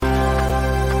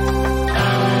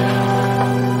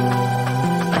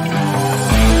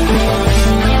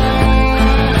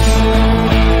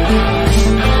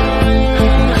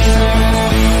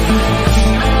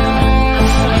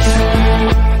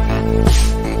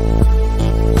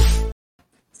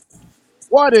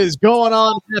What is going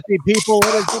on, happy people?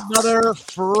 It is another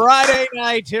Friday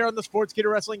night here on the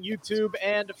Sportskeeda Wrestling YouTube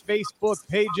and Facebook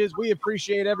pages. We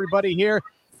appreciate everybody here.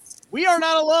 We are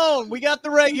not alone. We got the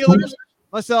regulars,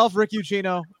 myself, Rick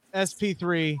Ucchino,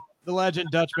 SP3, the legend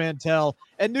Dutch Mantel,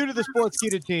 and new to the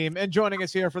Sportskeeda team, and joining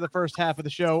us here for the first half of the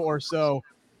show or so,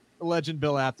 the legend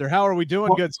Bill Apter. How are we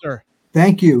doing, good sir?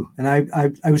 Thank you. And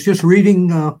I was just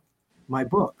reading my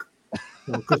book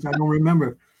because I don't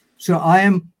remember. So I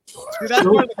am. See, that's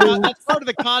part of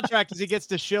the contract is he gets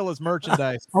to shill his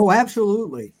merchandise. Oh,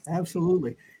 absolutely.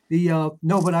 Absolutely.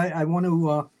 But I want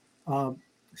to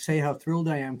say how thrilled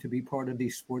I am to be part of the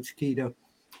Sportskeeda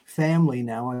family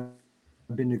now.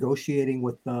 I've been negotiating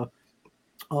with the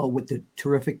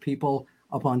terrific people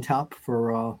up on top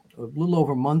for a little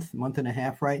over a month and a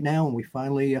half right now, and we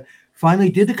finally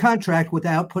did the contract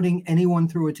without putting anyone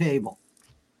through a table.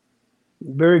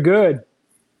 Very good.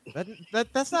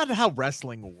 That's not how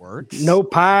wrestling works. No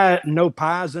pies in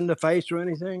the face or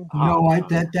anything. No,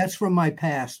 that's from my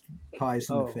past. Pies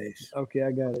in the face. Okay,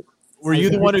 I got it. Were you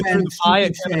the one who threw the pie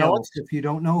at Kevin Owens? If you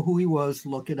don't know who he was,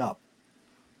 look it up.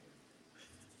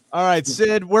 All right,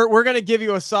 Sid, we're going to give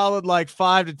you a solid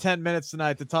 5 to 10 minutes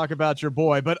tonight to talk about your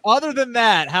boy. But other than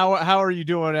that, how are you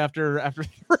doing after 3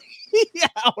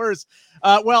 hours?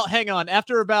 Well, hang on.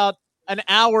 After about an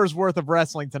hour's worth of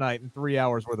wrestling tonight and 3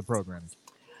 hours worth of programming.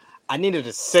 I needed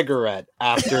a cigarette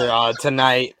after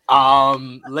tonight.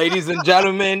 Ladies and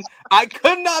gentlemen, I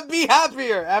could not be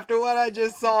happier after what I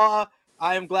just saw.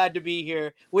 I am glad to be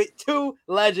here with two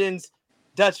legends,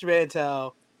 Dutch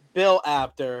Mantel, Bill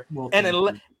Apter,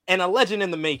 and a legend in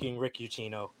the making, Rick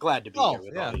Ucchino. Glad to be here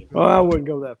with all of you. Well, I wouldn't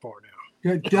go that far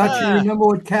now. Dutch, you remember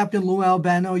what Captain Lou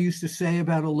Albano used to say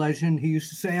about a legend? He used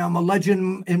to say, "I'm a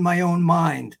legend in my own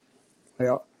mind."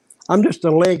 Yeah, I'm just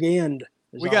a leg end.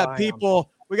 We got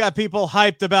people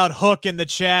hyped about Hook in the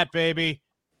chat, baby.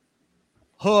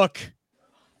 Hook.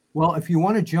 Well, if you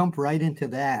want to jump right into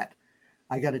that,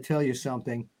 I got to tell you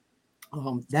something.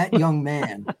 That young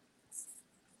man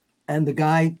and the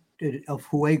guy of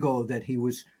Fuego that he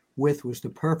was with was the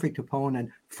perfect opponent.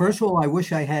 First of all, I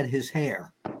wish I had his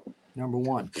hair. Number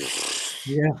one.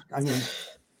 Yeah, I mean,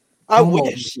 I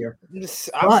wish.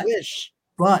 I wish.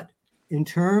 But in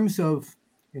terms of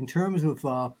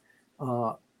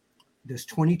this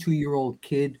 22-year-old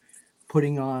kid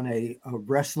putting on a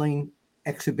wrestling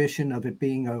exhibition of it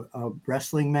being a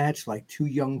wrestling match, like two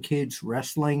young kids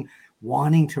wrestling,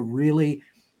 wanting to really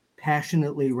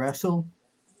passionately wrestle.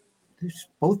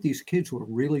 Both these kids were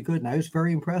really good, and I was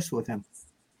very impressed with him.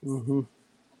 Mm-hmm.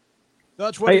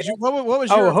 Dutch, what was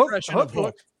your impression of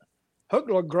Hook? Hook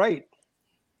looked great,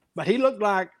 but he looked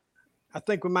like, I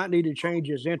think we might need to change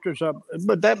his entrance up,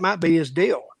 but that might be his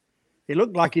deal. He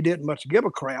looked like he didn't much give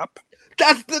a crap.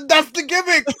 That's the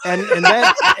gimmick. And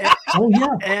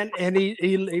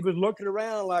he was looking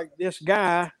around like this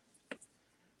guy.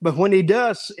 But when he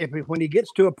does, when he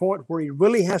gets to a point where he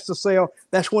really has to sell,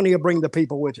 that's when he'll bring the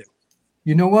people with him.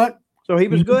 You know what? So he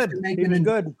was good. He was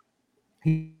good.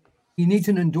 He needs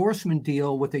an endorsement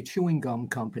deal with a chewing gum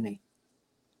company.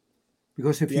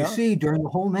 Because if you see during the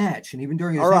whole match and even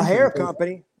during his a hair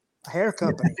company.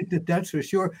 That's for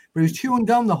sure. But he was chewing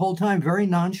gum the whole time, very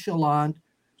nonchalant.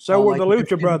 So were the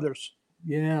Lucha Brothers.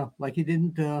 Yeah, like he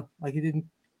didn't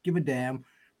give a damn.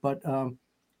 But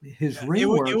his ring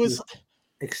work was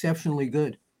exceptionally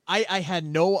good. I had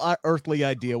no earthly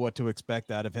idea what to expect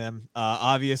out of him.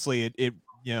 Obviously, the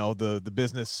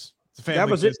business, the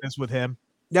family business with him.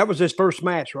 That was his first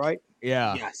match, right?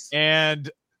 Yeah. Yes. And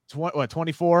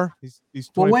 24? He's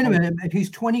 24. Well, wait a minute.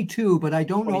 He's 22, but I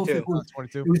don't know if it was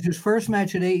 22. It was his first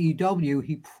match at AEW.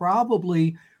 He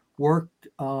probably worked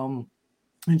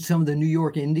in some of the New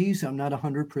York indies. I'm not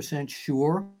 100%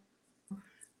 sure,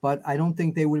 but I don't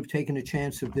think they would have taken a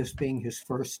chance of this being his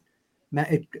first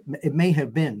match. It may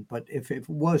have been, but if it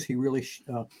was, he really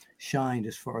shined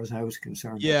as far as I was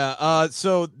concerned. Yeah.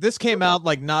 So this came out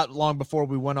not long before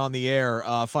we went on the air.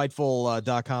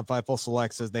 Fightful.com, Fightful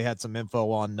Select says they had some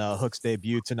info on Hook's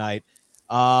debut tonight.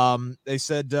 They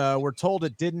said, we're told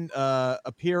it didn't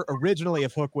appear originally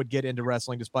if Hook would get into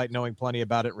wrestling, despite knowing plenty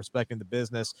about it, respecting the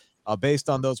business. Based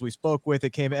on those we spoke with,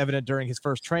 it came evident during his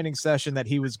first training session that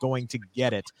he was going to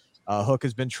get it. Hook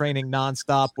has been training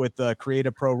nonstop with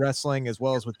Creative Pro Wrestling as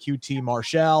well as with QT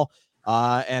Marshall,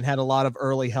 and had a lot of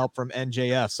early help from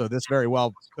NJF. So this very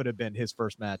well could have been his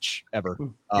first match ever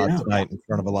tonight in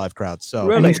front of a live crowd. So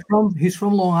really? He's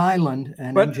from Long Island,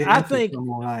 and but MJF I think, is from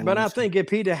Long Island. but I think if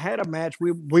he'd have had a match,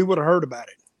 we would have heard about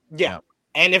it. Yeah.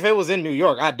 And if it was in New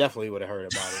York, I definitely would have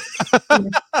heard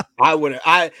about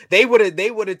it. They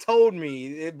would have told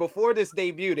me before this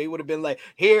debut. They would have been like,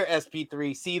 "Here,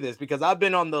 SP3, see this," because I've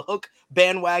been on the Hook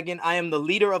bandwagon. I am the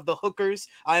leader of the Hookers.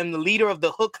 I am the leader of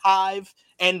the Hook Hive,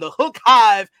 and the Hook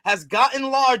Hive has gotten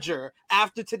larger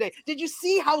after today. Did you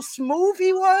see how smooth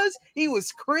he was? He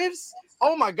was crisp.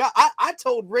 Oh my God. I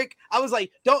told Rick, I was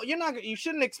like, you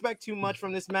shouldn't expect too much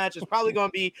from this match. It's probably going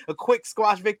to be a quick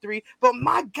squash victory. But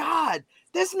my God,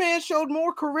 this man showed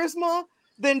more charisma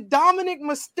than Dominic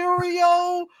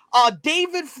Mysterio,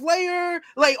 David Flair,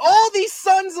 like all these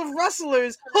sons of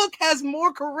wrestlers. Hook has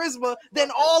more charisma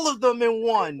than all of them in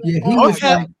one.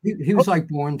 Yeah, he was like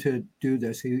born to do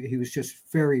this. He was just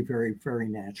very, very, very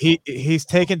natural. He's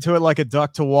taken to it like a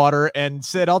duck to water. And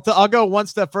Sid, I'll go one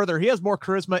step further. He has more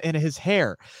charisma in his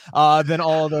hair than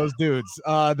all of those dudes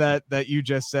that you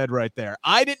just said right there.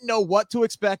 I didn't know what to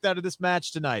expect out of this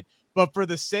match tonight. But for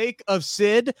the sake of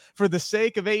Sid, for the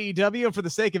sake of AEW, and for the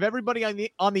sake of everybody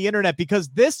on the internet, because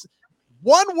this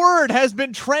one word has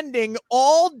been trending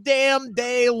all damn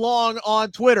day long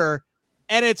on Twitter,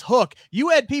 and it's Hook. You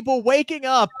had people waking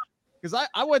up, because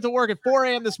I went to work at 4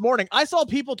 a.m. this morning. I saw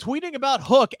people tweeting about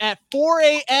Hook at 4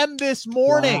 a.m. this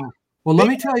morning. Wow. Well, let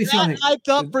me tell you something. Hyped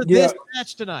up for this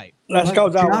match tonight. That's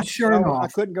because Chernoff. I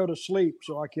couldn't go to sleep,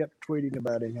 so I kept tweeting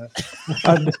about him.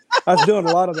 I was doing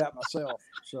a lot of that myself.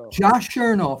 So Josh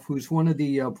Chernoff, who's one of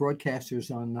the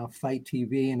broadcasters on Fight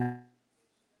TV, and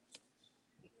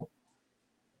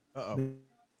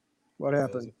what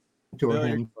happened?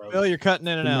 Bill, you're cutting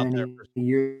in and out there.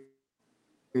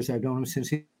 Years I've known him since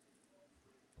he.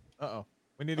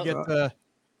 We need to get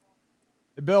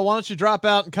Bill, why don't you drop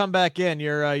out and come back in?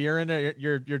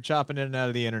 You're chopping in and out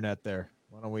of the internet there.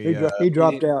 Why don't we? He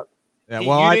dropped out. Yeah,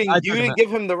 well, you didn't give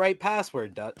him the right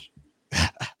password, Dutch.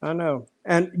 I know,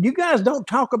 and you guys don't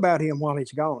talk about him while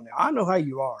he's gone. Now I know how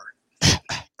you are.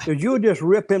 Because you'll just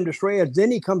rip him to shreds.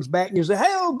 Then he comes back and you say, "Hey,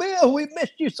 oh, Bill, we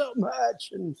missed you so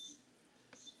much." And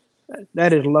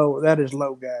that is low. That is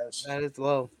low, guys. That is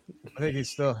low. I think he's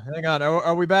still. Hang on.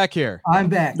 Are we back here? I'm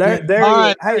back.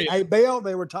 Hey, Bill,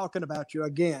 they were talking about you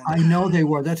again. I know they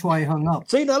were. That's why I hung up.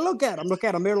 See, now look at him. Look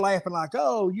at him. They're laughing like,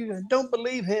 "Oh, you don't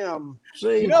believe him."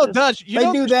 See, Dutch.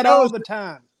 They do that all the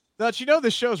time. Dutch,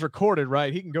 this show's recorded,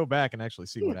 right? He can go back and actually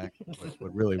see what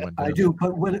really went down. I do,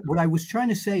 but what I was trying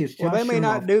to say is, they may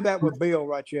not do that with Bill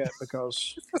right yet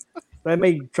because they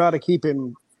may try to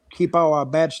keep all our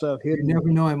bad stuff hidden. You never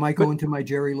know. I might go into my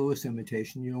Jerry Lewis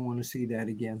imitation. You don't want to see that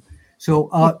again. So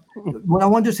what I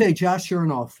wanted to say, Josh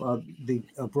Chernoff, the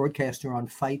broadcaster on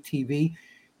Fight TV,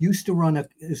 used to run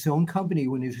his own company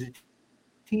when he was a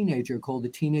teenager called the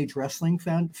Teenage Wrestling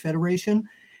Federation.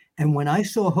 And when I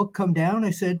saw Hook come down,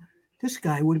 I said, this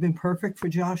guy would have been perfect for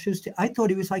Josh's. I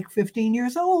thought he was like 15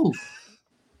 years old.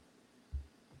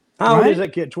 How old is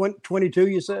that kid? 22,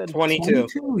 you said? 22.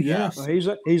 22, yes.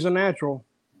 Well, he's a natural.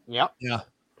 Yep. Yeah.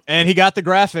 And he got the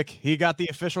graphic. He got the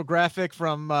official graphic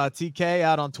from TK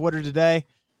out on Twitter today.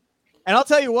 And I'll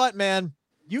tell you what, man,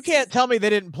 you can't tell me they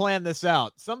didn't plan this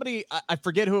out. Somebody, I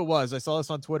forget who it was. I saw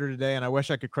this on Twitter today, and I wish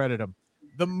I could credit him.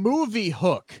 The movie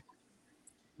Hook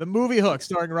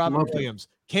starring Robin Williams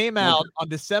came out on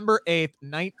December 8th,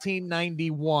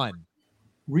 1991.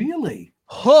 Really?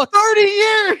 Hook. 30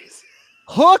 years.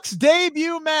 Hook's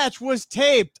debut match was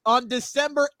taped on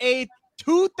December 8th,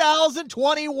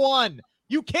 2021.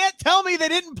 You can't tell me they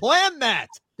didn't plan that.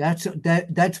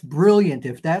 That's brilliant.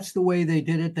 If that's the way they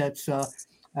did it, that's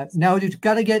now you've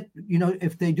got to get,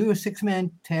 if they do a 6-man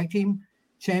tag team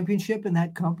championship in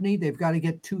that company, they've got to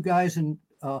get 2 guys and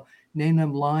name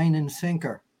them Line and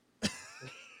Sinker.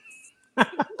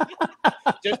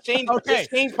 Just change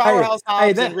Powerhouse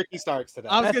Hobbs and Ricky Starks to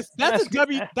that.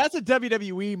 That's a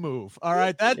WWE move. All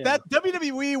right. That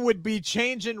WWE would be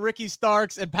changing Ricky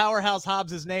Starks and Powerhouse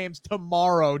Hobbs' names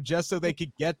tomorrow just so they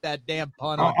could get that damn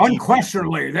pun on.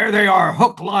 Unquestionably, there they are,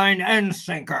 Hook, Line, and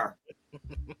Sinker.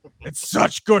 It's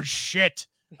such good shit.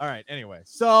 All right. Anyway,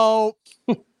 so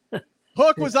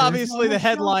Hook was obviously the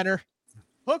headliner.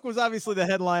 Hook was obviously the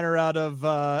headliner out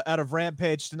of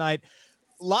Rampage tonight.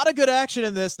 A lot of good action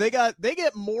in this. They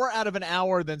get more out of an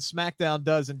hour than SmackDown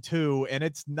does in 2, and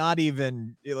it's not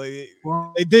even. They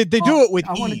do it with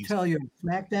I ease. want to tell you,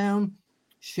 SmackDown,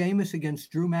 Sheamus against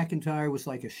Drew McIntyre was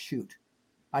like a shoot.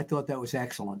 I thought that was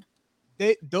excellent.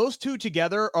 Those two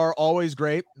together are always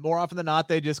great. More often than not,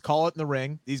 they just call it in the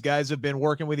ring. These guys have been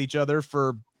working with each other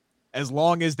for as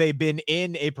long as they've been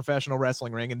in a professional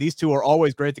wrestling ring, and these two are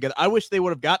always great together. I wish they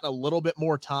would have gotten a little bit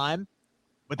more time.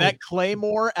 But that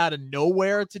Claymore out of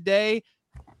nowhere today,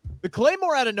 the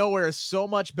Claymore out of nowhere is so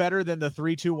much better than the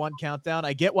 3-2-1 countdown.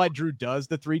 I get why Drew does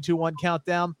the 3-2-1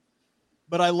 countdown.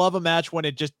 but I love a match when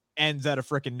it just ends out of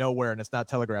freaking nowhere and it's not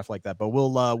telegraphed like that. But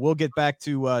we'll get back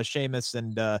to Sheamus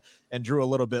and Drew a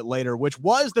little bit later, which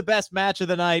was the best match of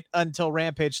the night until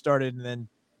Rampage started, and then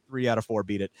 3 out of 4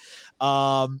 beat it.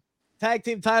 Tag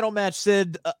team title match,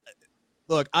 Sid.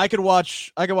 Look, I could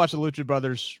watch the Lucha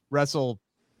Brothers wrestle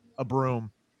a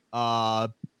broom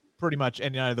pretty much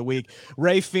any night of the week.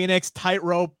 Ray Phoenix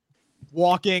tightrope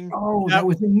walking. Oh, that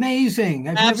was amazing.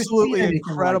 I've absolutely never seen anything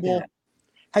incredible. like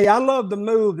that. Hey, I love the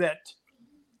move that.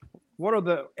 What are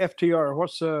the FTR?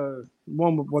 What's the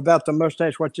one without the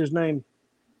mustache? What's his name?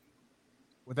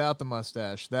 Without the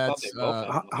mustache. That's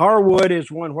Harwood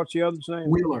is one. What's the other's name?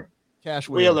 Wheeler. Cash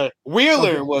Wheeler.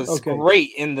 Wheeler was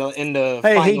great in the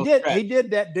Hey, final he stretch.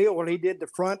 did that deal when he did the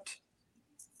front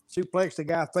suplex the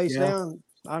guy face down.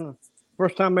 I don't know.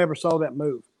 First time I ever saw that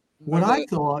move. What I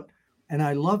thought, and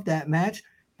I loved that match,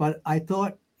 but I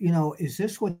thought, is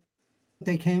this what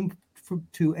they came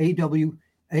to AEW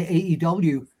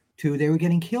to? They were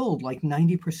getting killed like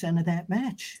 90% of that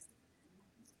match.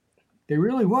 They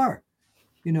really were,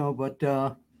 but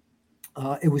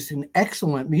it was an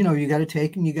excellent, you got to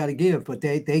take and you got to give, but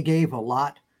they gave a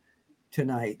lot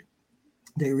tonight.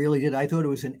 They really did. I thought it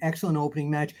was an excellent opening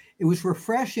match. It was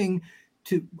refreshing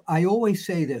I always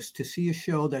say this, to see a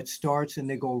show that starts and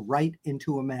they go right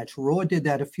into a match. Raw did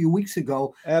that a few weeks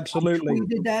ago. Absolutely. We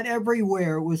did that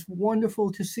everywhere. It was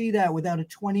wonderful to see that without a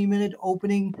 20-minute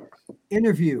opening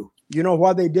interview. You know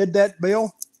why they did that,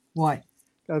 Bill? Why?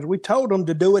 Because we told them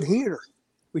to do it here.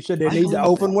 We said they need to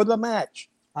open with a match.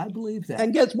 I believe that.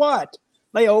 And guess what?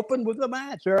 They opened with a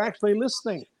match. They're actually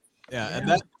listening.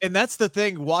 Yeah, and that's the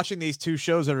thing. Watching these two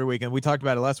shows every week, and we talked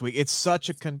about it last week. It's such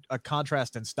a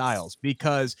contrast in styles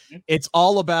because it's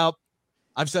all about.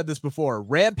 I've said this before.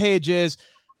 Rampage is,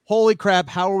 holy crap,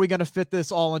 how are we going to fit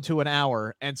this all into an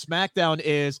hour? And SmackDown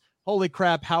is, holy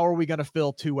crap, how are we going to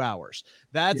fill 2 hours?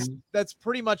 That's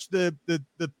pretty much the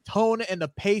tone and the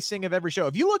pacing of every show.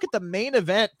 If you look at the main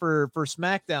event for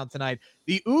SmackDown tonight,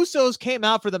 the Usos came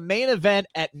out for the main event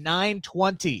at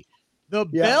 9:20. The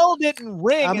bell didn't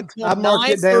ring until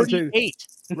 9:38.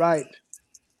 Right.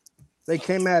 They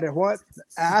came out at what?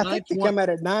 I think they came out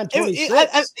at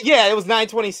 9:26. It was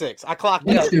 9:26. I clocked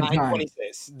it at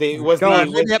 9:26.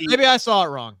 Maybe I saw it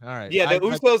wrong. All right. Yeah, the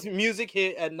Usos music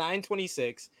hit at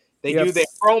 9:26. They do their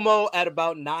promo at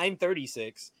about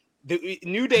 9:36. The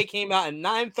New Day came out at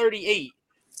 9:38.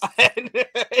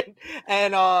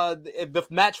 and the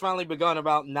match finally begun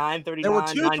about 9:39. There were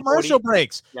 2 commercial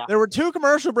breaks. Yeah. There were 2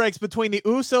 commercial breaks between the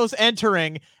Usos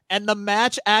entering and the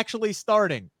match actually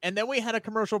starting. And then we had a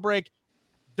commercial break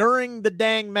during the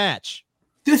dang match.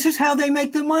 This is how they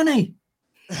make the money.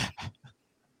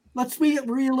 Let's be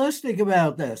realistic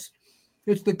about this.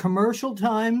 It's the commercial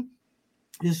time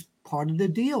is part of the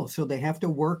deal. So they have to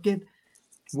work it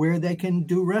where they can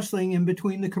do wrestling in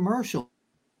between the commercials.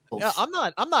 Yeah, I'm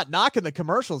not knocking the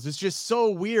commercials. It's just so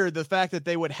weird the fact that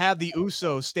they would have the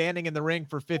Usos standing in the ring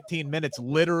for 15 minutes,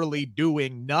 literally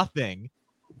doing nothing,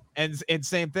 and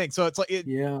same thing. So it's like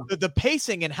the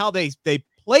pacing and how they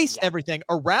place everything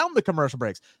around the commercial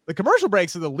breaks. The commercial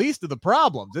breaks are the least of the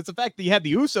problems. It's the fact that you had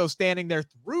the Usos standing there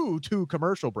through 2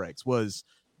 commercial breaks was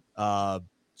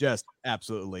just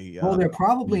absolutely. Well, they're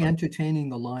probably entertaining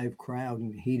the live crowd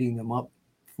and heating them up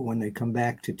for when they come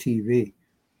back to TV.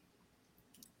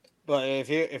 But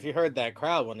if you heard that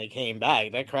crowd when they came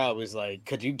back, that crowd was like,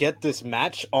 "Could you get this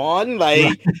match on?"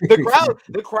 Like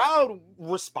the crowd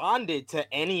responded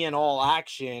to any and all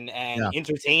action and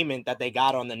entertainment that they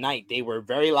got on the night. They were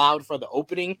very loud for the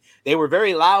opening. They were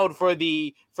very loud for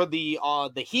the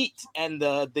heat and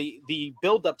the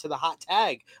build up to the hot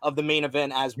tag of the main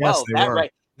event as well.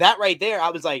 That right there, I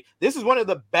was like, this is one of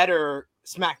the better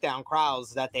SmackDown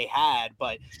crowds that they had.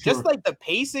 But just like the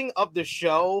pacing of the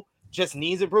show just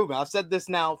needs improvement. I've said this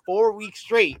now 4 weeks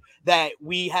straight that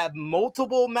we have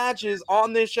multiple matches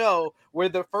on this show where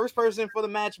the first person for the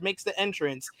match makes the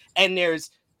entrance, and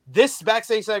there's this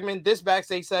backstage segment,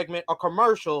 a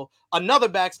commercial, another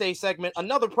backstage segment,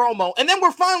 another promo, and then we're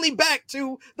finally back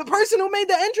to the person who made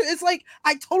the entrance. It's like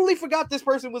I totally forgot this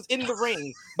person was in the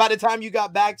ring by the time you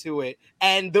got back to it,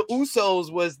 and the Usos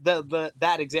was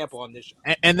that example on this show.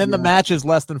 And then the match is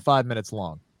less than 5 minutes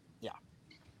long.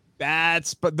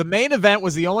 But the main event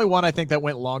was the only one I think that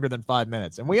went longer than 5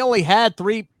 minutes. And we only had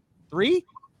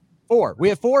four. We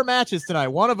had 4 matches tonight.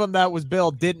 One of them that was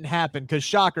billed didn't happen because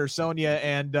shocker, Sonya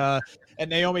and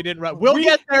Naomi didn't run. We'll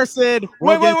get there, Sid.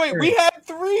 Wait. We had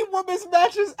 3 women's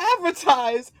matches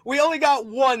advertised. We only got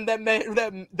one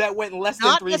that went less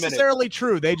than 3 minutes. Not necessarily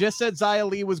true. They just said Xia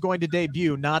Li was going to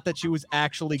debut, not that she was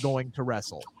actually going to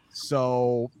wrestle.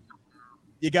 So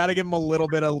You got to give him a little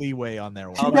bit of leeway on there.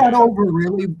 She got over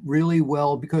really, really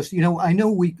well because I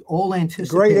know we all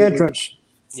anticipated Great entrance.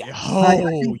 Yeah. I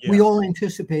think we all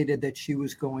anticipated that she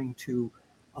was going to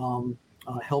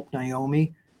help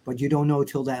Naomi, but you don't know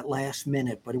till that last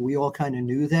minute. But we all kind of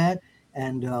knew that,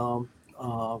 and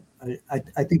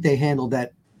I think they handled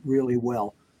that really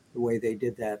well, the way they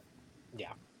did that.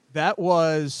 Yeah, that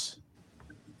was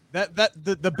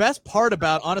the best part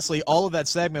about honestly all of that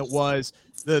segment was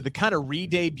the kind of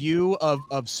re-debut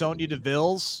of Sonya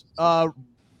Deville's the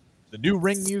new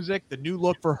ring music, the new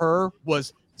look for her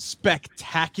was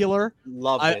spectacular.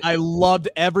 Loved it. I loved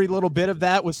every little bit of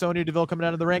that with Sonya Deville coming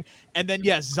out of the ring. And then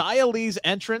yes, Xia Li's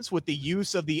entrance with the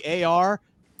use of the AR.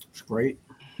 It's great.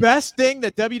 Best thing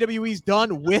that WWE's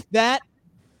done with that.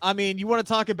 I mean, you want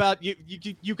to talk about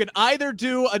you can either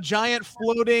do a giant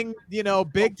floating,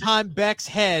 big time Beck's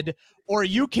head, or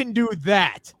you can do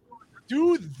that.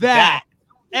 Do that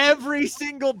every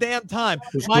single damn time.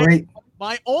 It's great.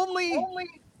 My only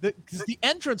because the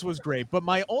entrance was great, but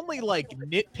my only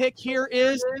nitpick here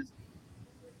is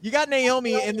you got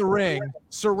Naomi in the ring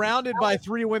surrounded by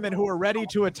 3 women who are ready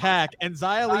to attack, and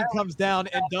Xia Li comes down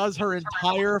and does her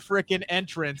entire freaking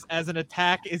entrance as an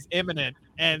attack is imminent,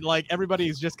 and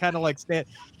everybody's just kind of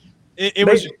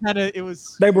it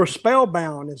was They were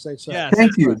spellbound, as they say. Yes.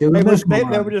 Thank you. They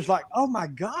were just like, oh my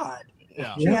God.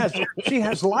 Yeah. She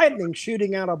has lightning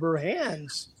shooting out of her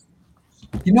hands.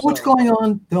 You know what's going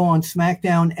on though on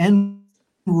SmackDown and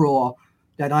Raw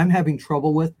that I'm having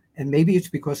trouble with, and maybe it's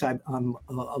because I'm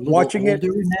a little Watching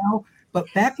older now. But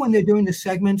back when they're doing the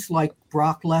segments like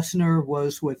Brock Lesnar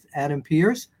was with Adam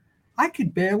Pearce, I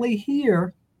could barely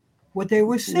hear what they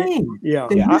were saying. Yeah,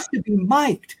 They used to be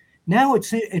mic'd. Now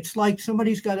it's like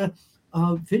somebody's got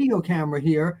a video camera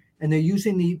here, and they're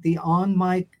using the on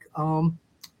mic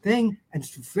thing, and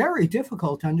it's very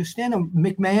difficult to understand them.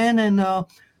 McMahon and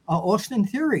Austin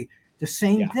Theory, the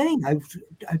same thing. I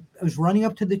was running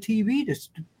up to the TV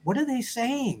what are they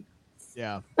saying?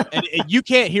 Yeah, and you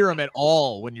can't hear them at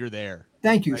all when you're there.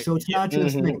 Thank you. Right. So it's not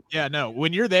just me. Yeah, no,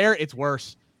 when you're there, it's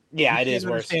worse. Yeah, You it is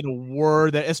can't worse. understand a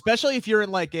word that, especially if you're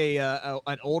in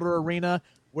an older arena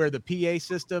where the PA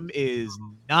system is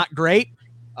not great.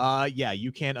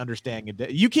 You can't understand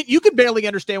it. You can barely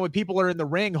understand when people are in the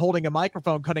ring holding a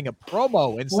microphone, cutting a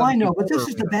promo. Well, I know, but this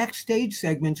is the backstage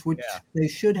segments, which they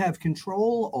should have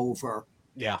control over.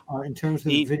 Yeah. In terms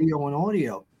of video and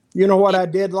audio. You know what I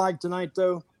did like tonight,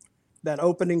 though? That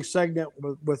opening segment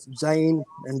with Zayn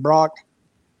and Brock.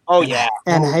 Oh, yeah.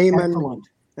 And Heyman. Excellent.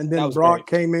 And then Brock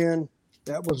came in.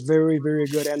 That was very, very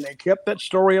good. And they kept that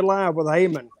story alive with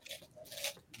Heyman.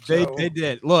 They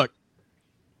did. Look,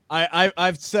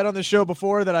 I've said on the show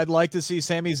before that I'd like to see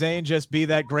Sami Zayn just be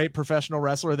that great professional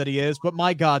wrestler that he is. But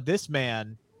my God, this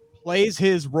man plays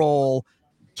his role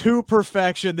to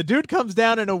perfection. The dude comes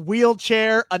down in a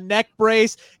wheelchair, a neck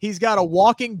brace. He's got a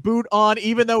walking boot on,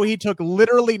 even though he took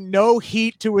literally no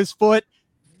heat to his foot,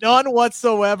 none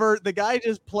whatsoever. The guy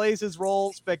just plays his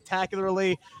role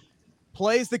spectacularly.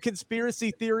 Plays the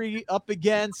conspiracy theory up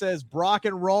again, says Brock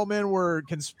and Roman were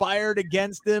conspired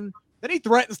against him. Then he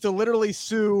threatens to literally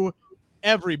sue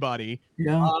everybody.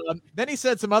 Yeah. Then he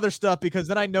said some other stuff because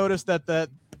then I noticed that the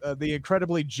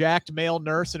incredibly jacked male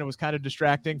nurse, and it was kind of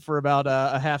distracting for about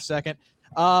a half second.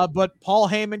 But Paul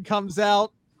Heyman comes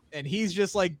out, and he's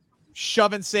just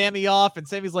shoving Sammy off, and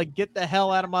Sammy's like, get the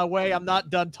hell out of my way. I'm not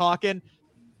done talking.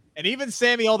 And even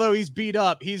Sammy, although he's beat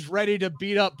up, he's ready to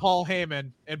beat up Paul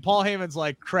Heyman. And Paul Heyman's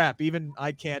like, crap, even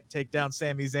I can't take down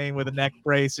Sami Zayn with a neck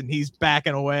brace, and he's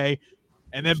backing away.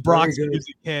 And then Brock's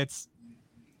music hits.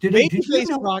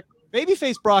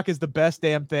 Babyface Brock is the best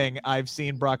damn thing I've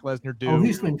seen Brock Lesnar do. Oh,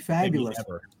 he's been fabulous.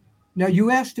 Now, you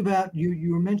asked about,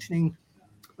 you were mentioning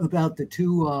about the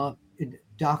 2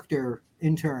 doctor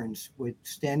interns with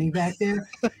standing back there.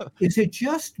 Is it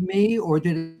just me, or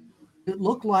did it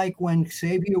look like when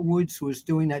Xavier Woods was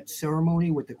doing that ceremony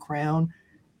with the crown,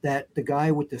 that the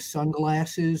guy with the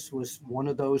sunglasses was one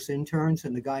of those interns,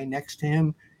 and the guy next to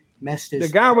him messed his...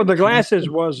 The guy with the glasses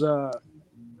was...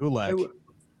 Gulak.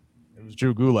 It was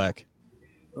Drew Gulak.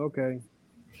 Okay.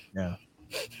 Yeah.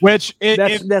 Which...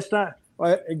 That's not...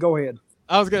 Go ahead.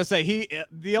 I was going to say,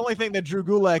 the only thing that Drew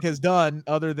Gulak has done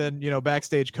other than,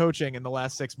 backstage coaching in the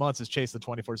last 6 months is chase the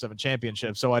 24/7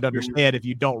 championship. So I'd understand if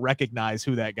you don't recognize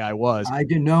who that guy was. I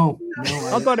didn't know.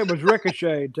 I thought it was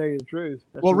Ricochet, to tell you the truth.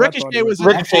 Well, Ricochet was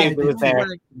there.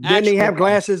 Didn't he have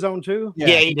glasses on too? Yeah,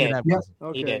 he did.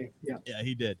 Okay. He did. Yeah,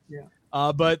 he did. Yeah.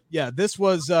 But yeah, this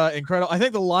was incredible. I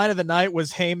think the line of the night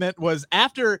was Heyman was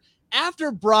after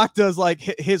after Brock does like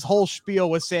his whole spiel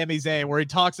with Sami Zayn, where he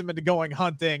talks him into going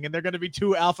hunting, and they're going to be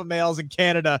 2 alpha males in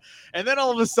Canada, and then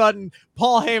all of a sudden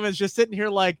Paul Heyman's just sitting here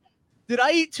like, did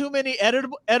I eat too many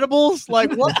edibles?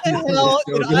 Like, what the hell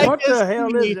did I What just the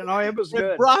hell eat is it? Oh, it was with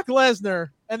good. Brock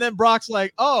Lesnar? And then Brock's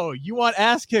like, oh, you want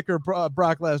ass kicker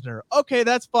Brock Lesnar? Okay,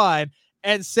 that's fine.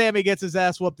 And Sami gets his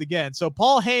ass whooped again. So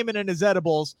Paul Heyman and his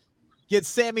edibles gets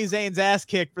Sami Zayn's ass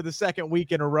kicked for the second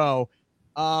week in a row.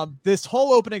 This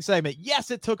whole opening segment, yes,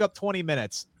 it took up 20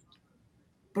 minutes.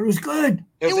 But it was good.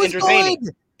 It was entertaining.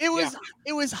 good.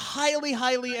 It was highly,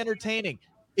 highly entertaining.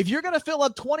 If you're going to fill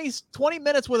up 20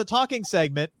 minutes with a talking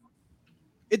segment,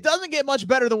 it doesn't get much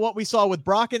better than what we saw with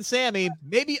Brock and Sami,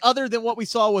 maybe other than what we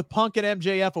saw with Punk and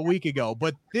MJF a week ago.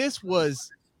 But this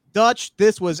was Dutch.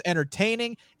 This was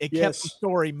entertaining. It kept the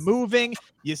story moving.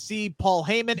 You see Paul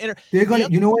Heyman. They're going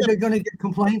to, you know what they're going to get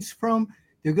complaints from?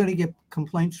 They're going to get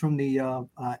complaints from the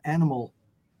animal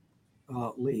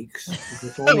leagues.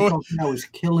 Because all they talk about is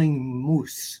killing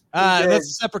moose. That's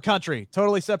a separate country.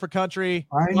 Totally separate country.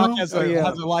 I Brock know. has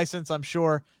a license, I'm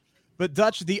sure. But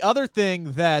Dutch, the other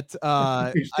thing that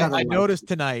I noticed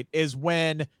tonight is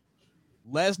when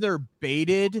Lesnar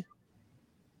baited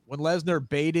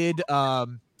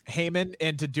Heyman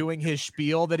into doing his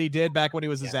spiel that he did back when he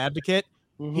was his advocate.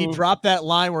 He dropped that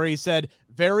line where he said,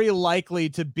 very likely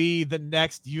to be the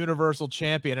next Universal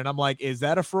Champion. And I'm like, is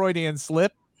that a Freudian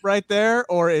slip right there?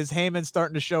 Or is Heyman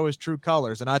starting to show his true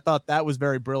colors? And I thought that was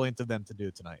very brilliant of them to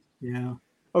do tonight. Yeah.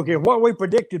 Okay, what we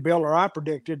predicted, Bill, or I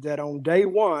predicted that on day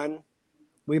one,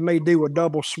 we may do a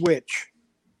double switch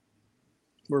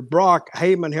where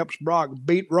Heyman helps Brock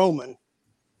beat Roman,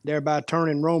 thereby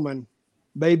turning Roman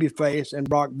babyface and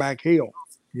Brock back heel.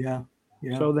 Yeah.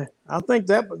 Yeah. So I think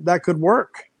that could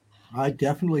work. I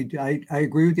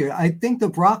agree with you. I think the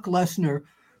Brock Lesnar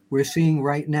we're seeing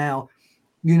right now,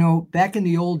 you know, back in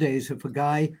the old days, if a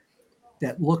guy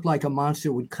that looked like a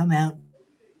monster would come out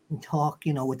and talk,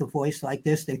 you know, with a voice like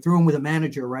this, they threw him with a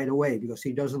manager right away because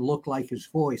he doesn't look like his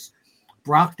voice.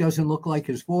 Brock doesn't look like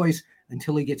his voice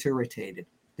until he gets irritated.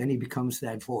 Then he becomes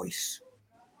that voice.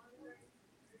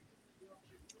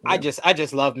 I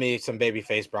just love me some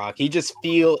babyface Brock. He just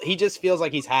feels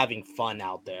like he's having fun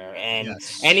out there. And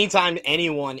anytime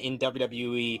anyone in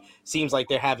WWE seems like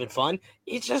they're having fun,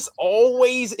 it just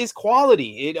always is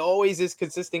quality. It always is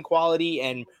consistent quality.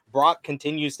 And Brock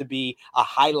continues to be a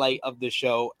highlight of the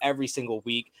show every single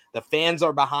week. The fans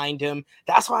are behind him.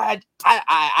 That's why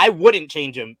I wouldn't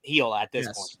change him heel at this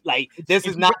point. Like, this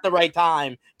is not the right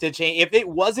time to change. If it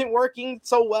wasn't working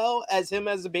so well as him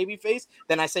as a babyface,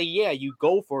 then I say, yeah, you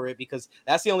go for it, because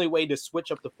that's the only way to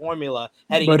switch up the formula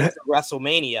heading into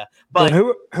WrestleMania. But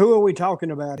who are we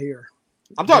talking about here?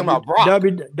 I'm talking about Brock.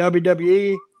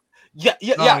 WWE.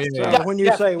 Yeah. When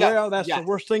you say, well, that's the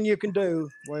worst thing you can do,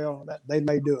 well, they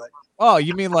may do it. Oh,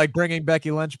 you mean like bringing Becky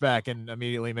Lynch back and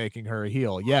immediately making her a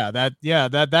heel?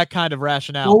 That kind of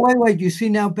rationale. Well, wait. You see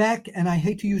now back, and I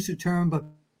hate to use the term, but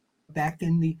back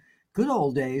in the good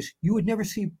old days, you would never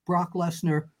see Brock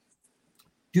Lesnar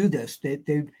do this. They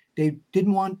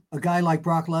didn't want a guy like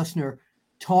Brock Lesnar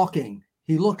talking.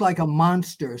 He looked like a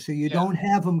monster, so you don't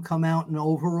have him come out in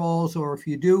overalls, or if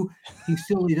you do,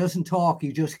 he doesn't talk.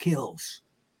 He just kills.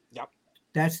 Yep.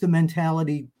 That's the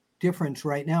mentality difference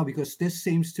right now, because this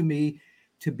seems to me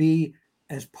to be,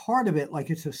 as part of it, like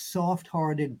it's a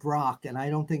soft-hearted Brock, and I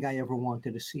don't think I ever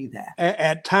wanted to see that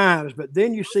at times. But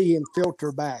then you see him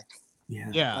filter back.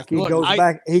 Yeah. Like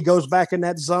he goes back in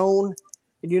that zone,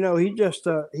 and you know he's just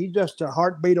a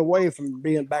heartbeat away from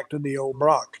being back to the old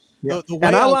Brock. Yeah.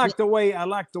 And I like the way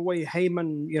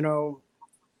Heyman, you know,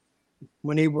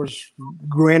 when he was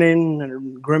grinning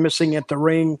and grimacing at the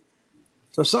ring.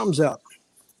 So something's up.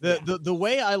 The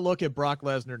way I look at Brock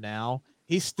Lesnar now,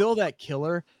 he's still that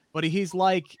killer, but he's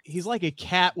like a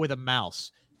cat with a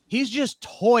mouse. He's just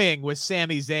toying with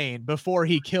Sami Zayn before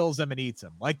he kills him and eats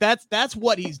him. Like that's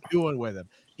what he's doing with him.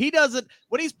 He doesn't,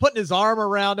 when he's putting his arm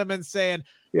around him and saying,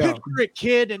 "Picture it,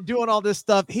 kid," and doing all this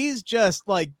stuff, he's just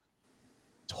like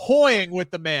toying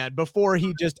with the man before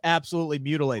he just absolutely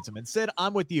mutilates him. And Sid,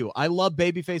 I'm with you. I love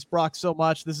babyface Brock so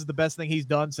much. This is the best thing he's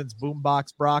done since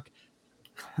Boombox Brock.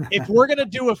 If we're gonna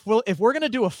do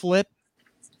a flip,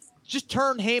 just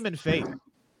turn Heyman face.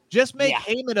 Just make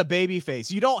Heyman a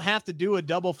babyface. You don't have to do a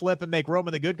double flip and make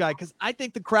Roman the good guy, because I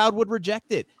think the crowd would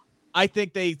reject it. I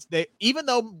think they even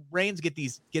though Reigns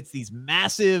gets these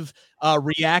massive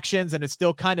reactions and it's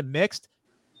still kind of mixed,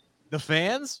 the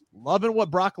fans loving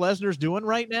what Brock Lesnar's doing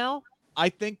right now, I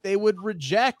think they would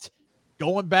reject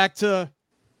going back to,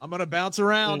 I'm going to bounce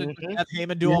around and have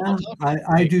Heyman do all the talking.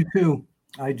 I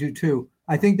do too.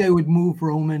 I think they would move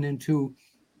Roman into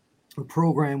a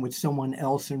program with someone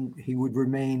else, and he would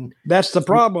remain. That's the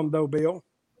problem, though, Bill.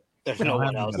 There's no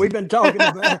one else. We've been talking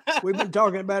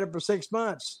about it for 6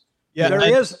 months. Yeah,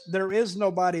 there is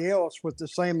nobody else with the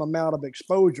same amount of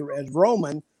exposure as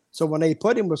Roman. So when they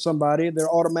put him with somebody, they're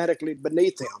automatically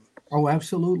beneath him. Oh,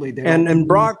 absolutely. And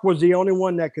Brock was the only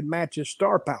one that could match his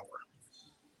star power.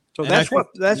 So And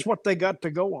that's what they got to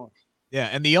go on. Yeah,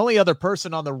 and the only other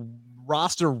person on the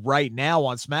roster right now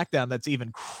on SmackDown that's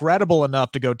even credible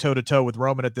enough to go toe-to-toe with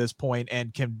Roman at this point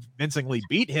and convincingly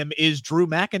beat him is Drew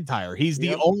McIntyre. He's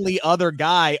the only other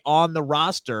guy on the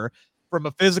roster from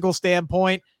a physical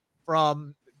standpoint.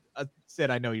 From Sid,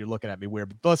 I know you're looking at me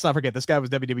weird, but let's not forget this guy was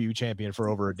WWE champion for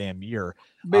over a damn year.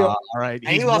 Bill, all right,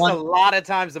 And he lost a lot of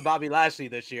times to Bobby Lashley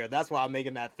this year. That's why I'm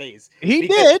making that face. He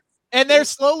did, and they're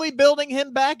slowly building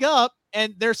him back up.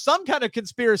 And there's some kind of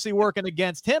conspiracy working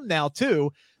against him now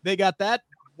too. They got that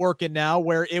working now,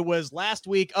 where it was last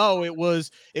week. Oh, it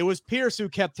was Pierce who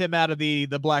kept him out of the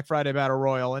Black Friday Battle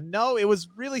Royal, and no, it was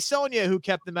really Sonya who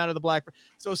kept him out of the Black.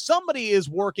 So somebody is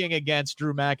working against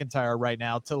Drew McIntyre right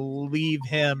now to leave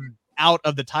him out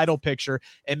of the title picture,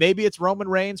 and maybe it's Roman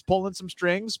Reigns pulling some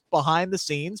strings behind the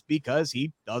scenes because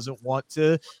he doesn't want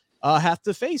to have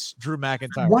to face Drew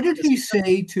McIntyre. What did he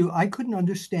say to? I couldn't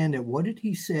understand it. What did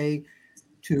he say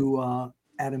to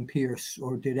Adam Pearce,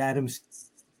 or did Adam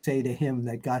say to him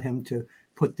that got him to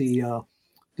put the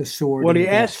sword? Well, he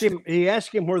asked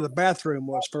him where the bathroom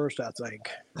was first, I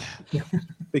think,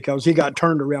 because he got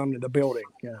turned around in the building.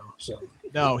 So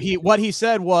no, what he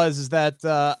said was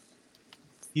that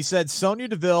he said Sonya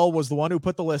Deville was the one who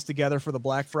put the list together for the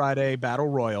Black Friday Battle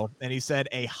Royal, and he said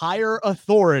a higher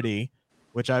authority,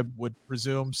 which I would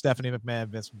presume Stephanie McMahon,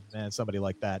 Vince McMahon, somebody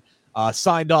like that,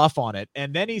 signed off on it.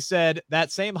 And then he said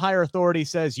that same higher authority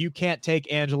says you can't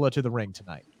take Angela to the ring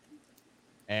tonight.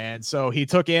 And so he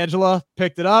took Angela,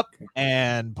 picked it up,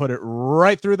 and put it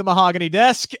right through the mahogany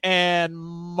desk and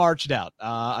marched out.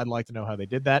 I'd like to know how they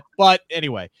did that. But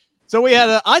anyway, so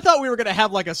I thought we were going to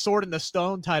have like a sword in the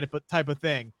stone type of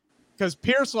thing, because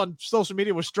Pierce on social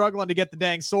media was struggling to get the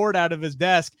dang sword out of his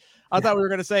desk. I thought we were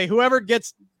going to say, whoever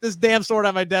gets this damn sword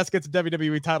on my desk gets a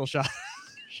WWE title shot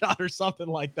or something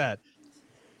like that.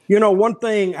 One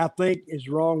thing I think is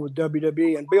wrong with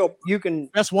WWE, and Bill, you can.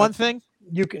 That's one thing?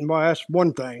 Well, that's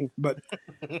one thing. But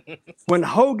when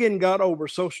Hogan got over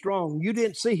so strong, you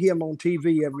didn't see him on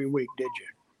TV every week, did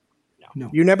you? No.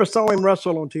 You never saw him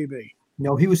wrestle on TV.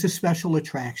 No, he was a special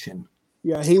attraction.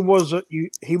 Yeah, he was.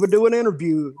 He would do an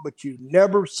interview, but you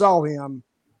never saw him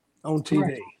on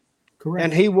TV. Correct.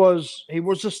 And he was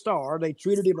a star. They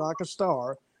treated him like a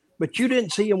star, but you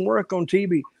didn't see him work on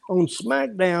TV. On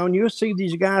SmackDown, you'll see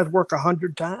these guys work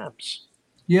 100 times.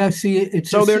 Yeah, see, it's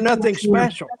so they're nothing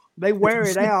special. They wear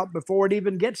it out before it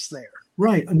even gets there.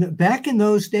 Right. And back in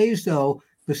those days, though,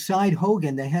 beside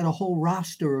Hogan, they had a whole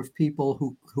roster of people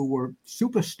who were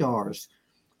superstars,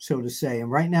 so to say.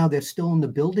 And right now, they're still in the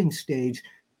building stage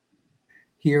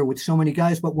here with so many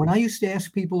guys. But when I used to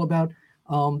ask people about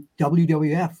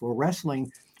WWF or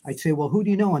wrestling, I'd say, well, who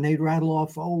do you know? And they'd rattle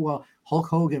off, Hulk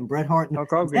Hogan, Bret Hart. And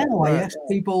now I ask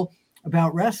people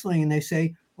about wrestling, and they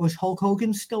say, is Hulk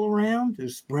Hogan still around?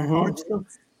 Is Bret Hart still?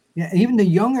 Yeah, even the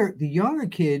younger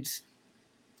kids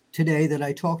today that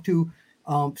I talk to,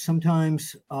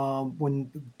 sometimes when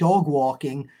dog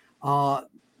walking,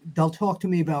 they'll talk to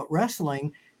me about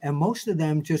wrestling, and most of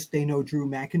them they know Drew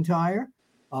McIntyre,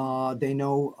 they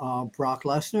know Brock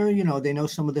Lesnar, they know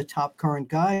some of the top current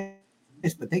guys,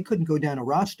 but they couldn't go down a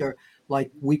roster like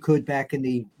we could back in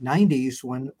the 90s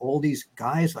when all these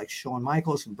guys like Shawn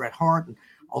Michaels and Bret Hart and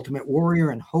Ultimate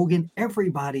Warrior and Hogan,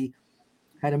 everybody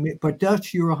had a. But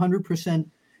Dutch, you're 100%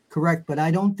 correct, but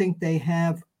I don't think they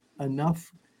have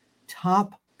enough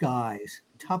top guys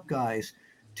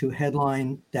to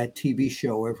headline that TV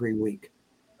show every week.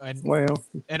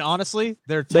 And honestly,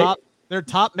 their top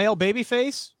male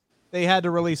babyface they had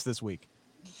to release this week.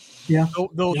 Yeah,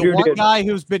 the one guy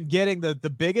who's been getting the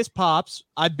biggest pops.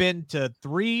 I've been to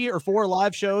 3 or 4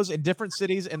 live shows in different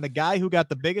cities, and the guy who got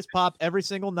the biggest pop every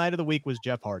single night of the week was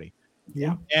Jeff Hardy.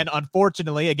 Yeah. And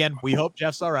unfortunately, again, we hope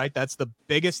Jeff's all right. That's the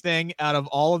biggest thing out of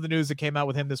all of the news that came out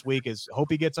with him this week is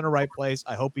hope he gets in the right place.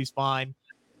 I hope he's fine.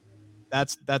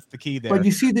 That's the key there. But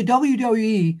you see, the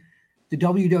WWE, the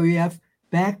WWF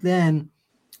back then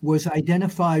was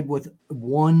identified with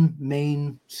one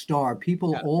main star.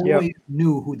 People always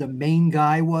knew who the main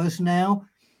guy was. Now,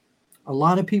 a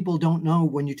lot of people don't know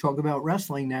when you talk about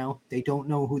wrestling now, they don't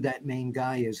know who that main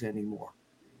guy is anymore.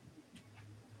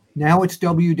 Now it's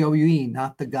WWE,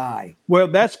 not the guy. Well,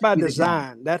 that's by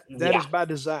design. That is by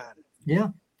design. Yeah.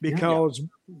 Because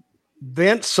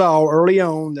Vince saw early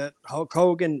on that Hulk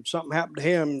Hogan, something happened to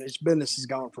him, and his business is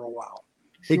gone for a while.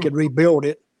 He could rebuild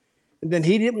it. And then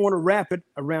he didn't want to wrap it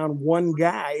around one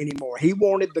guy anymore. He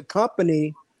wanted the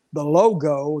company, the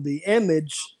logo, the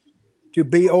image to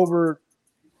be over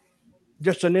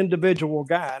just an individual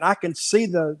guy. And I can see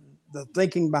the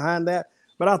thinking behind that.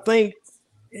 But I think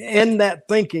in that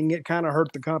thinking, it kind of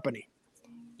hurt the company.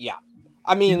 Yeah.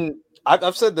 I mean,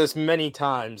 I've said this many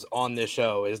times on this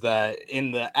show, is that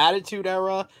in the Attitude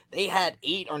Era, they had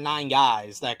 8 or 9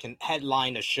 guys that can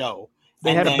headline a show.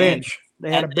 They had a bench.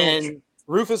 And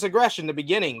Ruthless Aggression, the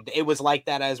beginning, it was like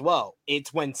that as well.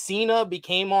 It's when Cena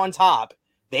became on top,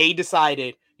 they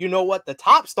decided, you know what? The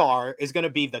top star is going to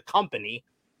be the company.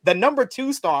 The number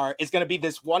 2 star is going to be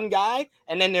this one guy,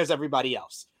 and then there's everybody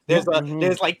else.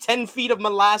 There's like 10 feet of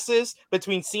molasses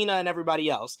between Cena and everybody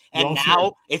else. And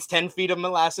now it's 10 feet of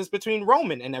molasses between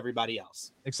Roman and everybody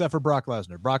else. Except for Brock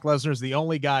Lesnar. Brock Lesnar is the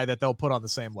only guy that they'll put on the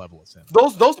same level as him.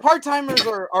 Those part-timers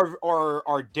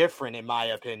are different, in my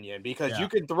opinion, because you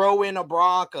could throw in a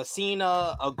Brock, a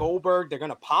Cena, a Goldberg. They're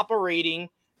going to pop a rating.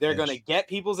 They're going to get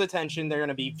people's attention. They're going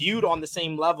to be viewed on the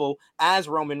same level as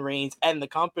Roman Reigns and the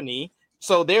company.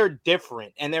 So they're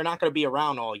different, and they're not going to be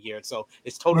around all year. So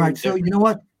it's totally different. So you know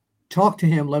what? Talk to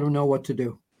him. Let him know what to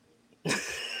do.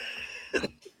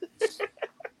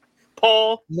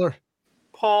 Paul,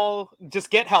 just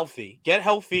get healthy. Get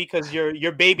healthy because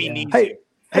your baby needs you.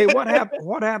 Hey, what happened?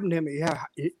 What happened to him?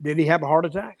 Did he have a heart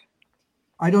attack?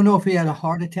 I don't know if he had a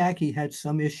heart attack. He had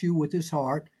some issue with his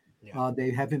heart. Yeah.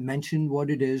 They haven't mentioned what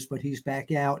it is, but he's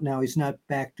back out now. He's not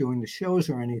back doing the shows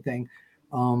or anything.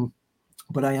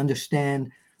 But I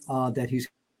understand that he's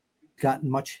gotten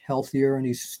much healthier and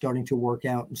he's starting to work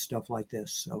out and stuff like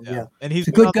this. So and he's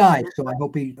a good guy. So I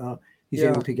hope he's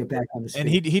able to get back on the stage. And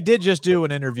he did just do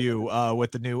an interview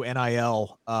with the new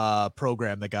NIL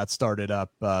program that got started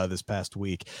up this past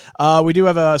week. We do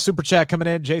have a super chat coming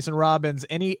in. Jason Robbins,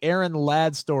 any Aaron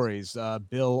Ladd stories,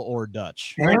 Bill or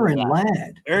Dutch? Ernie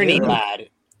Ladd. Ernie Ladd.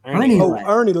 Ernie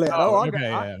Ladd.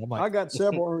 I got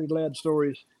several Ernie Ladd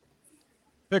stories.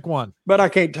 Pick one. But I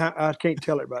can't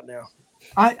tell it right now.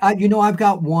 I've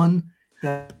got one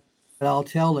that I'll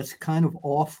tell. It's kind of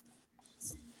off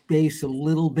base a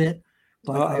little bit,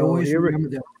 but I always remember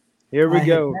that. Here we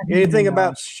go. Anything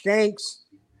about Shanks?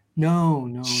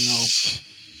 No.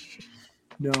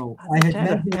 I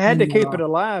had to keep it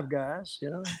alive, guys.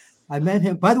 I met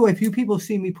him. By the way, a few people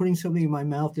see me putting something in my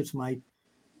mouth. It's my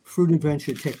Fruit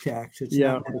Adventure Tic Tacs. It's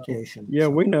not medication. Yeah,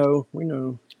 we know.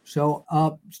 So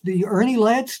the Ernie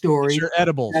Ladd story, your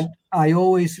edibles. and I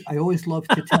always love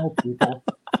to tell people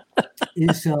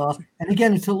is, and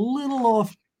again, it's a little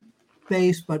off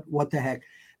base, but what the heck.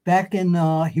 Back in,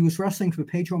 he was wrestling for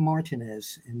Pedro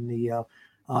Martinez in the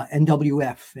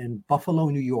NWF in Buffalo,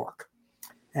 New York.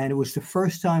 And it was the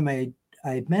first time I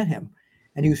had met him.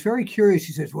 And he was very curious.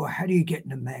 He says, well, how do you get in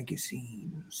the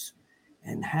magazines?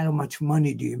 And how much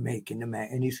money do you make in the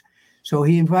magazine? So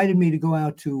he invited me to go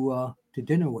out to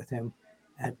dinner with him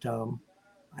at,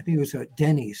 I think it was at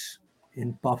Denny's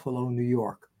in Buffalo, New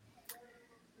York.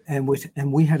 And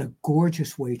we had a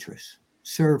gorgeous waitress,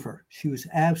 server. She was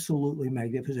absolutely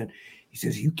magnificent. He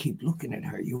says, you keep looking at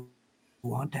her. You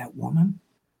want that woman?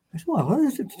 I said, well, I'm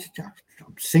a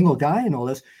single guy and all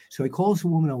this. So he calls the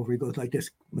woman over. He goes like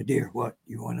this, my dear, what?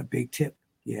 You want a big tip?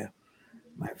 Yeah.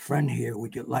 My friend here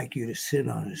would like you to sit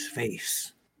on his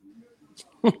face.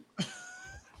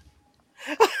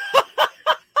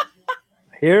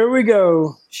 Here we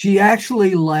go. She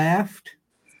actually laughed.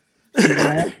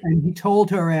 And he told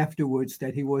her afterwards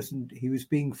that he was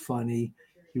being funny.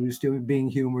 He was being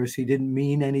humorous. He didn't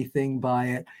mean anything by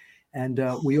it. And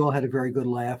we all had a very good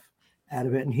laugh out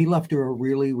of it. And he left her a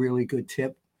really, really good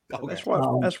tip. That's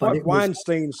what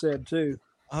Weinstein said too.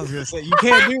 I was going to say, you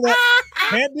can't do that.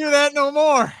 Can't do that no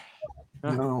more.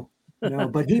 No,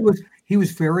 but he was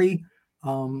very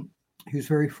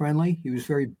friendly. He was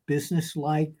very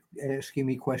businesslike, asking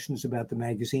me questions about the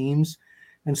magazines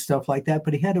and stuff like that.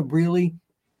 But he had a really,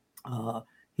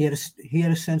 he had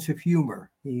a sense of humor.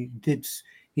 He did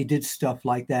stuff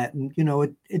like that, and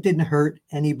it didn't hurt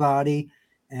anybody.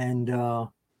 And it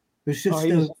was just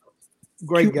a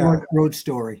great guy. Road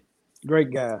story.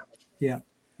 Great guy. Yeah.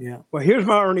 Well, here's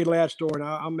my Ernie Ladd story, and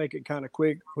I'll make it kind of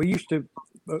quick.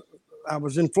 I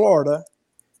was in Florida,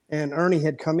 and Ernie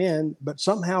had come in, but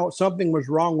somehow something was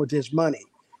wrong with his money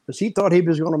because he thought he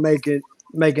was going to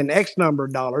make an X number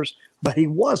of dollars, but he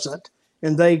wasn't.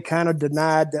 And they kind of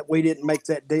denied that we didn't make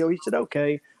that deal. He said,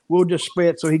 okay, we'll just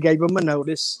split. So he gave them a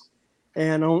notice.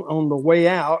 And on the way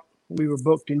out, we were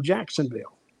booked in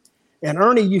Jacksonville. And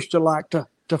Ernie used to like to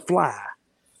fly.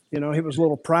 It was a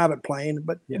little private plane,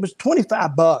 but it was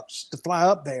 $25 to fly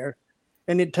up there,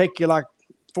 and it'd take you like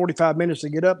 45 minutes to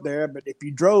get up there. But if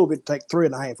you drove, it'd take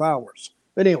 3.5 hours.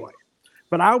 But anyway,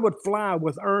 I would fly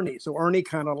with Ernie, so Ernie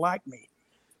kind of liked me.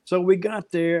 So we got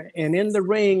there, and in the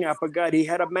ring, I forgot he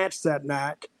had a match that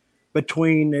night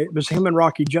it was him and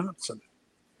Rocky Johnson.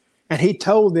 And he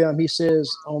told them, he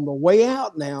says, on the way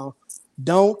out now,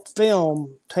 don't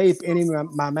tape any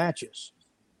of my matches.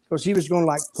 Because he was going to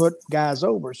like put guys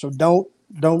over. So don't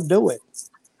do it.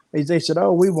 They said,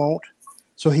 oh, we won't.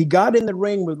 So he got in the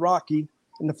ring with Rocky.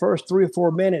 In the first 3 or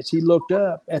 4 minutes, he looked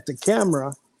up at the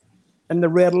camera and the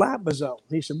red light was on.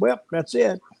 He said, well, that's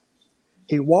it.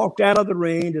 He walked out of the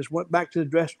ring, just went back to the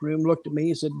dressing room, looked at me.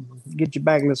 He said, get your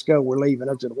bag and let's go. We're leaving.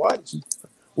 I said, what? He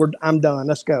said, I'm done.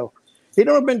 Let's go. He'd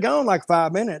only been gone like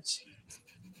 5 minutes.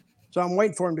 So I'm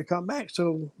waiting for him to come back.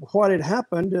 So what had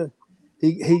happened,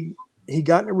 he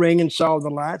got in the ring and saw the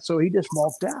light, so he just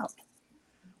walked out.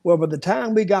 Well, by the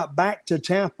time we got back to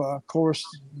Tampa, of course,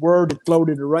 word had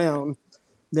floated around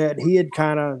that he had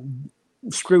kind of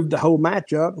screwed the whole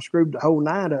match up and screwed the whole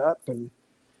night up. And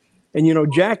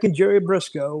Jack and Jerry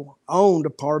Briscoe owned a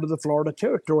part of the Florida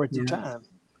territory at the time.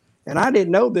 And I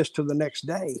didn't know this till the next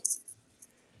day.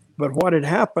 But what had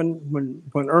happened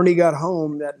when Ernie got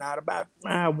home that night, about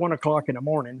 1 o'clock in the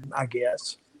morning, I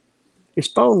guess, his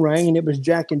phone rang, and it was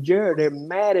Jack and Jerry. They're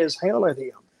mad as hell at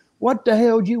him. What the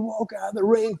hell did you walk out of the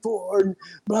ring for? And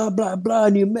blah, blah, blah,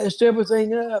 and you messed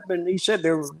everything up. And he said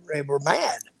they were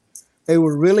mad. They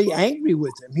were really angry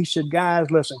with him. He said,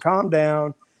 guys, listen, calm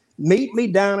down. Meet me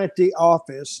down at the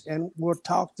office, and we'll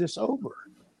talk this over.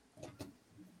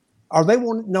 Or they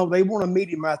want to meet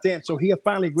him right then. So he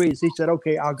finally agrees. He said,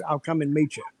 okay, I'll come and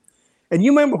meet you. And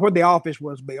you remember where the office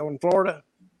was, Bill, in Florida?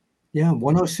 Yeah,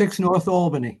 106 North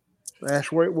Albany.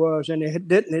 That's where it was. And it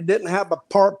didn't have a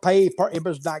paved part. It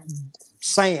was like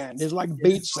sand. It's like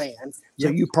beach sand. So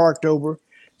you parked over.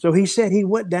 So he said he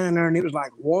went down there, and it was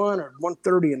like 1 or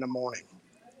 1:30 in the morning.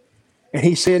 And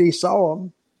he said he saw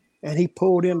him, and he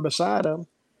pulled in beside him.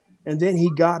 And then he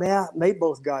got out, and they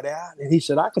both got out. And he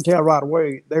said, I can tell right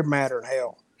away they're madder than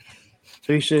hell.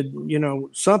 So he said,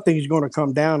 something's going to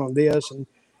come down on this.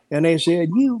 And they said,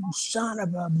 you son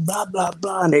of a blah, blah,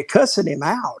 blah. And they're cussing him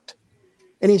out.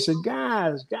 And he said,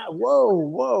 guys,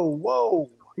 whoa.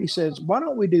 He says, why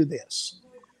don't we do this?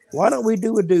 Why don't we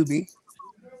do a doobie?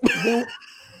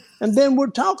 And then we'll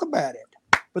talk about it.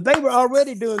 But they were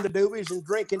already doing the doobies and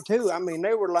drinking too. I mean,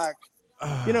 they were like,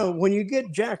 when you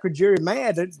get Jack or Jerry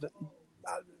mad,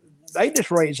 they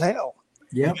just raise hell.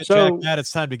 Yeah. So Jack mad,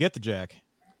 it's time to get the Jack.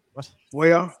 What?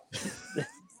 Well,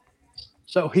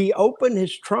 so he opened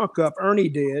his trunk up, Ernie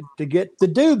did, to get the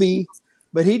doobie,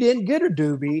 but he didn't get a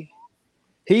doobie.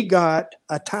 He got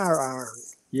a tire iron.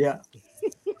 Yeah.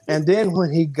 And then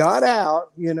when he got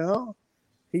out,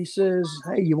 he says,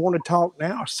 hey, you want to talk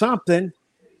now or something?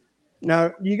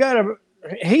 Now, he's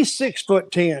 6'10",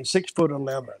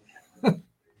 6'11".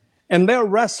 And they're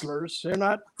wrestlers. They're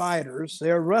not fighters.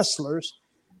 They're wrestlers.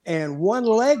 And one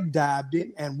leg dived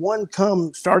it, and one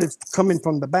started coming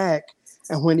from the back.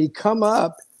 And when he come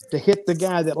up to hit the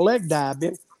guy that leg dived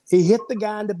him, he hit the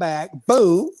guy in the back.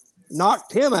 Boom,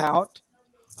 knocked him out.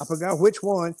 I forgot which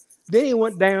one. Then he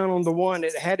went down on the one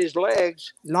that had his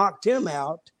legs, knocked him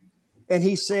out. And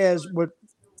he says, with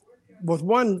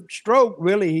one stroke,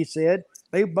 really, he said,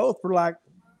 they both were like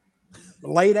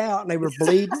laid out and they were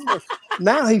bleeding.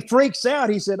 Now he freaks out.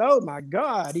 He said, oh, my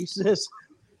God. He says,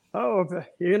 oh,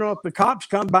 if the cops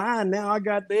come by and now I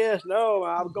got this, no,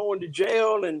 I'm going to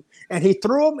jail. And he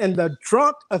threw him in the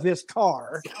trunk of his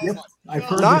car. Yep, I've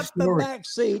heard Not this story. the back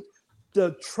seat,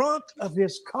 the trunk of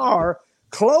his car,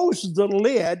 closed the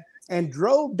lid and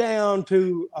drove down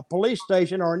to a police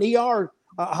station or an ER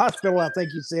hospital, I think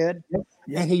he said. Yep.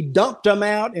 And he dumped them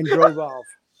out and drove off.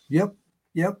 Yep.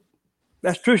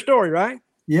 That's a true story, right?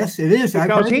 Yes, it is.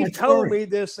 Because he told me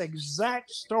this exact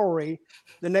story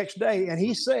the next day. And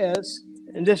he says,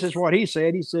 and this is what he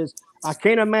said, he says, I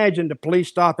can't imagine the police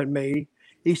stopping me.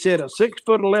 He said, a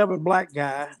 6'11" black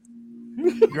guy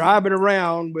driving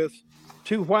around with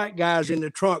 2 white guys in the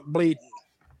trunk bleeding.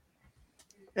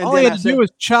 And all he had to do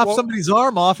was chop somebody's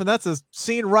arm off, and that's a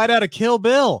scene right out of Kill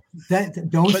Bill. But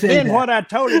then what I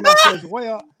told him, I said,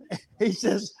 well, he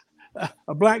says,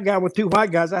 a black guy with 2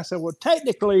 white guys. I said, well,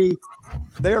 technically,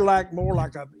 they're more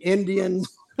like an Indian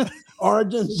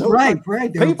origin. So right.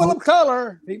 People of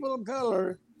color.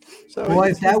 So boy,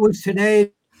 if that was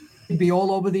today, it'd be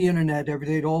all over the internet.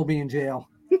 They'd all be in jail.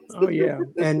 Oh, yeah.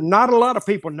 And not a lot of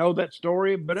people know that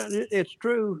story, but it's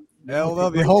true. Well,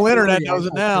 the whole internet knows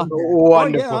it now.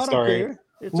 Wonderful story.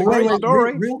 It's a great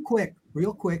story. Real quick,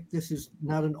 real quick, this is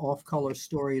not an off-color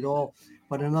story at all,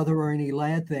 but another Ernie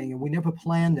Ladd thing, and we never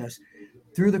planned this.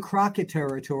 Through the Crockett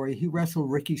territory, he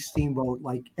wrestled Ricky Steamboat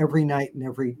like every night in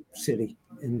every city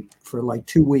for like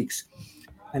 2 weeks.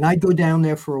 And I'd go down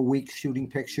there for a week shooting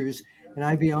pictures, and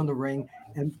I'd be on the ring.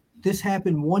 And this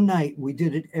happened one night. We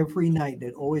did it every night.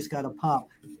 It always got a pop.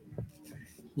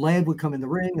 Ladd would come in the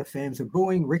ring. The fans are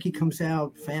booing. Ricky comes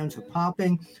out. Fans are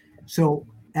popping. So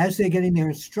as they're getting their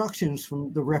instructions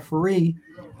from the referee,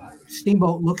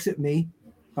 Steamboat looks at me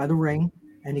by the ring,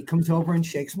 and he comes over and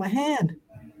shakes my hand.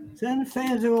 So then the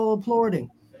fans are all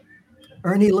applauding.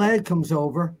 Ernie Ladd comes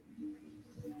over,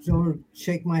 so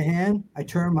shake my hand. I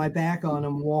turn my back on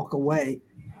him, walk away,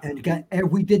 and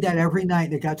we did that every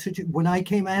night. It got when I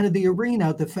came out of the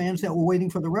arena, the fans that were waiting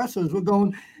for the wrestlers were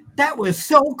going, "That was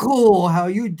so cool how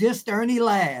you dissed Ernie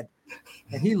Ladd,"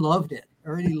 and he loved it.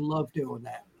 Ernie loved doing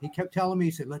that. He kept telling me,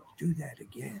 he said, "Let's do that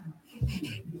again."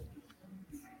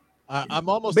 I'm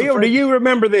almost Bill, afraid- do you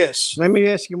remember this? Let me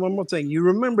ask you one more thing. You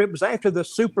remember it was after the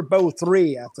Super Bowl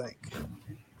III, I think,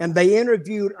 and they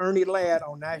interviewed Ernie Ladd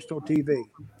on national TV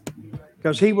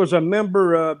because he was a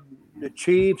member of the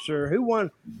Chiefs or who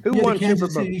won The Super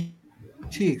Kansas Bowl? City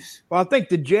Chiefs. Well, I think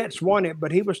the Jets won it,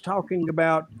 but he was talking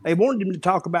about they wanted him to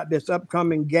talk about this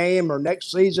upcoming game or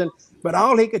next season, but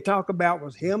all he could talk about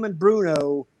was him and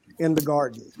Bruno in the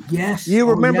Garden. Yes. You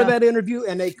remember yeah. that interview?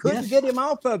 And they couldn't Yes. get him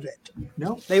off of it.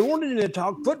 No. They wanted him to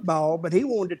talk football, but he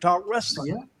wanted to talk wrestling.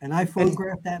 Yeah, and I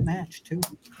photographed that match too.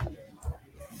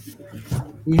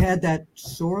 He had that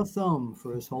sore thumb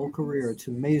for his whole career. It's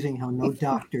amazing how no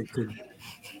doctor could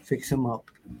fix him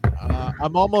up.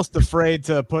 I'm almost afraid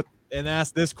to put and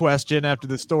ask this question after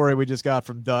the story we just got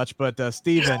from Dutch. But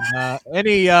Steven,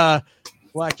 any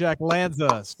Blackjack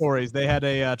Lanza stories? They had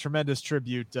a tremendous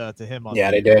tribute to him on.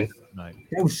 Yeah, they did. Tonight.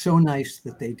 That was so nice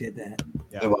that they did that.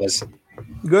 Yeah. It was.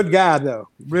 Good guy though,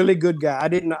 really good guy. I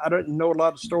didn't know a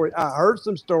lot of stories. I heard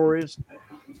some stories,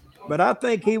 but I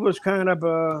think he was kind of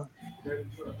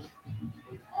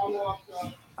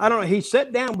I don't know. He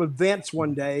sat down with Vince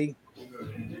one day,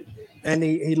 and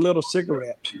he lit a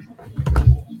cigarette.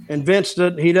 And Vince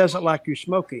he doesn't like you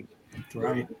smoking.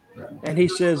 Right. And he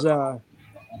says, I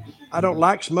don't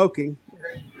like smoking.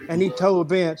 And he told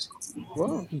Vince,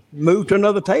 well, move to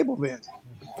another table, Vince.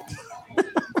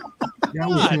 That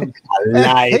was him.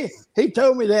 Nice. He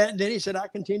told me that, and then he said, I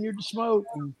continued to smoke.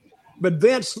 But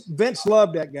Vince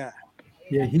loved that guy.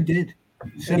 Yeah, he did.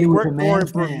 Said And he was a worked for him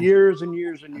man's for man. years and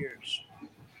years and years.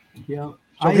 Yeah.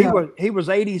 So he was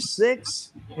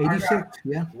 86. 86.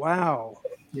 Yeah. Wow.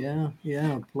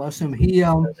 Yeah. Bless him. He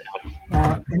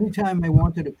anytime I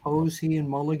wanted to pose, he and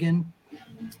Mulligan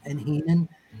and Heenan,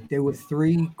 they were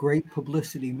three great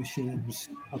publicity machines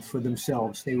for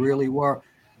themselves. They really were.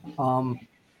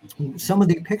 Some of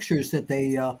the pictures that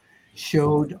they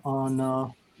showed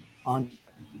on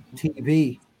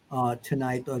TV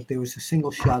tonight, there was a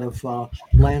single shot of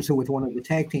Lanza with one of the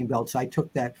tag team belts. I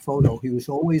took that photo. He was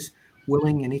always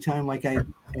willing. Anytime like I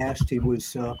asked, he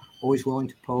was always willing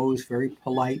to pose. Very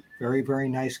polite, very, very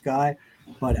nice guy,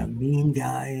 but a mean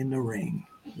guy in the ring.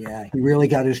 Yeah, he really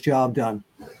got his job done.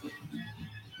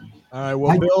 All right.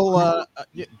 Well, Bill,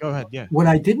 yeah, go ahead. Yeah. What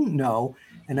I didn't know,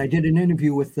 and I did an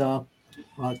interview with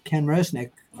Ken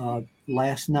Resnick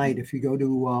last night. If you go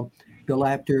to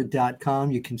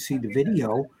BillApter.com, you can see the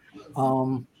video.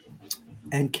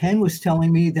 And Ken was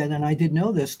telling me that, and I didn't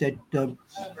know this, that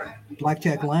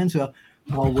Blackjack Lanza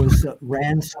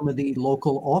ran some of the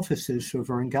local offices for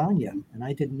Vern Gagne, and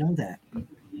I didn't know that.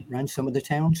 Ran some of the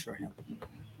towns for him.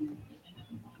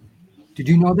 Did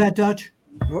you know that, Dutch?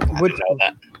 I didn't know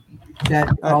that.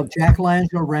 That Jack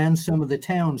Lanza ran some of the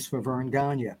towns for Vern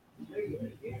Gagne.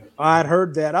 I'd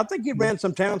heard that. I think he ran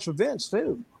some towns for Vince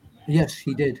too. Yes,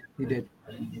 he did. He did.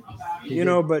 You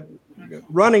know, but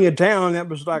running a town, that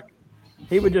was like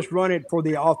he would just run it for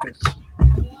the office.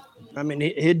 I mean,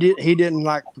 he didn't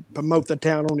like promote the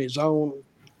town on his own.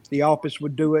 The office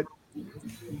would do it.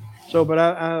 So, but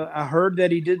I heard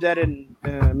that he did that in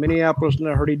Minneapolis, and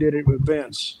I heard he did it with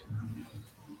Vince.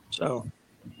 So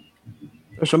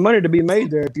there's some money to be made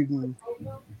there if you can.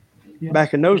 Yeah.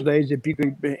 Back in those days, if you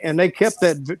could, and they kept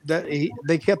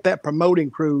they kept that promoting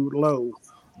crew low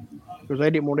because they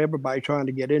didn't want everybody trying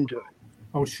to get into it.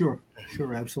 Oh, sure,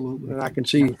 absolutely. And I can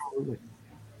see. Absolutely.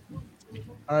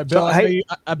 All right, Bill.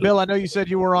 So, Bill, I know you said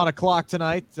you were on a clock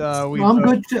tonight. I'm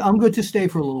good. I'm good to stay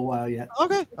for a little while yet.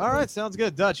 Okay. All right. Sounds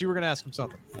good. Dutch, you were going to ask him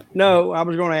something. No, I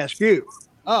was going to ask you.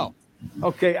 Oh.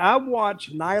 Okay, I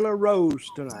watched Nyla Rose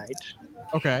tonight.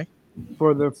 Okay.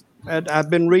 I've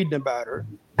been reading about her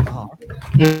Uh-huh.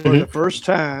 for the first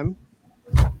time,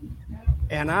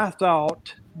 And I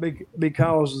thought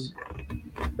because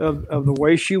of the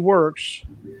way she works,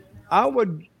 I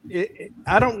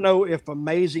don't know if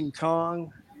Amazing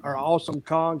Kong or Awesome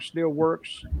Kong still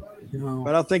works,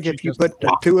 but I think if you put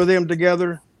the two of them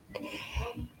together,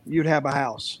 you'd have a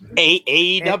house.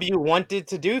 AEW wanted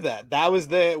to do that. That was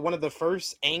one of the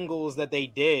first angles that they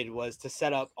did, was to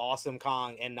set up Awesome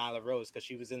Kong and Nyla Rose, because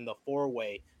she was in the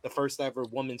four-way, the first ever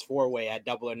women's four-way at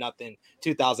Double or Nothing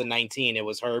 2019. It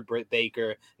was her, Britt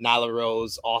Baker, Nyla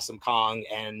Rose, Awesome Kong,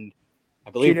 and I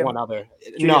believe one other.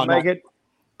 She didn't make it.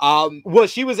 Well,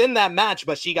 she was in that match,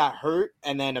 but she got hurt,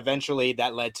 and then eventually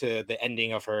that led to the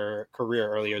ending of her career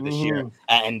earlier this year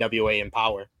at NWA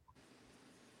Empower.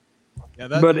 Yeah,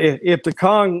 but if the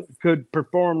Kong could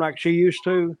perform like she used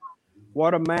to,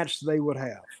 what a match they would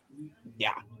have.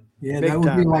 Yeah. Yeah, that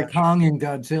would be like Kong and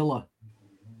Godzilla.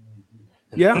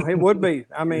 Yeah, it would be.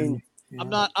 I mean, I'm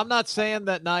not saying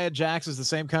that Nia Jax is the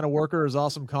same kind of worker as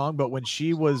Awesome Kong, but when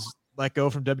she was let go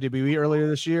from WWE earlier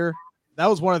this year, that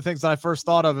was one of the things that I first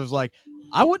thought of. Is like,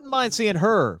 I wouldn't mind seeing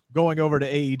her going over to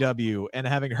AEW and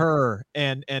having her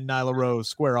and Nyla Rose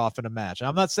square off in a match.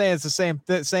 I'm not saying it's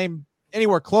the same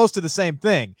anywhere close to the same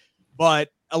thing, but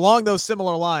along those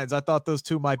similar lines, I thought those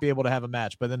two might be able to have a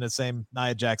match. But then the same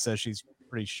Nia Jax says she's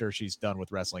pretty sure she's done with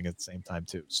wrestling at the same time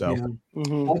too. So,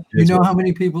 you know how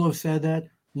many people have said that?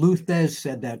 Lou Thez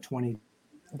said that 20.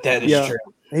 That is true.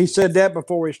 He said that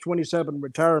before his 27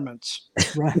 retirements.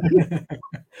 Right.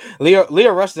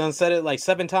 Leo Rush done said it like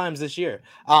 7 times this year.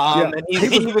 And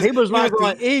he was like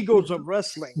the Eagles of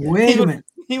wrestling. Wait a minute.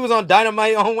 He was on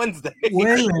Dynamite on Wednesday.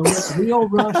 Wait a minute.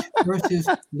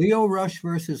 Leo Rush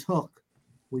versus Hook.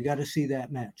 We got to see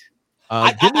that match.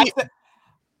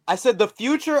 I said the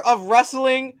future of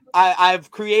wrestling.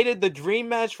 I've created the dream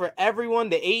match for everyone,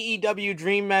 the AEW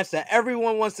dream match that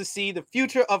everyone wants to see. The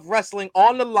future of wrestling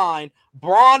on the line: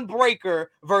 Braun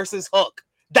Breaker versus Hook.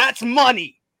 That's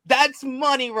money. That's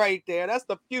money right there. That's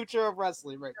the future of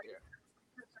wrestling right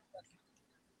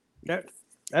there.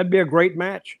 That'd be a great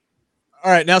match.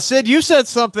 All right, now Sid, you said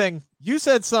something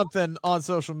on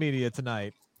social media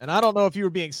tonight, and I don't know if you were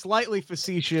being slightly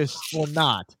facetious or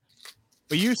not.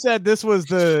 But you said this was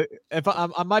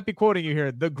I might be quoting you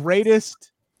here, the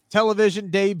greatest television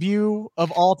debut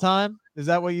of all time. Is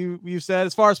that what you said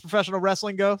as far as professional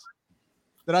wrestling goes?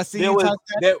 Did I see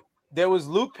there was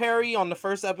Luke Perry on the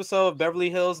first episode of Beverly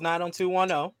Hills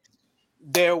 90210.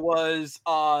 There was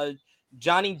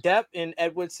Johnny Depp in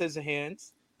Edward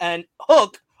Scissorhands, and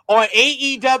Hook on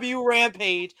AEW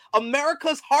Rampage,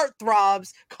 America's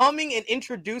heartthrobs coming and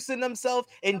introducing themselves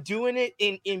and doing it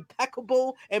in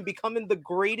impeccable and becoming the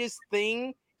greatest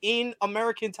thing in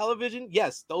American television.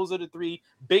 Yes, those are the 3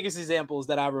 biggest examples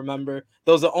that I remember.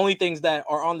 Those are the only things that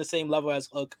are on the same level as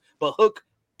Hook, but Hook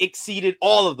exceeded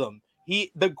all of them.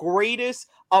 The greatest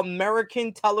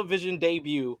American television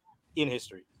debut in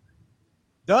history.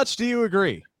 Dutch, do you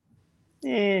agree?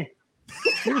 He's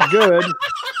good.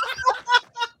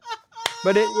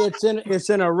 But it's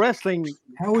in a wrestling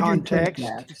context.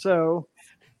 So,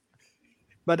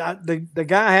 but the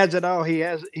guy has it all. He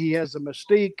has the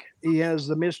mystique. He has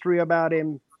the mystery about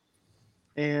him,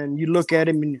 and you look at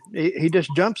him and he just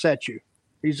jumps at you.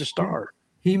 He's a star.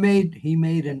 He made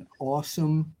an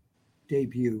awesome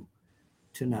debut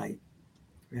tonight,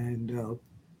 and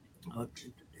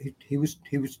he was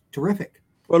terrific.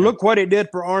 Well, look what he did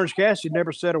for Orange Cassidy.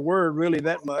 Never said a word really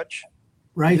that much.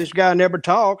 Right. This guy never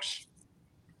talks.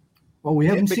 Well, we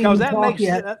haven't seen him talk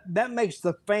yet. That makes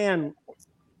the fan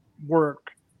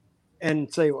work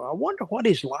and say, well, I wonder what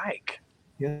he's like.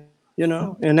 Yeah. You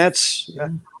know, and that's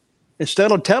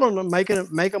instead of telling them, make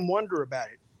them wonder about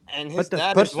it. And his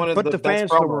dad is one of the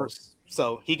best promos,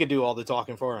 so he could do all the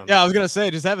talking for him. Yeah, I was gonna say,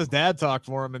 just have his dad talk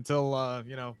for him until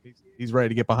he's ready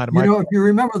to get behind a mic. You know, if you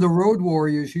remember the Road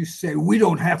Warriors, you say, "We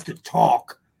don't have to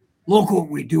talk. Look what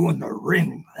we do in the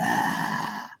ring."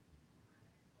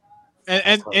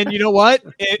 And you know what?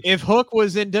 If Hook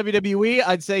was in WWE,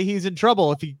 I'd say he's in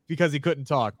trouble because he couldn't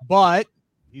talk. But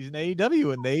he's in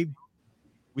AEW, and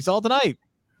we saw tonight.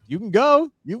 You can go,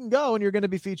 and you're going to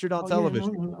be featured on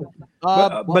television.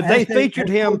 Yeah. But they featured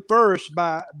him first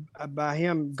by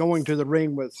him going to the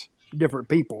ring with different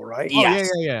people, right? Yes.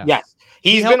 Oh, yeah. Yes.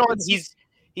 He's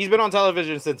been on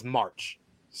television since March.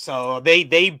 So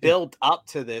they build up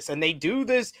to this, and they do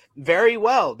this very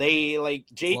well. They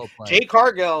Jade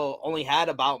Cargill only had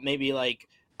about maybe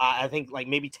I think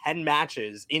maybe 10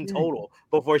 matches in total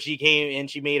before she came and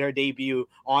she made her debut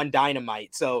on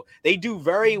Dynamite. So they do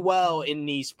very well in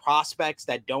these prospects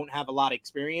that don't have a lot of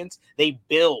experience. They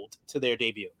build to their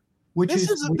debut.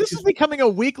 This is becoming a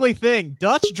weekly thing.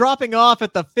 Dutch dropping off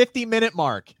at the 50-minute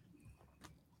mark.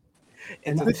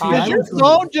 It's a Does Does timer. your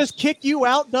phone just kick you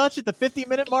out, Dutch, at the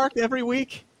 50-minute mark every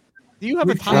week? Do you have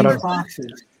a We've timer? changed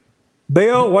boxes.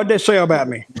 Bill, what'd they say about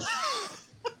me?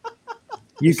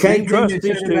 You Same can't thing trust they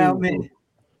these said about two.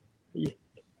 me.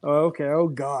 Okay. Oh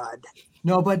God.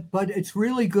 No, but it's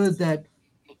really good that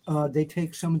they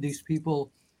take some of these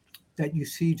people that you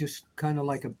see just kind of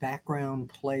like a background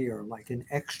player, like an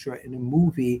extra in a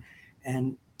movie,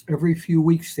 and every few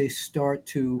weeks they start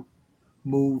to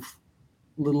move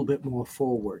a little bit more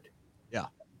forward. Yeah.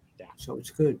 So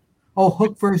it's good. Oh,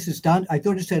 Hook versus Don. I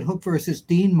thought it said Hook versus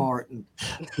Dean Martin.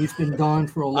 He's been gone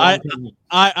for a long time.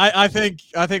 I think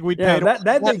we'd Yeah, pay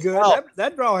that'd be good. well.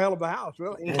 That'd draw a hell of a house,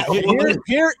 really.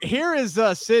 Here is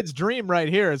Sid's dream right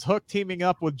here. Is Hook teaming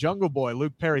up with Jungle Boy,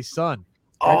 Luke Perry's son.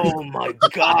 Oh my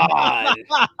God.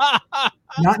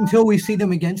 Not until we see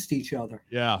them against each other.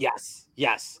 Yeah.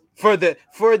 Yes. For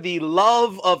the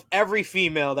love of every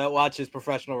female that watches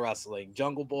professional wrestling,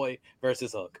 Jungle Boy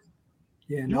versus Hook.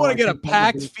 Yeah, You no, want I to get a think that would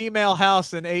packed be- female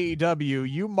house in AEW,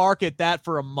 you market that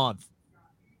for a month.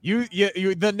 You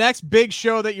the next big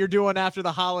show that you're doing after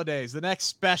the holidays, the next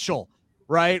special,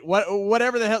 right?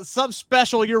 Whatever the hell, some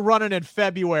special you're running in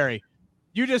February.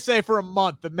 You just say for a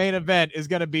month the main event is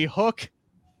going to be Hook.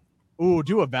 Ooh,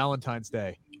 do a Valentine's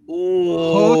Day.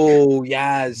 Oh,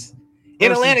 yes. In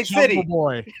versus Atlantic Jungle City.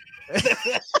 Boy.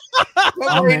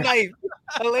 February I'm 9th.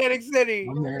 Atlantic City.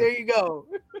 I'm there. There you go.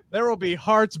 There will be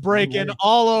hearts breaking ready.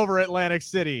 all over Atlantic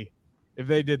City if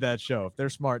they did that show. If they're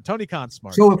smart. Tony Khan's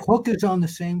smart. So if Hook is on the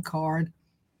same card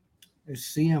as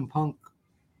CM Punk,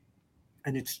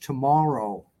 and it's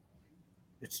tomorrow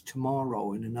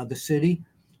in another city,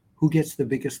 who gets the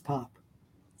biggest pop?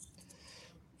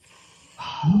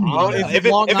 Oh, Is if,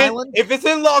 it Long if, Island? if it's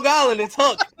in Long Island, it's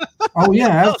Hook. Oh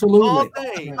yeah, All absolutely.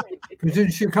 day. Because in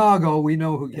Chicago, we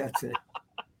know who gets it.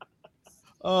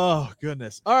 Oh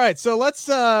goodness! All right, so let's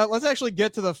actually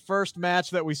get to the first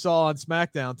match that we saw on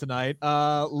SmackDown tonight.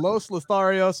 Los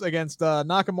Lotharios against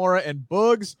Nakamura and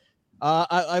Boogs.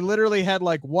 I literally had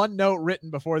like one note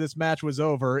written before this match was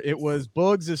over. It was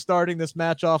Boogs is starting this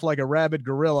match off like a rabid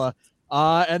gorilla,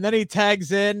 and then he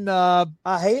tags in. I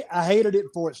hated it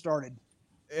before it started.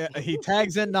 He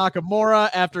tags in Nakamura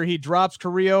after he drops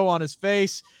Carrillo on his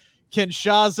face.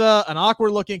 Kinshasa, an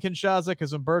awkward looking Kinshasa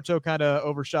because Humberto kind of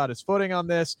overshot his footing on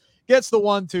this, gets the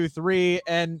 1, 2, 3.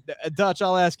 And Dutch,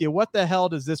 I'll ask you, what the hell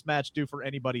does this match do for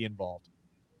anybody involved?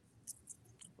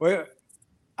 Well,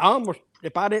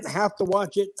 if I didn't have to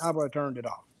watch it, I would have turned it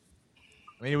off.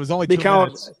 I mean, it was only 2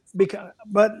 minutes.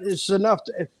 But it's enough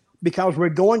because we're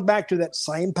going back to that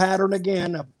same pattern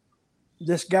again of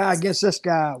this guy against this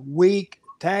guy, weak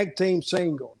tag team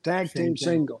single.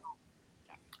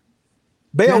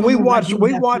 Bill, we watched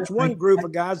one group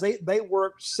of guys. They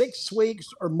worked 6 weeks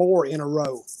or more in a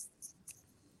row.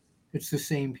 It's the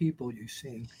same people you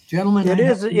see, gentlemen. It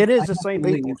is the I have same to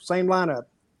people, leave. same lineup.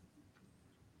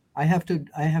 I have to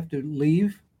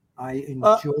leave. I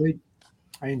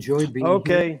enjoyed being here.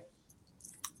 Okay.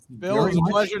 Bill, Very it was a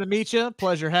much. pleasure to meet you.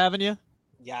 Pleasure having you.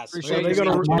 Yes. Appreciate They're you.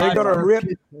 gonna rip.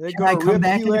 They're Can I gonna come rip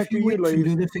back you in a after few you weeks and leave.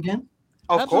 do this again?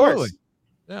 Of Absolutely. course.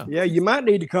 Yeah, you might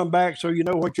need to come back so you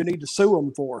know what you need to sue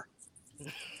them for. The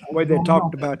way they No,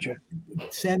 talked no. about you.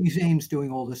 Sami Zayn's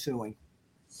doing all the suing.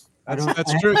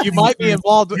 That's true. You might be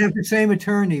involved. We have the same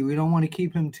attorney. We don't want to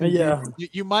keep him too. Yeah. busy.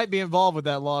 You might be involved with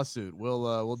that lawsuit.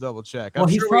 We'll double check. Well, I'm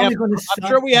he's sure we have. probably going to. I'm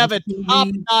sure we have a sue me.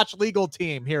 top-notch legal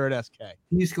team here at SK.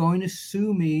 He's going to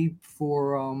sue me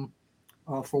for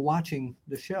watching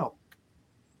the show.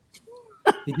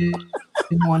 He didn't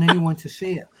want anyone to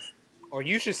see it. Or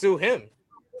you should sue him.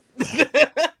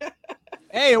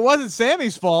 Hey, it wasn't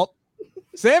Sammy's fault.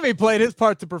 Sammy played his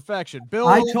part to perfection. Bill,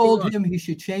 I told him he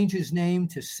should change his name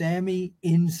to Sami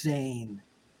Zayn.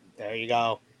 There you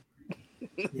go.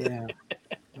 Yeah,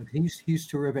 but he's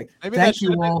terrific. Maybe that Thank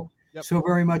should've you been- all Yep. so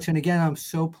very much. And again, I'm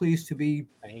so pleased to be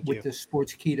Thank with you. the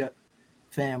Sportskeeda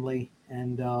family,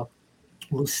 and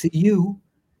we'll see you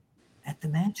at the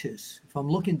matches. If I'm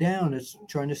looking down, it's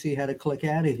trying to see how to click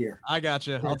out of here. I got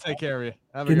you. I'll take care of you.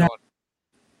 Have a Good good night. one.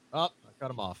 Oh, I cut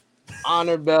him off.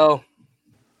 Honor Bell.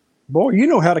 Boy, you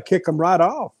know how to kick them right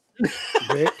off.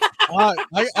 Vic.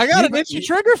 I got an itchy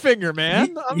trigger finger,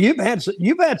 man. You've had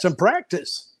some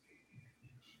practice.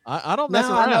 I don't mess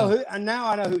Now I know around. now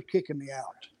I know who's kicking me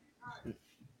out.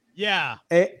 Yeah.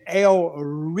 El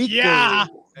Rico. Yeah.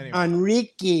 Anyway.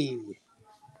 Enrique.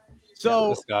 So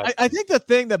this guy. I think the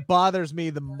thing that bothers me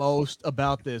the most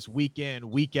about this week in,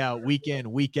 week out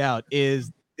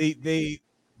is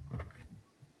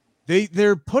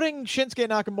they're putting Shinsuke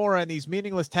Nakamura in these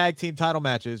meaningless tag team title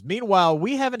matches. Meanwhile,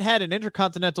 we haven't had an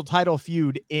intercontinental title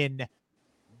feud in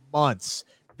months.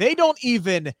 They don't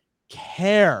even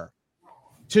care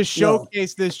to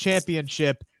showcase this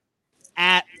championship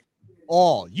at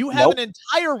all. You have an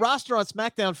entire roster on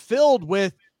SmackDown filled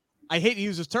with, I hate to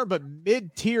use this term, but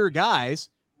mid-tier guys.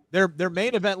 They're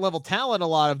main event level talent, a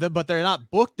lot of them, but they're not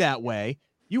booked that way.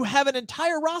 You have an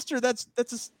entire roster that's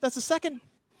a second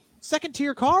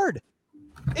tier card.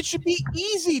 It should be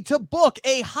easy to book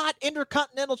a hot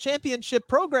Intercontinental Championship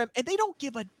program, and they don't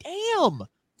give a damn.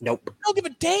 Nope. They don't give a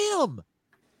damn.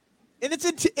 And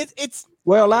it's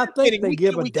well, I think they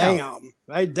give a damn.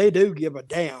 They do give a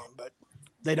damn, but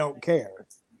they don't care.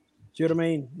 See what I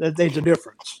mean? There's a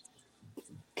difference.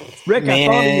 Rick,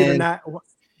 I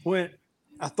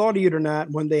thought of you tonight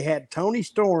when they had Toni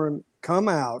Storm come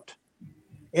out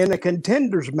in a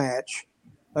contenders match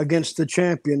against the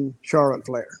champion Charlotte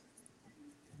Flair.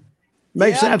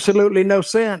 Makes absolutely no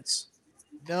sense.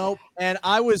 Nope. And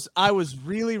I was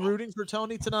really rooting for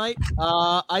Toni tonight.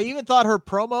 I even thought her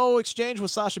promo exchange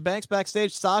with Sasha Banks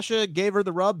backstage. Sasha gave her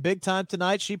the rub big time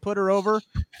tonight. She put her over in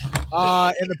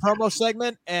the promo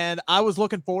segment, and I was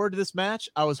looking forward to this match.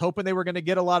 I was hoping they were going to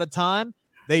get a lot of time.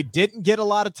 They didn't get a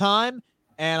lot of time,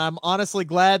 and I'm honestly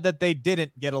glad that they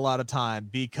didn't get a lot of time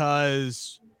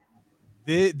because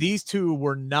these two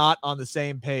were not on the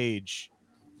same page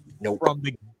from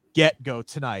the get-go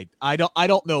tonight. I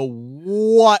don't know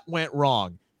what went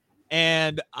wrong,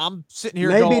 and I'm sitting here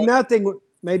maybe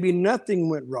nothing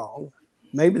went wrong.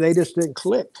 Maybe they just didn't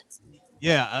click.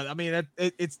 Yeah, I mean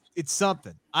it's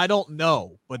something. I don't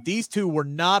know, but these two were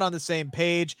not on the same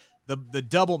page. The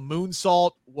double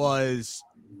moonsault was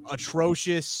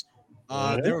atrocious.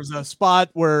 There was a spot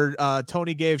where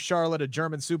Toni gave Charlotte a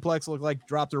German suplex, looked like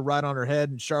dropped her right on her head,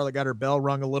 and Charlotte got her bell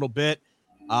rung a little bit.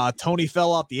 Toni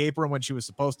fell off the apron when she was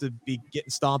supposed to be getting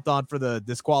stomped on for the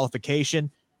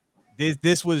disqualification.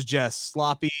 This was just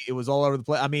sloppy. It was all over the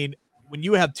place. I mean, when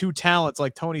you have two talents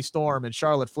like Toni Storm and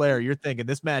Charlotte Flair, you're thinking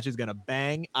this match is going to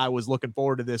bang. I was looking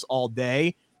forward to this all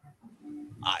day.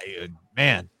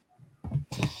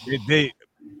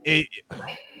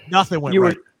 Nothing went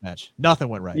right in the match. Nothing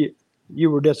went right. You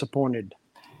were disappointed.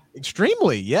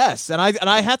 Extremely, yes. And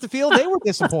I have to feel they were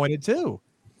disappointed too,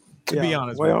 to be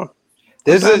honest. Well,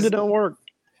 it don't work.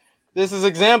 This is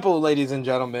example, ladies and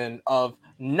gentlemen, of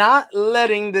not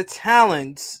letting the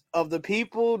talents of the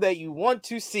people that you want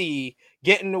to see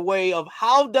get in the way of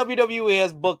how WWE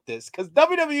has booked this. Because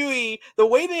WWE, the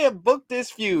way they have booked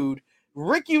this feud,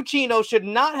 Rick Ucchino should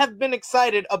not have been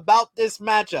excited about this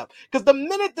matchup. Because the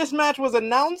minute this match was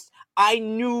announced, I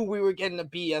knew we were getting a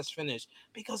BS finish.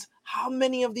 Because how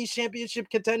many of these championship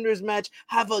contenders match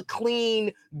have a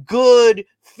clean, good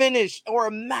finish or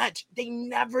a match? They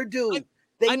never do.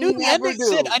 I knew the ending.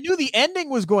 Sid, I knew the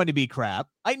ending was going to be crap.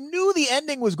 I knew the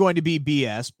ending was going to be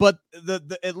BS. But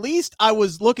the at least I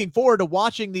was looking forward to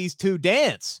watching these two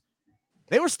dance.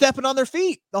 They were stepping on their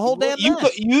feet the whole damn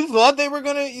match. You thought they were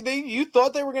gonna? You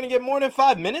thought they were gonna get more than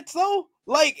 5 minutes though?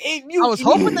 Like I was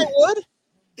hoping they would.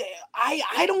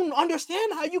 I don't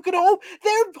understand how you could hope.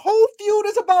 Their whole feud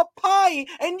is about pie,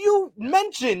 and you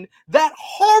mentioned that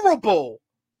horrible.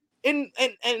 And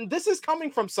this is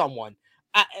coming from someone.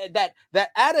 That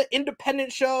at an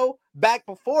independent show back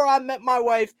before I met my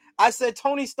wife, I said,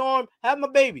 Toni Storm, have my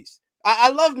babies.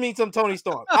 I love me some Toni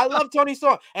Storm. I love Toni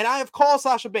Storm. And I have called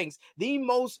Sasha Banks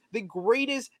the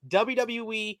greatest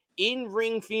WWE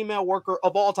in-ring female worker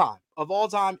of all time. Of all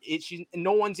time,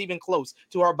 no one's even close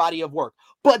to her body of work.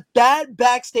 But that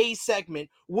backstage segment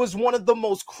was one of the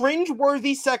most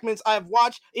cringe-worthy segments I've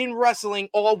watched in wrestling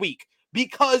all week.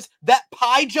 Because that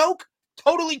pie joke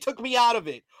totally took me out of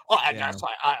it. Oh, I guess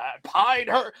I pied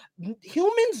her.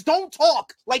 Humans don't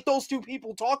talk like those two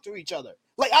people talk to each other.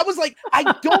 Like I was like, I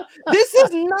don't. This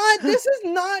is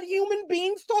not human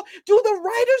beings talk. Do the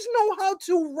writers know how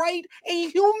to write a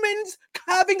humans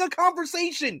having a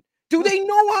conversation? Do they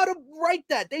know how to write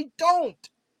that? They don't.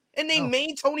 And they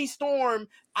made Toni Storm.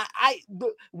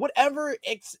 Whatever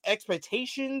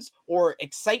expectations or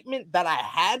excitement that I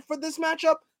had for this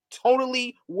matchup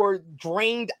totally were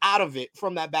drained out of it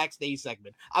from that backstage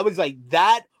segment. I was like,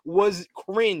 that was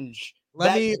cringe.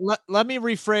 Let me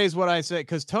rephrase what I said,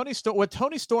 because what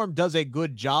Toni Storm does a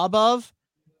good job of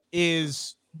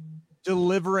is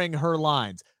delivering her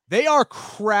lines. They are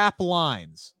crap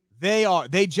lines.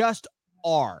 They just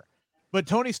are. But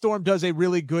Toni Storm does a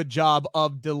really good job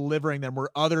of delivering them, where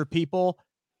other people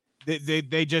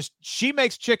she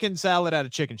makes chicken salad out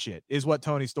of chicken shit is what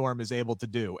Toni Storm is able to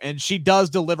do. And she does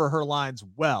deliver her lines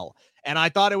well. And I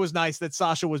thought it was nice that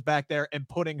Sasha was back there and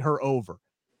putting her over.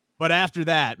 But after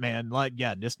that, man,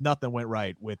 just nothing went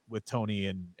right with Toni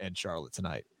and Charlotte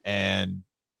tonight. And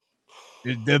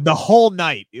the whole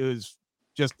night, it was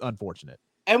just unfortunate.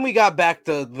 And we got back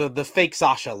the fake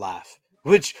Sasha laugh,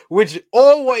 which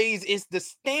always is the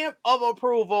stamp of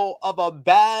approval of a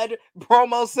bad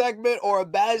promo segment or a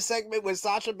bad segment with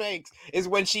Sasha Banks, is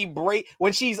when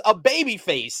she's a baby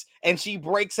face and she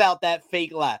breaks out that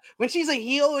fake laugh. When she's a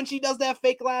heel and she does that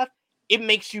fake laugh, it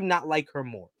makes you not like her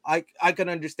more. I can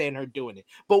understand her doing it.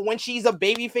 But when she's a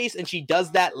baby face and she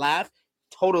does that laugh,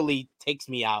 totally takes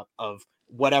me out of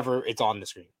whatever it's on the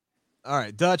screen. All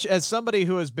right, Dutch, as somebody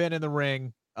who has been in the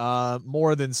ring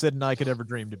more than Sid and I could ever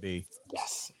dream to be.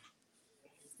 Yes.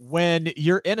 When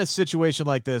you're in a situation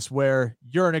like this where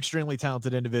you're an extremely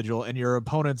talented individual and your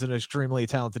opponent's an extremely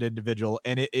talented individual,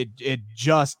 and it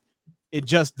just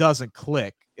doesn't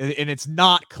click, and it's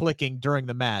not clicking during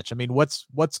the match. I mean, what's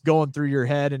going through your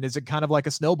head, and is it kind of like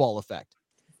a snowball effect?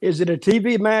 Is it a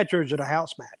TV match or is it a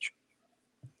house match?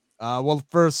 Well,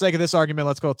 for the sake of this argument,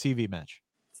 let's go TV match.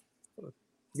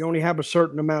 You only have a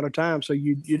certain amount of time, so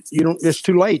you don't. It's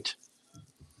too late.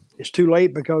 It's too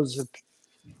late because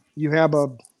you have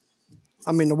the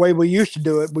way we used to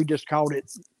do it, we just called it.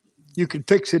 You could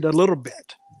fix it a little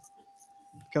bit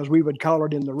because we would call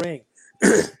it in the ring.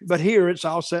 But here it's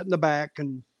all set in the back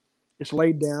and it's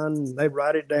laid down and they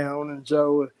write it down. And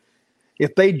so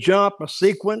if they jump a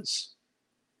sequence,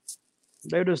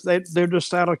 they're just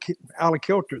out of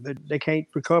kilter. They can't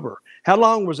recover. How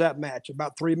long was that match?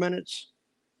 About 3 minutes?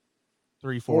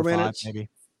 3, 4, 5 minutes? maybe.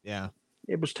 Yeah.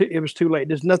 It was too late.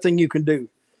 There's nothing you can do.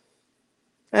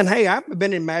 And hey, I've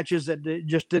been in matches that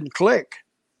just didn't click.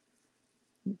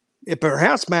 If they're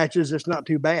house matches, it's not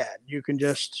too bad. You can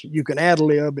ad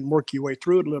lib and work your way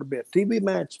through it a little bit. TV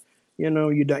match,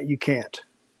 you can't.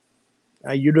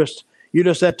 You're just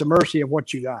at the mercy of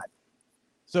what you got.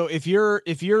 So if you're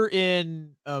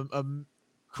in a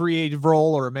creative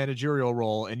role or a managerial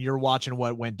role and you're watching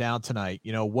what went down tonight,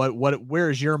 where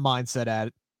is your mindset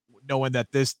at, knowing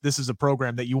that this is a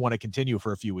program that you want to continue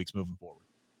for a few weeks moving forward?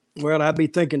 Well, I'd be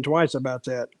thinking twice about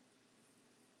that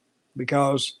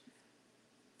because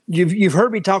you've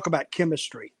heard me talk about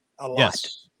chemistry a lot.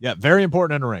 Yes. Yeah, very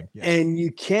important in the ring. Yes. And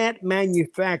you can't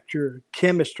manufacture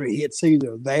chemistry. It's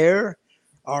either there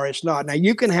or it's not. Now,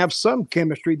 you can have some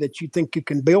chemistry that you think you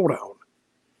can build on.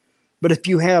 But if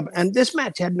you have, and this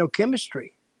match had no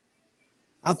chemistry,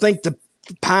 I think the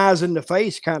pies in the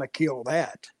face kind of killed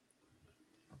that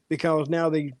because now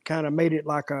they kind of made it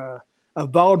like a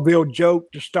vaudeville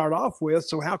joke to start off with.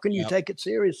 So how can you take it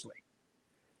seriously?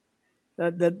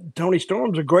 That Toni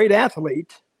Storm's a great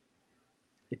athlete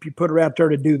if you put her out there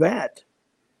to do that.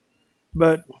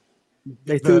 But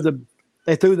they threw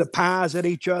the pies at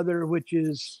each other, which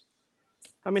is,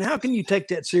 how can you take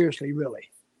that seriously, really?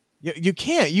 You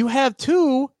can't. You have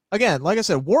two, again, like I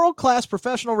said, world-class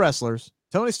professional wrestlers,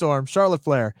 Toni Storm, Charlotte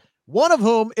Flair, one of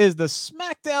whom is the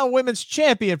SmackDown Women's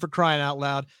Champion, for crying out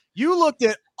loud. You looked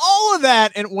at all of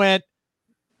that and went,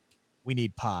 we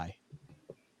need pie.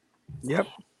 Yep.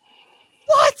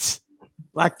 What?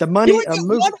 Like the money. Doing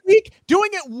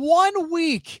it 1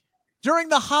 week during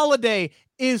the holiday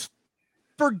is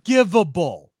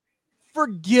forgivable.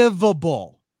 To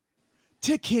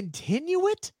continue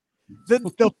it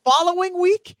the following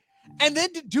week and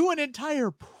then to do an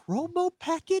entire promo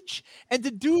package and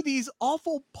to do these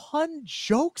awful pun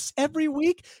jokes every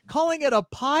week, calling it a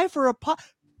pie for a pie.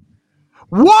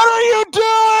 What are you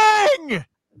doing?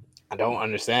 I don't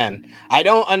understand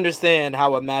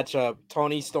how a matchup,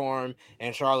 Toni Storm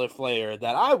and Charlotte Flair,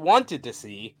 that I wanted to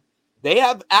see, they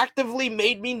have actively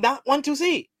made me not want to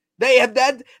see. They have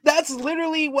that's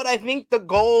literally what I think the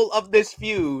goal of this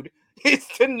feud is,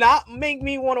 to not make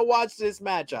me want to watch this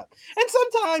matchup. And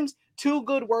sometimes two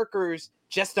good workers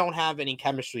just don't have any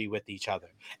chemistry with each other.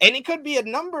 And it could be a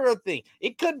number of things.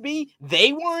 It could be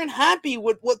they weren't happy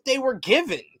with what they were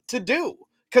given to do,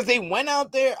 because they went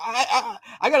out there. I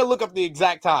got to look up the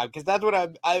exact time, because that's what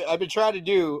I've been trying to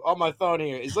do on my phone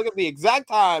here, is look up the exact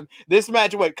time this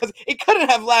match went, because it couldn't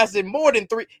have lasted more than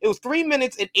 3. It was 3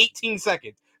 minutes and 18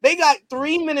 seconds. They got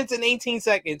 3 minutes and 18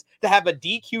 seconds to have a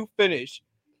DQ finish.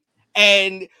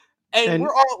 And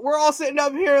we're all sitting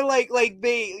up here like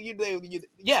they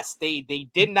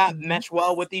did not mesh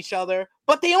well with each other,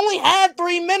 but they only had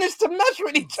 3 minutes to mesh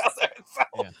with each other. So.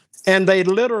 Yeah. And they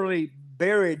literally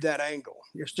buried that angle.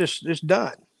 It's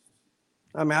done.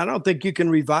 I don't think you can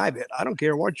revive it. I don't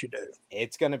care what you do.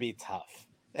 It's gonna be tough.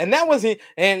 And that wasn't.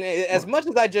 And as much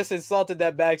as I just insulted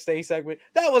that backstage segment,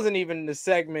 that wasn't even the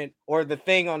segment or the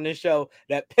thing on this show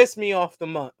that pissed me off the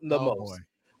most. Boy.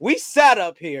 We sat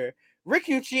up here. Rick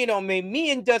Ucchino made me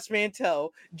and Dutch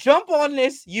Mantel jump on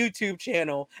this YouTube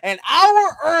channel an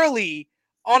hour early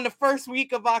on the first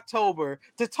week of October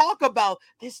to talk about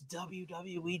this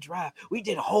WWE draft. We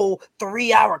did a whole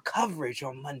 3-hour coverage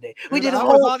on Monday. We did a I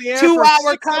was whole on the air for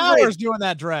 2-hour 6 coverage hours doing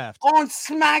that draft. on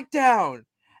SmackDown.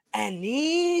 And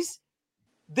this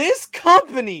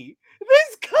company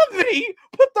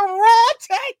put the Raw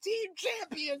Tag Team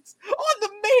Champions on the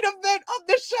main event of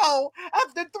the show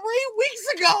after 3 weeks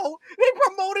ago. They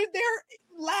promoted their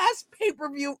last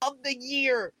pay-per-view of the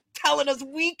year, telling us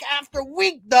week after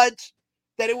week, Dutch,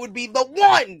 that it would be the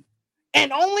one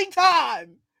and only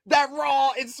time that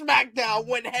Raw and SmackDown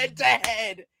went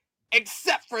head-to-head,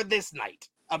 except for this night,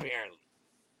 apparently.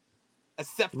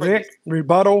 Except for Rick,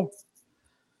 rebuttal.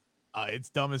 It's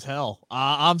dumb as hell.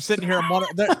 I'm sitting here.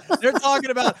 They're talking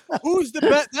about who's the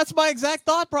best. That's my exact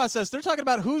thought process. They're talking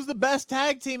about who's the best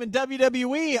tag team in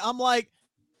WWE. I'm like,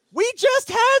 we just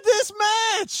had this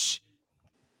match.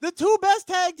 The two best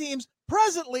tag teams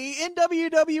presently in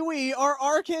WWE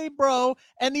are RK Bro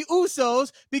and the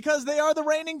Usos because they are the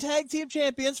reigning tag team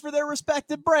champions for their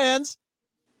respective brands.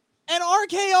 And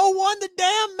RKO won the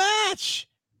damn match.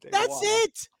 That's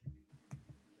it.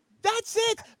 That's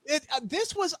it.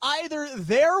 This was either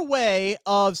their way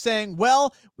of saying,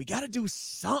 well, we got to do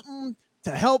something to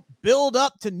help build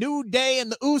up to New Day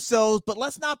and the Usos, but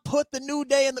let's not put the New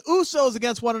Day and the Usos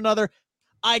against one another.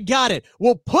 I got it.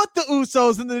 We'll put the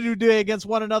Usos and the New Day against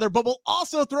one another, but we'll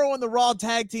also throw in the Raw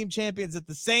Tag Team Champions at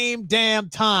the same damn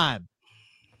time.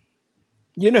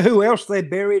 You know who else they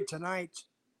buried tonight?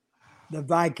 The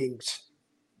Vikings.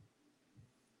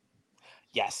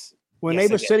 Yes. When Yes,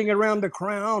 they were did. sitting around the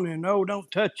crown and, oh,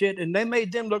 don't touch it. And they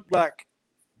made them look like,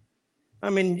 I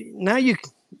mean, now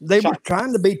they were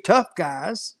trying to be tough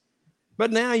guys, but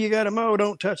now you got them, oh,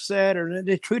 don't touch that. Or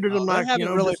they treated them like, they haven't you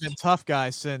know, really been tough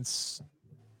guys since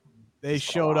they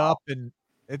showed up, and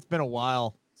it's been a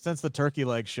while since the turkey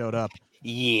leg showed up.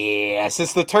 Yeah,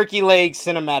 since the Turkey Leg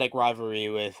cinematic rivalry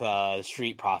with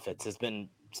Street Profits has been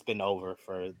over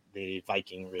for the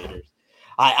Viking Raiders.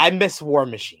 I miss War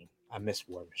Machine. I miss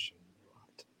War Machine a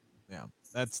lot. Yeah,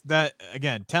 that's that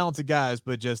again. Talented guys,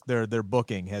 but just their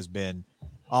booking has been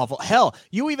awful. Hell,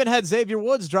 you even had Xavier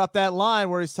Woods drop that line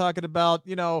where he's talking about,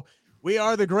 you know, we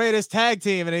are the greatest tag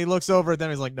team, and he looks over at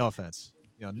them. He's like, no offense,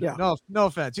 you know, no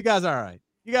offense. You guys are all right.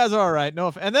 You guys are all right. No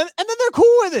offense. And then they're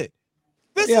cool with it.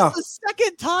 This is the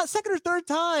second or third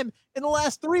time in the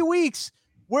last 3 weeks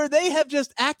where they have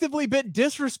just actively been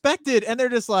disrespected, and they're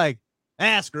just like,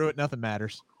 screw it, nothing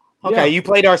matters. Okay, you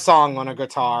played our song on a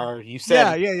guitar. You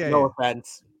said no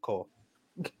offense. Cool.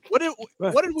 What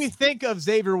did we think of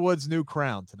Xavier Woods' new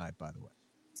crown tonight, by the way?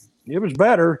 It was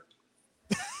better.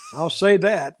 I'll say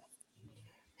that.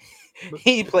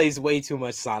 He plays way too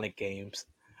much Sonic games.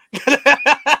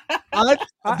 I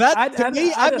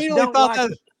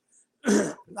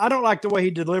don't like the way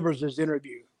he delivers his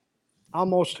interview.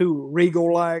 Almost too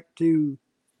regal-like, too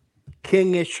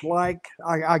kingish-like.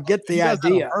 I get the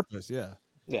idea. On purpose, yeah.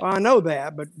 Well, I know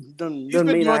that, but doesn't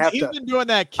mean I have to. He's been doing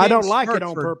that. I don't like it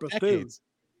on purpose, decades.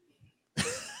 Too.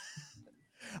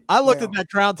 I looked at that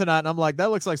crown tonight, and I'm like,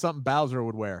 that looks like something Bowser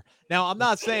would wear. Now, I'm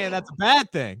not saying that's a bad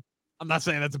thing. I'm not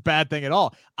saying that's a bad thing at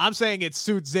all. I'm saying it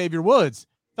suits Xavier Woods.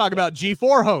 Talk about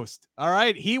G4 host. All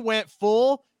right. He went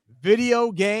full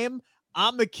video game.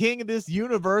 I'm the king of this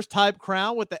universe type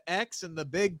crown with the X and the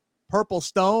big purple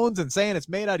stones and saying it's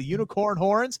made out of unicorn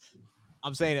horns.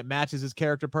 I'm saying it matches his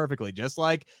character perfectly. Just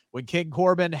like when King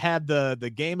Corbin had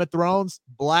the Game of Thrones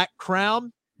black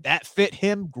crown, that fit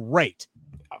him great.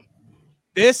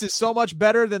 This is so much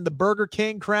better than the Burger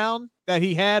King crown that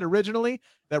he had originally,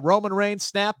 that Roman Reigns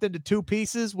snapped into 2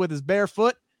 pieces with his bare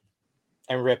foot.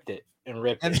 And ripped it.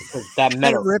 That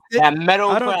metal. That metal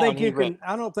I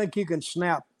don't think you can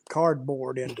snap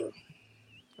cardboard into.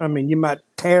 I mean, you might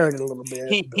tear it a little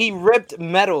bit. He ripped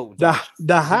metal.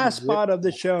 The high spot of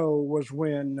the show was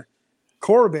when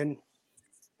Corbin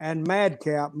and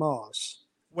Madcap Moss.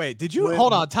 Wait, did you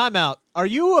hold on? Time out. Are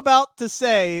you about to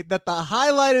say that the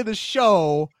highlight of the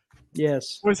show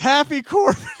was Happy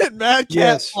Corbin and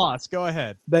Madcap Moss? Go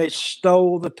ahead. They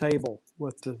stole the table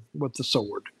with the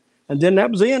sword. And then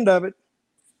that was the end of it.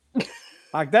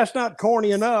 Like, that's not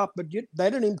corny enough, but they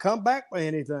didn't even come back with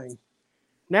anything.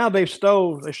 Now they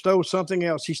stole something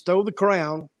else. He stole the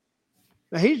crown.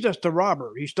 Now he's just a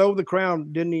robber. He stole the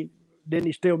crown, didn't he? Didn't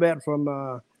he steal that from?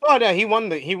 Oh no, he won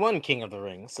King of the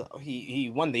Ring. So he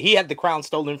won he had the crown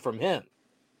stolen from him.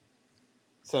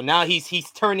 So now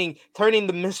he's turning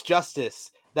the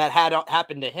misjustice that had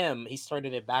happened to him. He's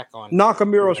turning it back on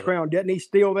Nakamura's crown. Didn't he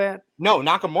steal that? No,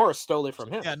 Nakamura stole it from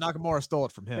him. Yeah, Nakamura stole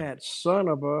it from him. That son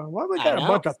of a! Why we got a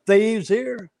bunch of thieves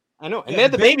here? I know, and they're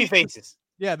the baby faces.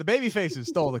 Yeah, the baby faces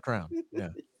stole the crown. Yeah.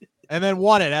 and then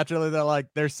won it after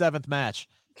their seventh match.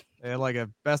 They had like a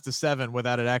best of 7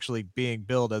 without it actually being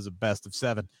billed as a best of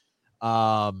 7.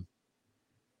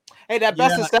 Hey, that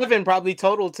best of 7 probably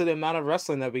totaled to the amount of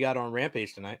wrestling that we got on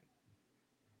Rampage tonight.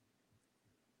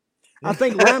 I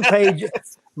think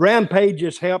Rampage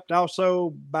is helped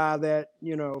also by that,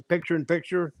 picture in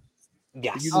picture.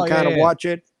 Yes. You can kind of watch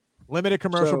it. Limited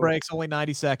commercial So- breaks, only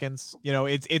 90 seconds.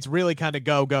 It's really kind of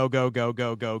go,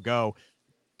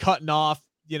 cutting off,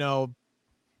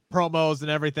 promos and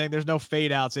everything. There's no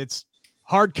fade outs. It's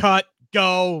hard cut,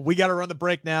 go. We got to run the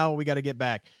break now. We got to get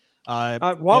back.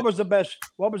 What was the best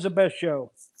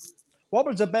show? What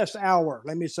was the best hour?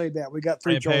 Let me say that. We got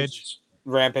 3 choices.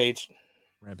 Rampage.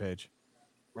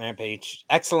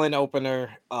 Excellent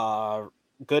opener.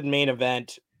 Good main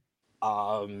event.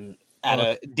 At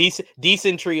a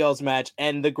decent trios match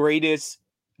and the greatest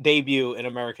debut in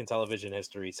American television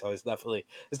history. So it's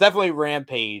definitely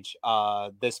Rampage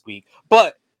this week.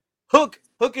 But Hook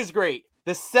is great.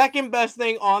 The second best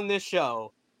thing on this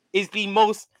show is the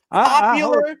most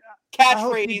popular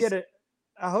catchphrase.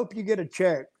 I hope you get a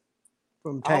check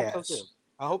from Taz.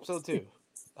 I hope so too.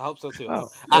 Oh,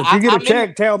 if you get a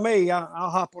check, tell me. I'll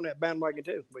hop on that bandwagon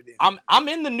too with you. I'm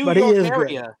in the New York area.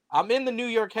 Great. I'm in the New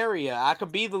York area. I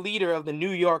could be the leader of the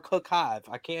New York Hook Hive.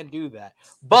 I can't do that.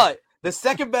 But the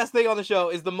second best thing on the show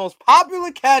is the most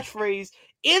popular catchphrase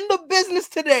in the business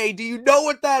today. Do you know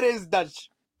what that is, Dutch?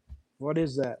 What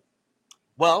is that?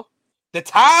 Well, the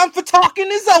time for talking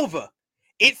is over.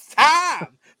 It's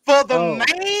time for the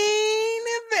main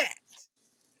event.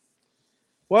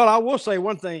 Well, I will say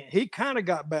one thing. He kind of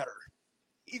got better.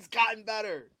 He's gotten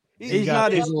better. He's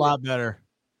a lot better.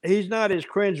 He's not as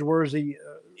cringeworthy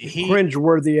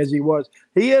as he was.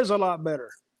 He is a lot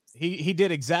better. He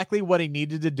did exactly what he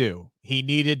needed to do. He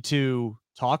needed to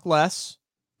talk less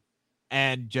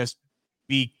and just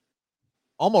be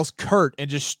almost curt and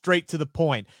just straight to the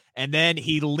point. And then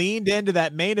he leaned into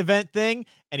that main event thing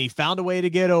and he found a way to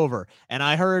get over. And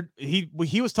I heard he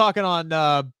was talking on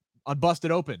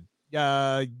Busted Open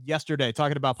yesterday,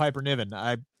 talking about Piper Niven.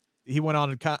 He went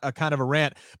on a kind of a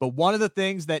rant, but one of the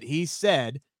things that he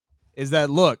said is that,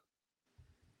 look,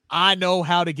 I know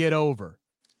how to get over.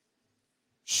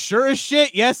 Sure as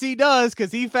shit, yes, he does,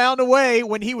 because he found a way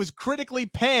when he was critically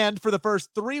panned for the first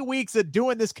 3 weeks of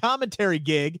doing this commentary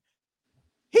gig.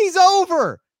 He's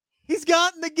over. He's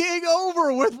gotten the gig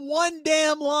over with one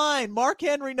damn line. Mark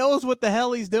Henry knows what the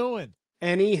hell he's doing.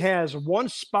 And he has one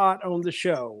spot on the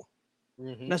show.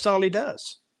 Mm-hmm. That's all he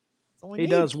does. He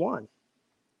does one.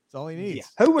 That's all he needs.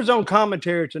 Yeah. Who was on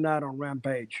commentary tonight on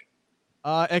Rampage?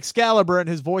 Excalibur, and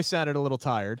his voice sounded a little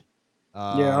tired.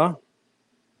 Yeah.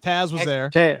 Taz was there.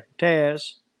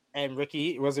 Taz. And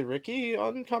Ricky. Was it Ricky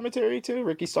on commentary too?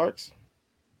 Ricky Starks?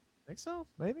 I think so,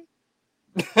 maybe.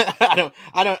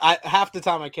 I half the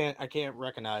time I can't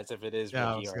recognize if it is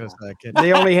Ricky or not.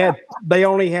 They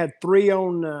only had 3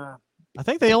 on I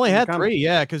think they only had 3,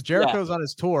 because Jericho's on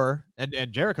his tour,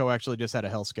 and Jericho actually just had a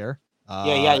health scare.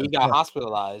 He got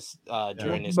hospitalized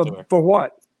during his tour. For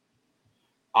what?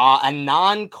 A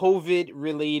non-COVID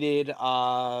related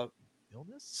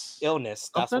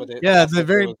illness. That's what it. Yeah, they're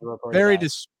very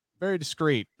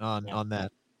discreet on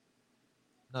that.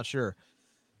 Not sure,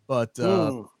 but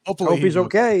hopefully he's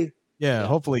okay. Yeah,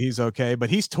 hopefully he's okay. But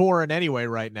he's touring anyway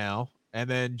right now, and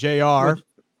then JR.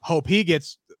 Hope he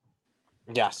gets.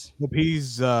 Yes. Hope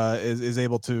he's is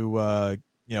able to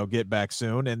get back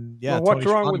soon. And well, what's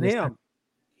wrong with him?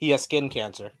 He has skin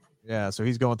cancer. Yeah, so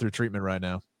he's going through treatment right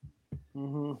now.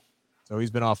 Mm-hmm. So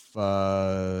he's been off.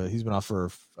 He's been off for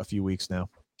a few weeks now.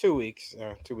 2 weeks.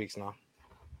 2 weeks now.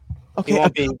 Okay, a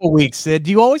couple weeks. Sid,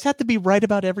 do you always have to be right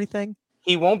about everything?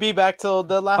 He won't be back till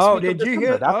the last week. Did you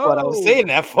hear? That's what I was saying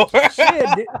that for.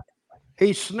 Sid,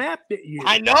 he snapped at you.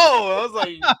 I know. I was like,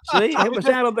 see, it was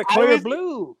out of the clear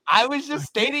blue. I was just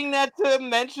stating that to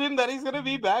mention that he's going to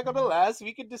be back on the last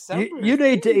week of December. You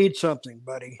need to eat something,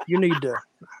 buddy. You need to.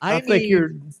 I think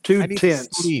you're too tense.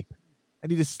 I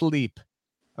need to sleep.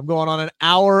 I'm going on an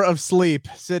hour of sleep.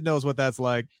 Sid knows what that's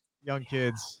like. Young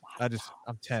kids.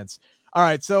 I'm tense. All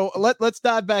right, so let's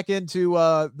dive back into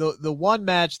the one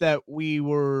match that we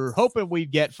were hoping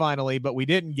we'd get finally, but we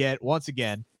didn't get once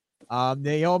again.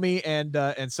 Naomi and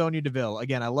Sonya Deville.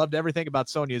 Again, I loved everything about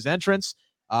Sonya's entrance.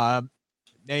 Naomi,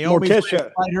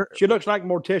 Morticia. She looks like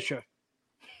Morticia.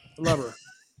 I love her.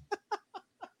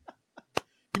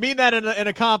 You mean that in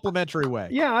a complimentary way?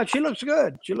 Yeah, she looks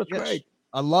good. She looks great.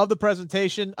 I love the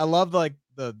presentation. I love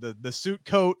the suit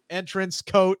coat, entrance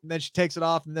coat, and then she takes it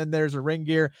off, and then there's her ring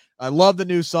gear. I love the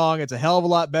new song. It's a hell of a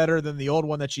lot better than the old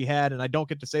one that she had, and I don't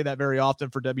get to say that very often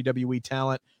for WWE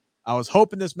talent. I was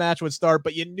hoping this match would start,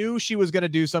 but you knew she was going to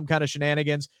do some kind of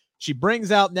shenanigans. She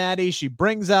brings out Natty. She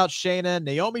brings out Shayna.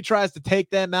 Naomi tries to take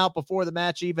them out before the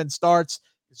match even starts.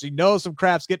 She knows some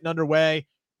crap's getting underway.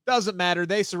 Doesn't matter.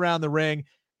 They surround the ring.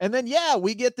 And then, yeah,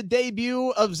 we get the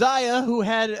debut of Zaya, who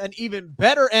had an even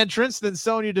better entrance than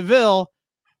Sonya Deville.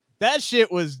 That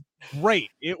shit was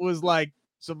great. It was like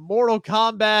some Mortal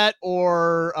Kombat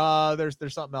or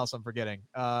there's something else I'm forgetting.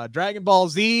 Dragon Ball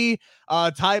Z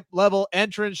type level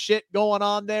entrance shit going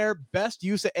on there. Best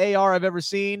use of AR I've ever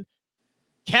seen.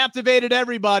 Captivated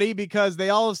everybody because they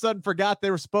all of a sudden forgot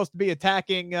they were supposed to be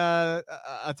attacking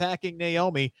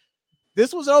Naomi.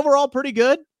 This was overall pretty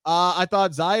good. I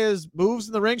thought Zaya's moves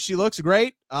in the ring, she looks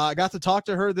great. I got to talk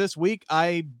to her this week.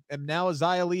 I am now a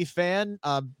Xia Li fan.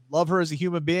 Love her as a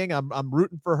human being. I'm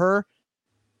rooting for her.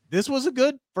 This was a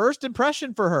good first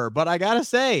impression for her, but I gotta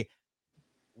say,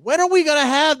 when are we gonna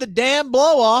have the damn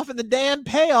blow off and the damn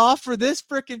payoff for this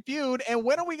freaking feud? And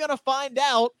when are we gonna find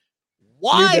out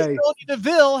why Sonya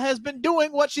Deville has been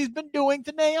doing what she's been doing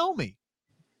to Naomi?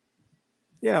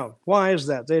 Yeah, why is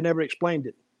that? They never explained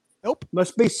it. Nope.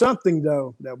 Must be something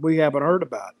though that we haven't heard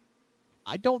about.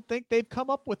 I don't think they've come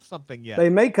up with something yet. They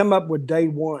may come up with day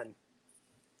one.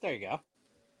 There you go.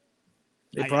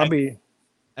 They probably.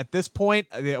 At this point,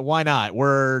 why not?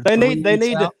 They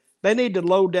need to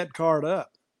load that card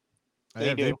up.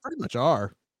 They pretty much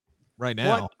are right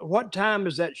now. What time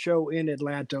is that show in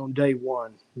Atlanta on day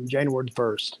one, January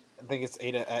 1st? I think it's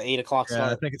 8 o'clock. Yeah,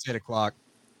 I think it's 8 o'clock.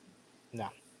 No.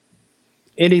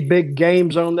 Any big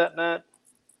games on that night?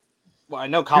 Well, I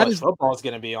know college football is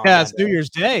going to be on. Yeah, it's New Year's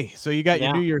Day, so you got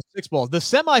your New Year's Six Balls. The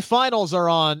semifinals are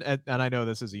on, and I know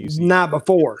this is a UC. Night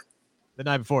before. The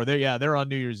night before. They're on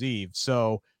New Year's Eve.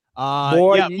 So,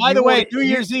 by the way, New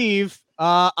Year's Eve,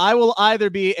 I will either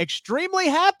be extremely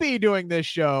happy doing this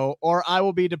show, or I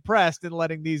will be depressed and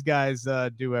letting these guys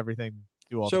do everything.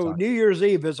 So New Year's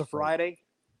Eve is a Friday.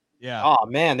 Yeah. Oh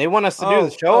man, they want us to do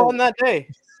the show on that day.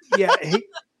 Yeah.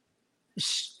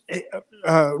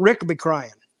 Rick will be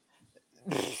crying.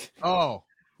 Oh,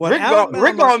 Rick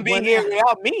gonna be here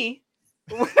without me.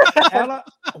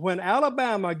 When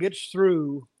Alabama gets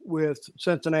through with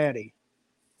Cincinnati,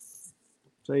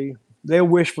 see, they'll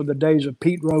wish for the days of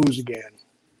Pete Rose again.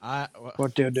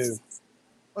 What they'll do.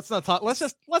 Let's not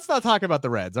talk about the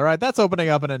Reds. All right, that's opening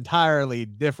up an entirely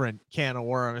different can of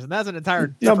worms, and that's an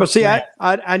entire no. But see, I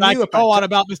knew I could go on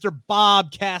about Mr.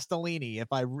 Bob Castellini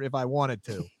if I wanted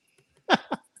to.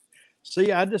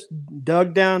 See, I just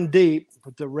dug down deep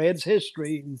with the Reds'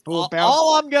 history and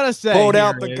all I'm gonna say. Pulled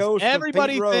out the ghost.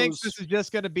 Everybody of Pete thinks Rose. this is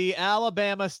just gonna be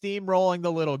Alabama steamrolling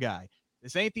the little guy.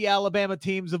 This ain't the Alabama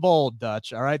teams of old,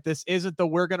 Dutch. All right, this isn't the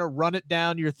we're gonna run it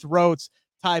down your throats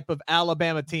type of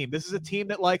Alabama team. This is a team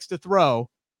that likes to throw,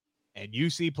 and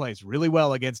UC plays really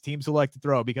well against teams who like to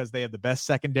throw because they have the best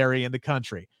secondary in the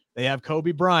country. They have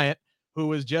Kobe Bryant, who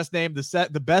was just named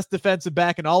the best defensive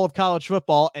back in all of college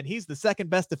football, and he's the second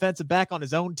best defensive back on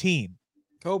his own team.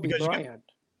 Kobe Bryant.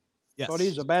 Yes. Thought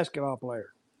he's a basketball player.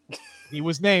 He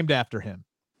was named after him.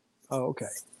 Oh, okay.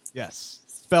 Yes.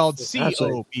 Spelled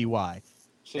Coby.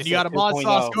 And you got Ahmad 2.0.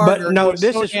 Sauce Gardner. But no, who was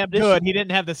so damn good. He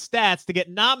didn't have the stats to get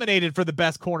nominated for the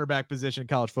best cornerback position in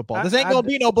college football. This ain't going to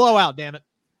be no blowout, damn it.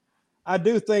 I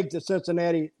do think that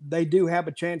Cincinnati, they do have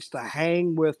a chance to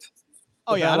hang with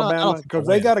Alabama because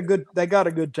they got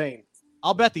a good team.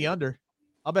 I'll bet the under.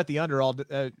 I'll bet the under all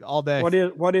day.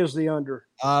 What is the under?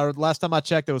 Last time I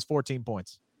checked, it was 14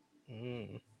 points.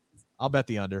 Mm. I'll bet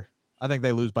the under. I think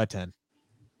they lose by 10.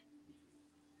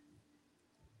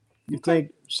 You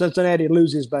think Cincinnati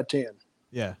loses by 10?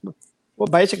 Yeah. Well,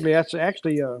 basically, that's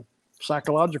actually a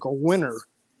psychological winner,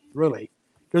 really,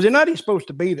 because they're not even supposed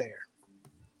to be there.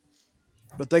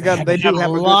 But they do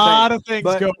have a lot of things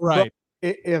go right.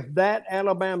 But if that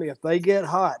Alabama, if they get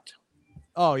hot,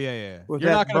 with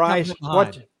that Bryce, you're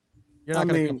not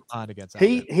going to come behind against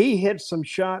Alabama. He hit some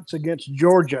shots against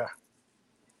Georgia.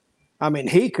 I mean,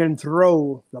 he can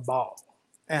throw the ball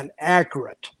and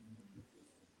accurate.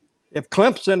 If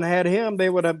Clemson had him, they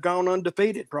would have gone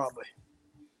undefeated probably.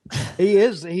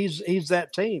 He's that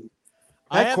team.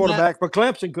 That quarterback for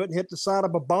Clemson couldn't hit the side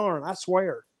of a barn, I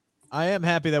swear. I am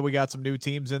happy that we got some new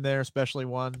teams in there, especially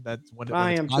one that's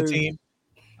I am my too. team.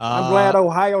 I'm glad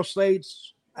Ohio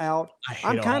State's out.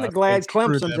 I'm kind of glad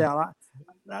Clemson's out.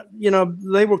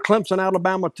 They were Clemson,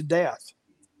 Alabama to death.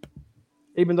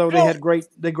 Even though they had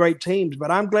great teams,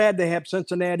 but I'm glad they have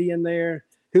Cincinnati in there.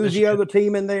 Who's the other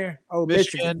team in there? Oh,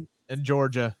 Michigan and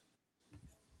Georgia.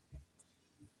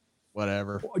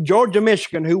 Whatever. Georgia,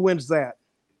 Michigan. Who wins that?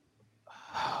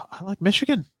 I like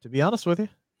Michigan, to be honest with you.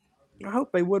 I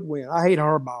hope they would win. I hate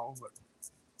Harbaugh, but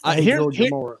I hate Georgia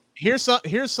more. Here's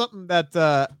something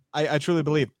that I truly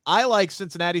believe. I like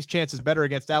Cincinnati's chances better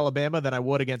against Alabama than I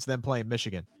would against them playing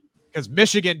Michigan, because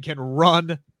Michigan can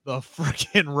run the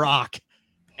freaking rock,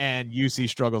 and UC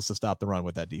struggles to stop the run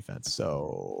with that defense.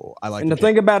 So I like. And the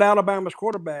thing about Alabama's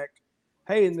quarterback,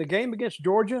 hey, in the game against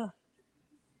Georgia,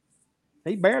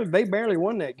 they barely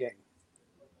won that game,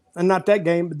 and not that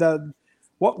game, but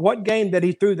what game that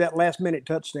he threw that last minute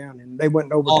touchdown and they went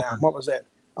in overtime? Auburn. What was that?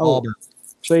 Auburn.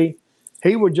 See,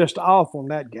 he was just off on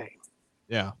that game.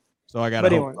 Yeah. So I got.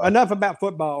 But anyway, enough about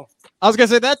football. I was gonna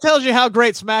say that tells you how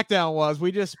great SmackDown was.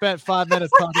 We just spent 5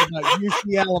 minutes talking about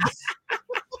UC Alabama.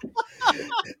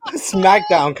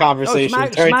 SmackDown conversation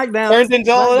SmackDown turned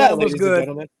into all of that, was ladies good. and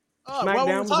gentlemen. Oh, well, SmackDown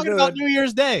we're was talking about good. New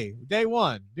Year's Day, day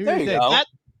one. New There Year's you Day. go.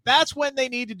 That's when they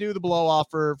need to do the blow off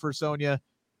for Sonya.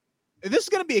 This is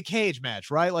going to be a cage match,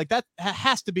 right? Like that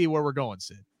has to be where we're going,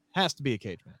 Sid. Has to be a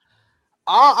cage match.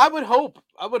 I would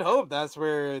hope that's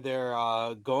where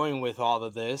they're going with all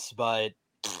of this, but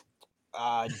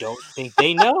I don't think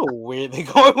they know where they're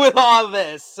going with all of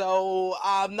this. So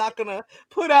I'm not gonna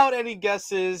put out any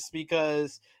guesses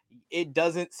because it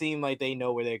doesn't seem like they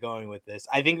know where they're going with this.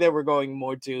 I think that we're going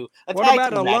more to a What tag about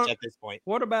team a match at this point.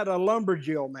 What about a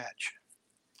lumberjill match?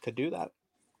 Could do that.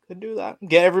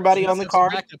 Get everybody She on does the have some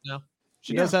card. backup now.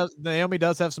 Naomi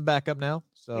does have some backup now.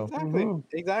 So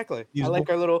Exactly. I Usable. like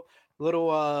our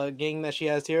little gang that she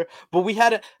has here. But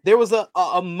there was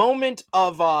a moment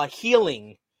of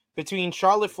healing between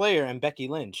Charlotte Flair and Becky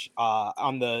Lynch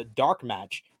on the dark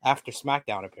match after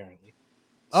SmackDown, apparently.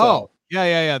 Oh,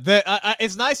 yeah.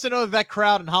 It's nice to know that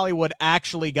crowd in Hollywood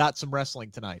actually got some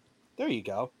wrestling tonight. There you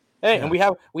go. Hey, Yeah.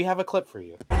 and we have a clip for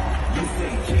you.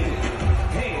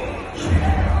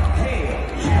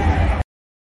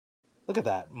 Look at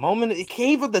that moment. It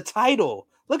gave her the title.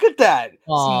 Look at that.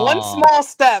 One Aw. small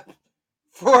step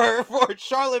for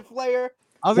Charlotte Flair.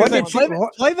 I was What going did to she- say,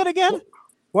 what- play that again.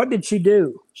 What did she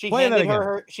do? She Play that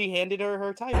handed her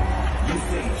her title.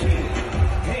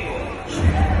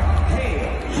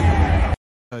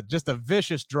 Just a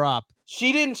vicious drop.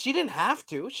 She didn't have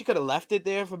to. She could have left it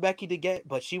there for Becky to get,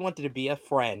 but she wanted to be a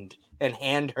friend and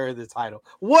hand her the title.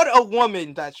 What a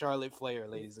woman that Charlotte Flair,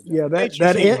 ladies and Yeah,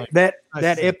 gentlemen. that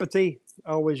empathy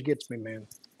always gets me, man.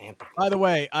 By the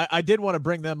way, I did want to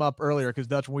bring them up earlier because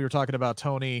Dutch, when we were talking about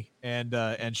Tony and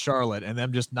Charlotte and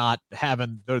them just not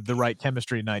having the right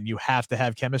chemistry tonight, and you have to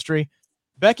have chemistry.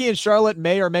 Becky and Charlotte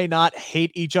may or may not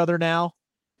hate each other now.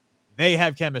 They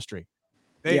have chemistry.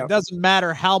 It doesn't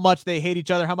matter how much they hate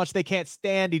each other, how much they can't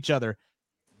stand each other.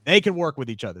 They can work with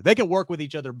each other. They can work with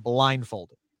each other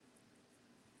blindfolded.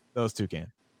 Those two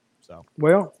can. So,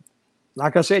 Well,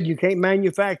 like I said, you can't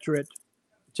manufacture it.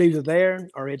 It's either there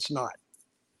or it's not.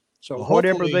 So Well,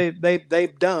 whatever hopefully-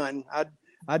 they've done,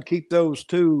 I'd keep those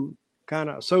two kind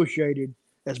of associated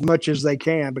as much as they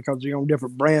can because they're on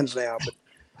different brands now. But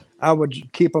I would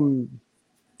keep them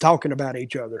talking about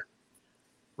each other.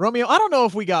 Romeo, I don't know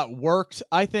if we got worked.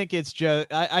 I think it's just,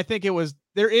 I think it was,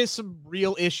 there is some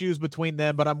real issues between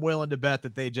them, but I'm willing to bet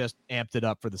that they just amped it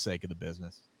up for the sake of the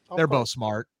business. They're both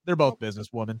smart. They're both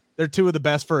businesswomen. They're two of the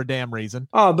best for a damn reason.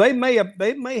 Oh, they may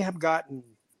have gotten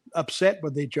upset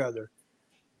with each other,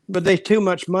 but there's too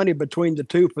much money between the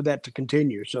two for that to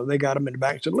continue. So they got them in the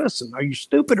back and said, "Listen, are you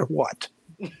stupid or what?"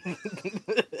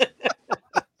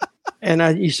 And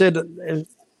he said,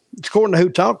 it's according to who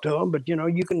talked to them, but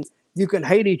you can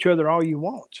hate each other all you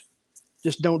want,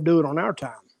 just don't do it on our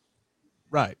time.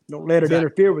 Right. Don't let it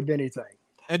interfere with anything.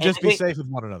 And just be safe with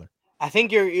one another. I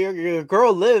think your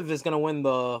girl Liv is gonna win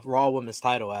the Raw Women's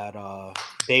title at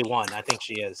day one. I think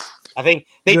she is. I think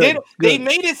they They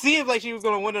made it seem like she was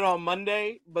gonna win it on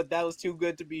Monday, but that was too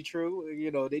good to be true.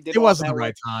 They did. It wasn't the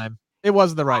right time. It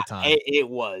wasn't the right time. It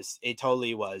was. It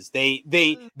totally was. They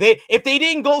if they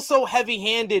didn't go so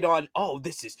heavy-handed on,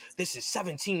 this is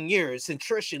 17 years since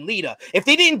Trish and Lita. If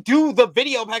they didn't do the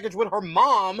video package with her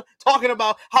mom talking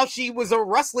about how she was a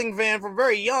wrestling fan from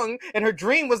very young and her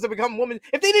dream was to become a woman.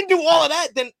 If they didn't do all of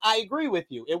that, then I agree with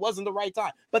you. It wasn't the right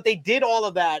time. But they did all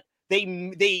of that.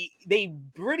 They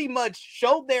pretty much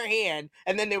showed their hand,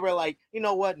 and then they were like, you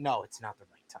know what? No, it's not the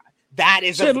right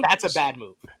time. That's a bad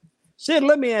move. Sid,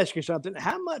 let me ask you something.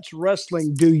 How much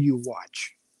wrestling do you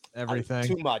watch? Everything.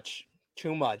 Too much.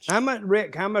 How much,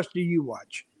 Rick? How much do you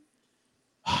watch?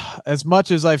 As much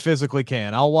as I physically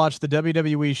can. I'll watch the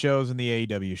WWE shows and the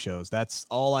AEW shows. That's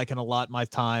all I can allot my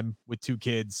time with two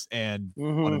kids and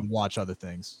want to watch other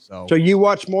things. So you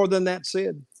watch more than that,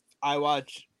 Sid? I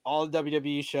watch all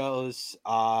WWE shows,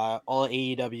 all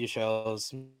AEW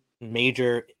shows,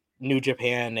 major New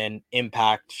Japan and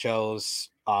Impact shows.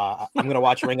 I'm gonna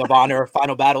watch Ring of Honor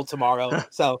Final Battle tomorrow.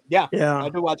 So yeah, I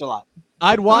do watch a lot.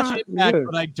 I'd watch Ah, Impact, good.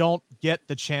 but I don't get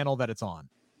the channel that it's on.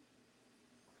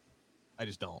 I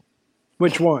just don't.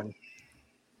 Which one?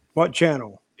 What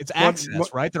channel? It's What- Access,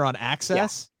 what- right? They're on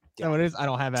Access. Yeah. No, it is. I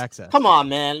don't have Access. Come on,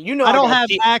 man. You know I don't got have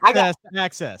cheat- access to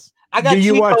Access. I got Do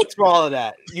you cheat watch- codes for all of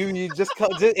that. You just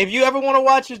if you ever want to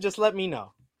watch it, just let me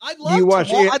know. I'd Do love, you to, watch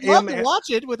wa- I'd love to M- watch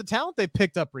it with the talent they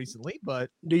picked up recently, but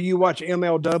Do you watch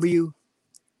MLW?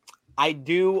 I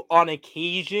do on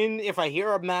occasion if I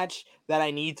hear a match that I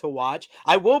need to watch.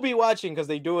 I will be watching because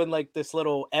they're doing like this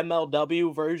little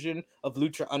MLW version of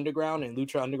Lucha Underground, and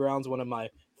Lucha Underground is one of my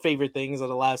favorite things of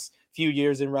the last few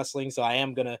years in wrestling. So I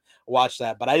am gonna watch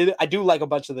that. But I do like a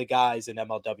bunch of the guys in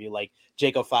MLW, like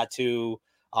Jacob Fatu,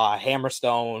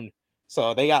 Hammerstone.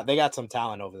 So they got some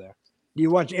talent over there. Do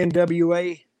you watch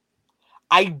NWA?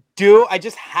 I do. I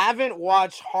just haven't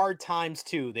watched Hard Times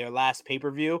 2, their last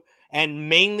pay-per-view. And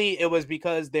mainly it was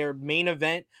because their main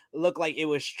event looked like it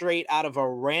was straight out of a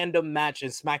random match in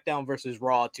SmackDown versus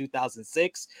Raw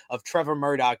 2006 of Trevor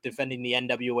Murdoch defending the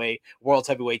NWA World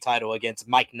Heavyweight title against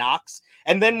Mike Knox.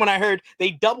 And then when I heard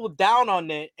they doubled down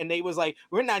on it and they was like,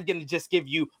 we're not going to just give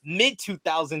you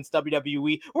mid-2000s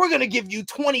WWE. We're going to give you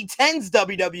 2010s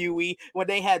WWE. When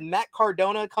they had Matt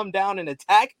Cardona come down and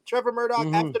attack Trevor Murdoch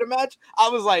after the match, I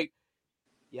was like,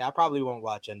 yeah, I probably won't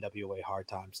watch NWA Hard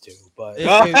Times 2, but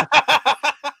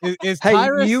is Hey,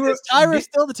 Tyrus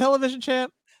still the television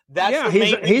champ? that's Yeah, the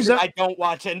he's- main he's reason a- I don't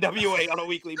watch NWA on a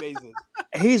weekly basis.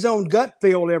 He's on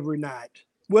Gutfield every night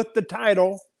with the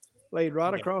title laid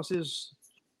right Yeah. across his.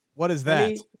 What is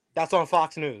that? That's on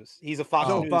Fox News. He's a Fox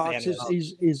He's on News Fox.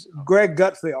 analyst. He's Greg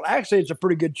Gutfield. Actually, it's a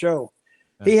pretty good show.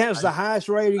 He has the highest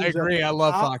ratings. I agree. I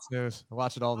love all- Fox News. I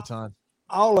watch it all the time.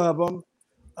 All of them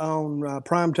on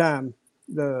prime time.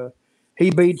 He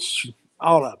beats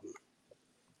all of them.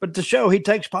 But the show, he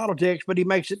takes politics, but he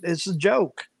makes it's a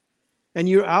joke, and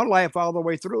I'll laugh all the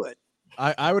way through it.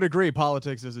 I would agree.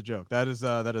 Politics is a joke. That is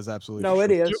absolutely No, true.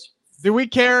 it is. Do we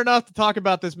care enough to talk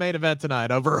about this main event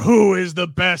tonight over who is the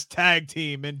best tag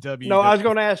team in WWE? No, I was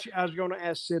going to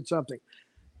ask Sid something.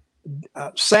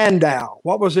 Sandow,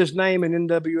 what was his name in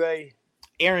NWA?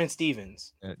 Aaron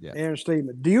Stevens. Yeah. Aaron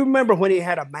Stevens. Do you remember when he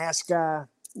had a mask guy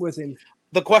with him?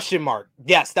 The question mark.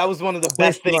 Yes, that was one of the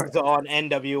best Question things on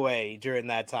NWA during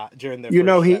that time. During their You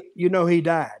know first set. he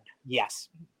died. Yes,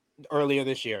 earlier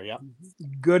this year. Yeah.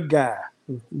 Good guy.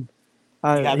 You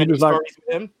have He any was like, stories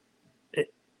with him?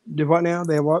 did what now?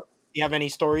 They what? You have any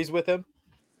stories with him?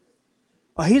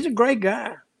 Oh, he's a great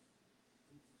guy.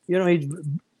 You know, he's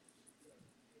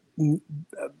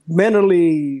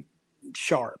mentally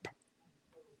sharp.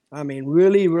 I mean,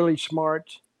 really, really smart.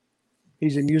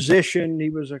 He's a musician. He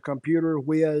was a computer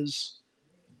whiz.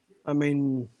 I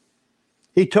mean,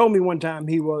 he told me one time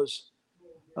he was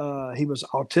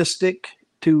autistic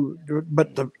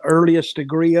but the earliest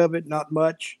degree of it, not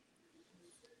much.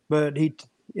 But he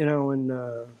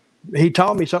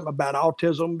taught me something about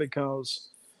autism because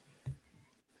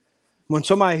when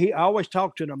I always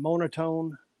talked in a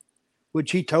monotone,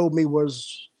 which he told me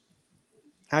was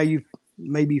how you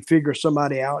maybe figure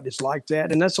somebody out. It's like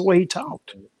that. And that's the way he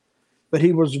talked. But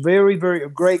he was very, very a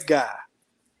great guy.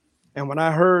 And when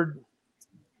I heard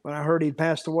he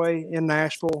passed away in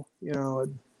Nashville, you know,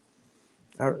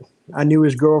 I knew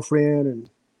his girlfriend and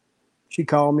she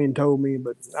called me and told me,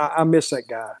 but I miss that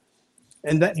guy.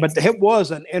 But it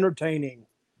was an entertaining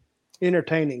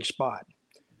spot.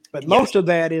 But most of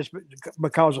that is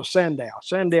because of Sandow.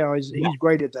 Sandow he's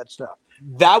great at that stuff.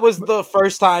 That was the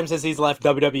first time since he's left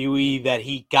WWE that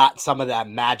he got some of that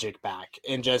magic back,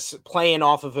 and just playing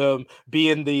off of him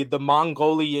being the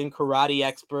Mongolian karate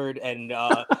expert, and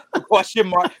question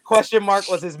mark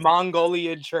was his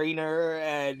Mongolian trainer,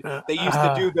 and they used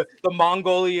to do the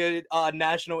Mongolian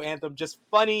national anthem, just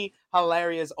funny,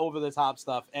 hilarious, over the top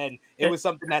stuff, and it was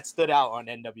something that stood out on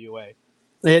NWA.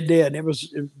 It did. It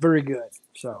was very good.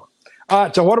 So, all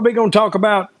right. So, what are we going to talk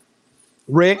about,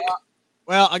 Rick?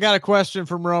 Well, I got a question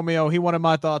from Romeo. He wanted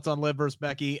my thoughts on Liv versus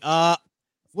Becky. A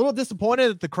little disappointed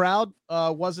that the crowd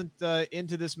wasn't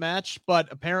into this match, but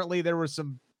apparently there were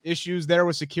some issues there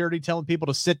with security telling people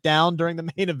to sit down during the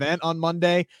main event on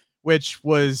Monday, which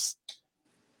was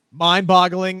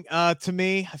mind-boggling to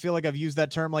me. I feel like I've used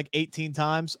that term like 18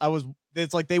 times.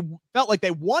 It's like they felt like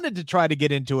they wanted to try to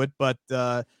get into it, but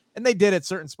and they did at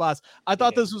certain spots. I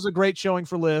thought this was a great showing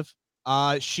for Liv.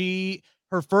 Not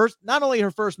only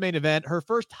her first main event, her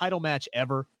first title match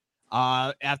ever.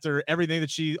 After everything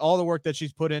all the work that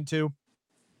she's put into.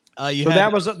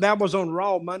 That was on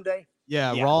Raw Monday.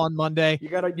 Yeah, Raw on Monday. You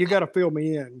gotta fill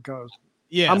me in because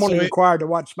I'm only required to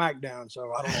watch SmackDown,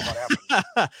 so I don't know what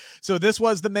happened. So this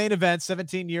was the main event,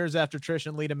 17 years after Trish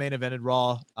and Lita main evented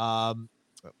Raw.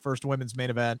 first women's main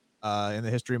event in the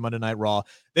history of Monday Night Raw.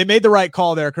 They made the right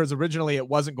call there because originally it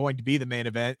wasn't going to be the main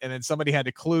event, and then somebody had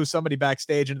to clue somebody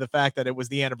backstage into the fact that it was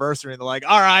the anniversary, and they're like,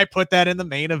 all right, put that in the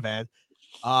main event.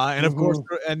 And of course,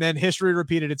 and then history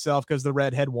repeated itself because the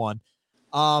redhead won.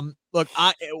 Look,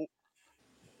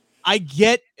 I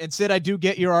get, and Sid, I do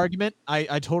get your argument.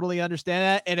 I totally understand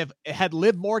that. And if had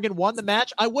Liv Morgan won the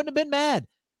match, I wouldn't have been mad.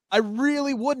 I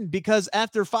really wouldn't, because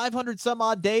after 500 some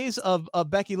odd days of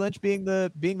Becky Lynch being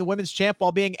the women's champ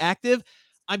while being active,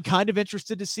 I'm kind of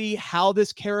interested to see how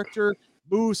this character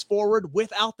moves forward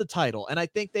without the title. And I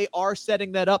think they are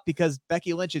setting that up because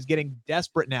Becky Lynch is getting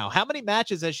desperate now. How many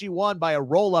matches has she won by a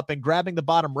roll up and grabbing the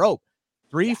bottom rope?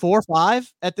 3, 4,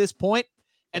 5 at this point.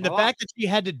 And the fact that she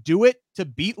had to do it to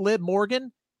beat Liv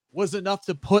Morgan was enough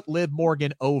to put Liv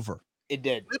Morgan over. It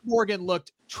did. Liv Morgan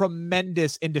looked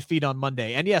tremendous in defeat on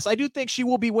Monday. And yes, I do think she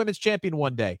will be women's champion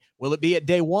one day. Will it be at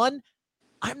day one?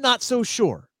 I'm not so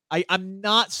sure. I'm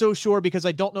not so sure because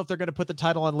I don't know if they're going to put the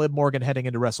title on Liv Morgan heading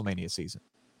into WrestleMania season.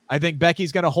 I think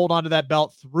Becky's going to hold on to that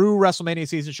belt through WrestleMania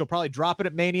season. She'll probably drop it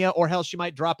at Mania, or hell, she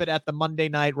might drop it at the Monday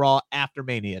Night Raw after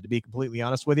Mania, to be completely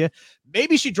honest with you.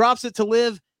 Maybe she drops it to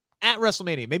Liv at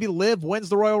WrestleMania. Maybe Liv wins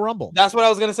the Royal Rumble. That's what I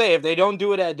was gonna say. If they don't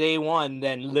do it at day one,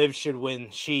 then Liv should win.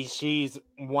 She's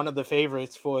one of the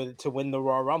favorites to win the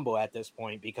Royal Rumble at this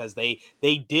point, because they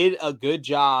did a good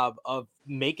job of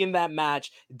making that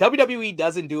match. WWE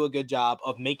doesn't do a good job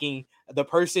of making the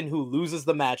person who loses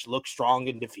the match look strong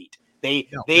in defeat. They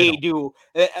do.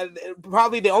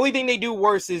 Probably the only thing they do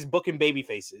worse is booking baby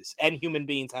faces and human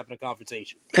beings having a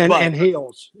conversation. And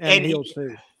heels. And heels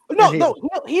too. No,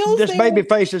 heels. Just baby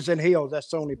faces and heels. That's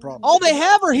the only problem. All they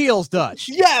have are heels, Dutch.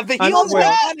 Yeah, the heels are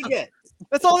trying to get.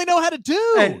 That's all they know how to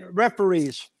do. And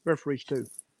referees too.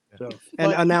 So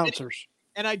and announcers.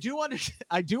 And I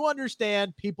do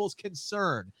understand people's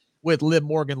concern with Liv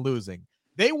Morgan losing.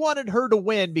 They wanted her to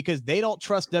win because they don't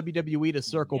trust WWE to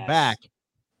circle back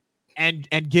and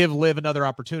give Liv another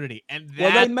opportunity. And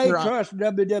they may trust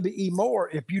WWE more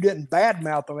if you didn't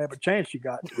badmouth them every chance you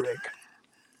got, Rick.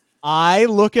 I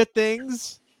look at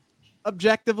things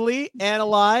objectively,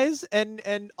 analyze,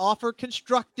 and offer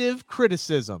constructive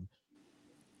criticism.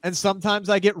 And sometimes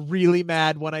I get really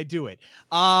mad when I do it.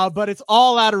 But it's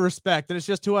all out of respect, and it's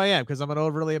just who I am because I'm an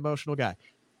overly emotional guy.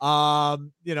 I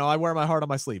wear my heart on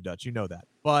my sleeve, Dutch. You know that.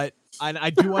 But I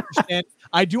do understand.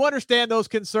 I do understand those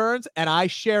concerns, and I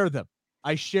share them.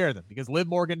 Because Liv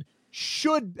Morgan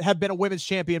should have been a women's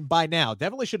champion by now.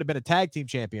 Definitely should have been a tag team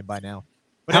champion by now.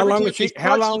 But how long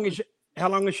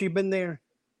has she been there?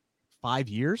 5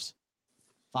 years,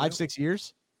 6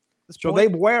 years. So they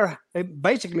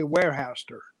basically warehoused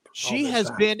her. She has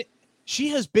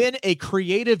been a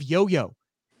creative yo-yo.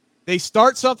 They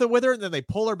start something with her and then they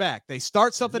pull her back. They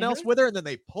start something else with her and then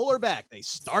they pull her back. They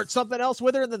start something else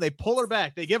with her and then they pull her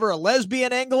back. They give her a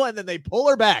lesbian angle and then they pull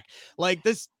her back. Like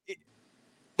this.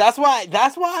 That's why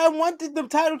I wanted the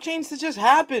title change to just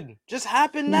happen. Just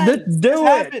happen now. Do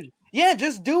it. Yeah,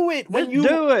 just do it. When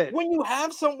you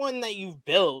have someone that you've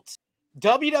built,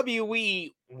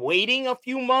 WWE waiting a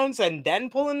few months and then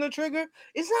pulling the trigger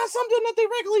is not something that they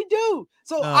regularly do.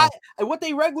 So what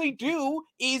they regularly do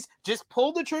is just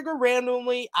pull the trigger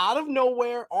randomly out of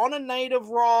nowhere on a night of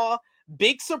Raw.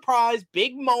 Big surprise,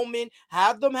 big moment,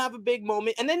 have them have a big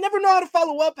moment, and they never know how to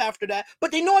follow up after that,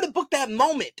 but they know how to book that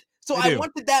moment. So I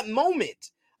wanted that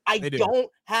moment. I don't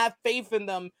have faith in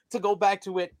them to go back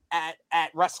to it at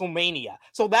WrestleMania.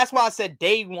 So that's why I said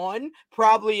day one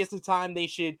probably is the time they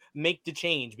should make the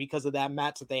change because of that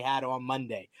match that they had on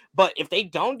Monday. But if they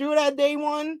don't do it at day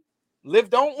one, Liv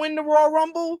don't win the Royal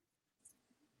Rumble,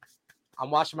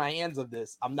 I'm washing my hands of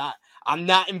this. I'm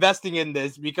not investing in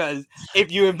this, because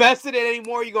if you invest in it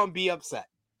anymore, you're going to be upset.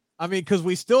 I mean, because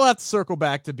we still have to circle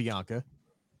back to Bianca.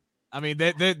 I mean,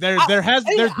 there's been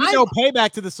no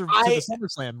payback to the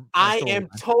SummerSlam. I am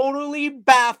totally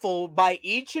baffled by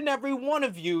each and every one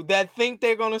of you that think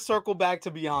they're going to circle back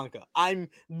to Bianca. I'm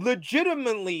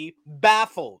legitimately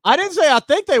baffled. I didn't say I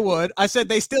think they would. I said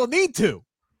they still need to.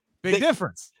 Big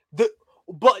difference.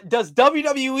 But does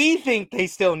WWE think they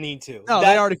still need to? No,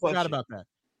 they already forgot about that.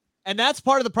 And that's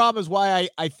part of the problem is why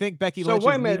I think Becky Lynch. So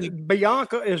wait a minute,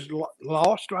 Bianca is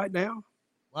lost right now?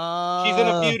 She's in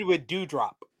a feud with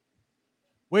Doudrop.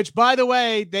 Which, by the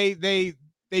way, they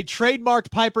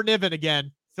trademarked Piper Niven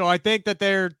again, so I think that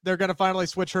they're going to finally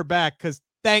switch her back. Because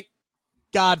thank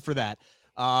God for that.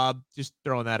 Just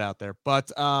throwing that out there,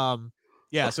 but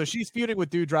yeah. So she's feuding with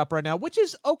Doudrop right now, which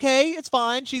is okay. It's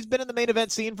fine. She's been in the main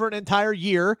event scene for an entire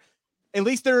year. At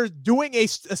least they're doing a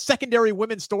secondary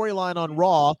women's storyline on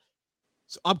Raw.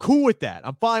 So I'm cool with that.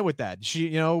 I'm fine with that.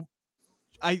 She,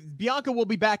 Bianca will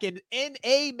be back in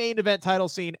a main event title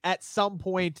scene at some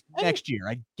point next year.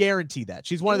 I guarantee that.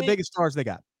 She's one of the biggest stars they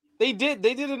got. They did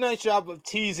a nice job of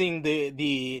teasing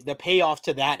the payoff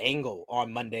to that angle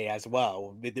on Monday as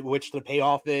well, which the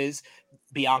payoff is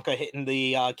Bianca hitting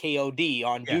the KOD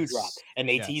on Dewdrop, and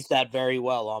they teased that very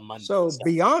well on Monday. So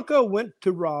Bianca went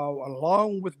to Raw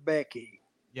along with Becky.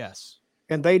 Yes.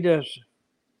 And they just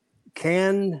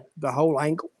canned the whole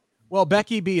angle. Well,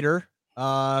 Becky beat her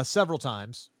several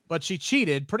times, but she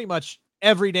cheated pretty much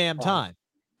every damn time.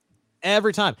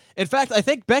 Every time. In fact, I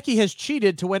think Becky has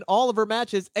cheated to win all of her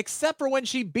matches except for when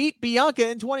she beat Bianca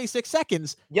in 26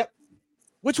 seconds. Yep.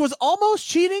 Which was almost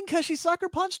cheating because she sucker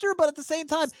punched her, but at the same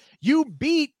time, you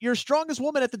beat your strongest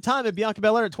woman at the time in Bianca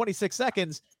Belair in 26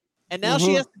 seconds, and now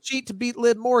she has to cheat to beat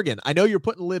Liv Morgan. I know you're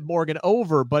putting Liv Morgan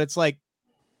over, but it's like,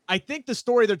 I think the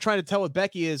story they're trying to tell with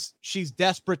Becky is she's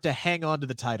desperate to hang on to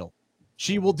the title.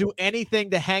 She will do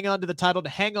anything to hang on to the title, to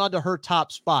hang on to her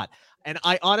top spot. And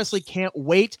I honestly can't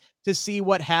wait to see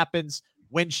what happens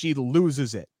when she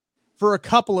loses it for a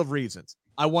couple of reasons.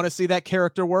 I want to see that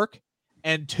character work.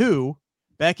 And two,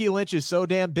 Becky Lynch is so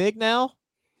damn big now.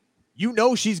 You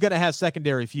know she's going to have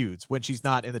secondary feuds when she's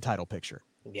not in the title picture.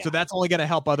 Yeah. So that's only going to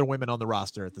help other women on the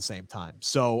roster at the same time.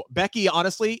 So Becky,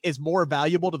 honestly, is more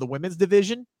valuable to the women's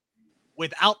division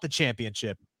without the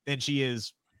championship than she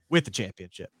is with the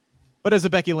championship. But as a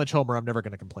Becky Lynch homer, I'm never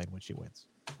going to complain when she wins.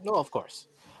 No, of course.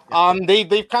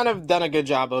 They've kind of done a good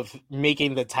job of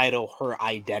making the title her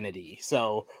identity.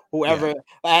 So whoever,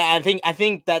 I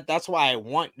think that's why I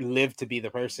want Liv to be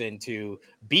the person to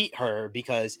beat her,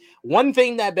 because one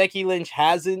thing that Becky Lynch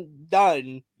hasn't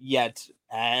done yet,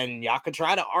 and y'all could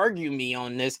try to argue me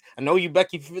on this. I know you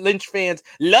Becky Lynch fans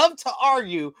love to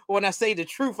argue when I say the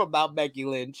truth about Becky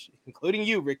Lynch, including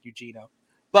you, Rick Eugenio.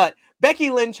 But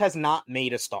Becky Lynch has not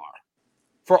made a star.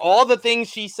 For all the things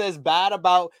she says bad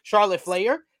about Charlotte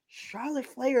Flair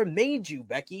made you,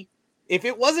 Becky. If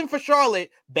it wasn't for Charlotte,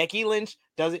 Becky Lynch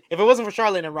doesn't. If it wasn't for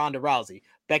Charlotte and Ronda Rousey,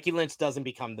 Becky Lynch doesn't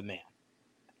become the man.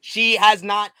 She has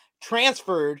not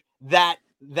transferred that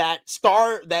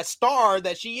star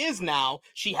that she is now.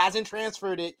 She hasn't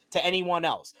transferred it to anyone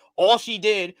else. All she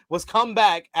did was come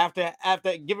back after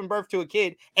giving birth to a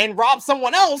kid and rob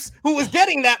someone else who was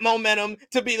getting that momentum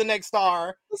to be the next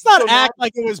star. Let's not act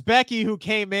like it was Becky who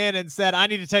came in and said, "I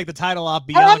need to take the title off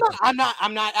Bianca." I'm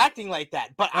not acting like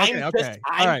that. But I'm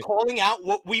calling out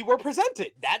what we were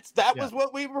presented. That was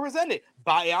what we were presented.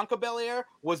 Bianca Belair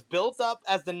was built up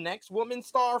as the next woman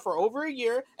star for over a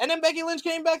year, and then Becky Lynch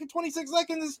came back in 26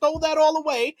 seconds and stole that all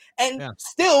away. And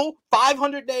still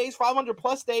 500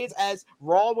 plus days as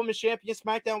Raw Women's Champion,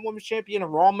 SmackDown Women's Champion,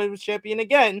 and Raw Women's Champion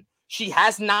again. She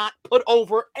has not put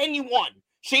over anyone.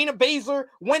 Shayna Baszler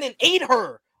went and ate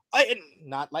her.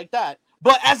 Not like that,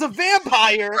 but as a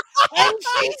vampire, and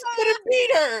she couldn't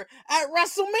beat her at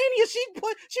WrestleMania. She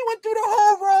went through the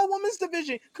whole Raw Women's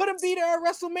division, couldn't beat her at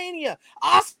WrestleMania.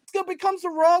 Asuka becomes the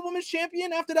Raw Women's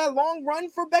Champion after that long run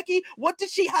for Becky.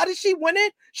 How did she win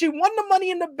it? She won the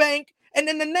Money in the Bank, and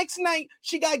then the next night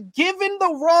she got given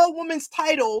the Raw Women's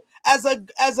title as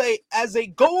a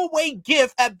go away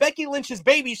gift at Becky Lynch's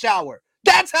baby shower.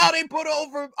 That's how they put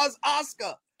over us,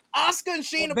 Asuka. Asuka and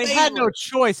Shayna They Baszler had no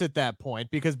choice at that point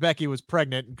because Becky was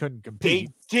pregnant and couldn't compete.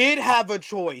 They did have a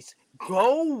choice.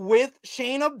 Go with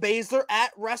Shayna Baszler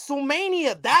at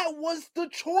WrestleMania. That was the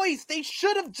choice. They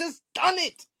should have just done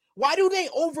it. Why do they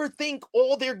overthink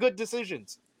all their good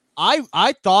decisions?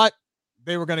 I thought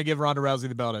they were going to give Ronda Rousey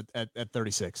the belt at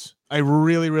 36. I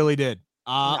really, really did.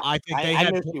 I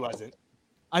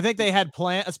think they had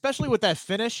planned, especially with that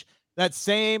finish. That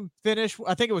same finish,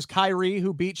 I think it was Kyrie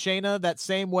who beat Shayna that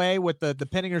same way with the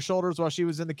pinning her shoulders while she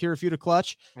was in the Kirifuda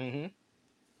clutch. Mm-hmm.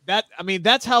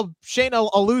 That's how Shayna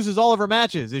loses all of her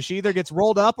matches. Is she either gets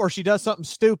rolled up or she does something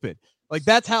stupid. Like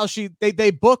that's how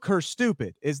they book her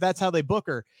stupid. That's how they book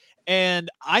her. And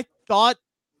I thought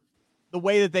the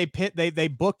way that they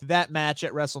booked that match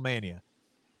at WrestleMania,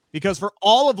 because for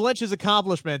all of Lynch's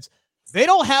accomplishments, they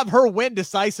don't have her win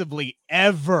decisively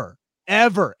ever,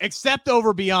 except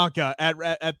over Bianca at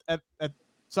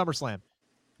SummerSlam.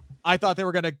 I thought they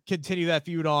were going to continue that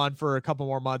feud on for a couple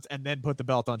more months and then put the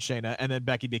belt on Shayna, and then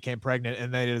Becky became pregnant,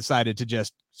 and they decided to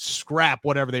just scrap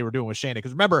whatever they were doing with Shayna.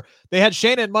 Because remember, they had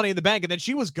Shayna in Money in the Bank, and then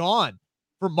she was gone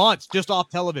for months just off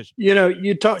television. You know,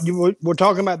 we're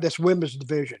talking about this women's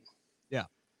division. Yeah.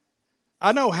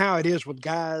 I know how it is with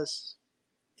guys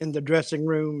in the dressing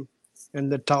room and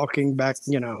the talking back,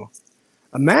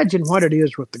 Imagine what it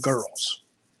is with the girls.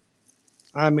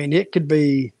 I mean, it could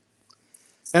be,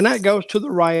 and that goes to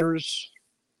the writers,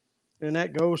 and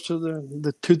that goes to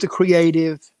the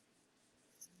creative,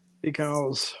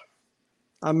 because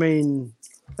I mean,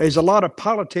 there's a lot of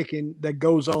politicking that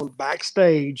goes on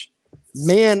backstage,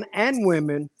 men and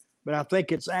women, but I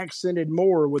think it's accented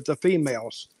more with the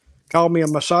females. Call me a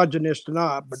misogynist or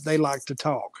not, but they like to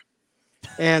talk,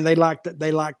 and they like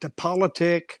to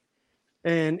politic.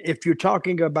 And if you're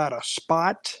talking about a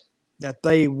spot that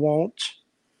they want,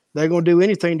 they're going to do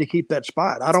anything to keep that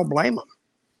spot. I don't blame them.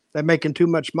 They're making too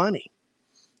much money.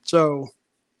 So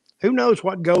who knows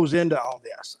what goes into all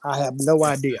this? I have no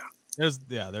idea. There's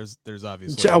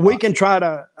obviously. So we can try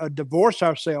to divorce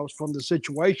ourselves from the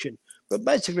situation, but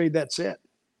basically that's it.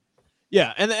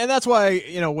 Yeah, and that's why,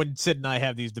 when Sid and I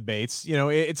have these debates,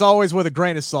 it's always with a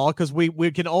grain of salt, because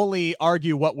we can only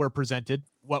argue what we're presented,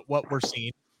 what we're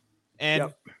seeing.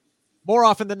 And more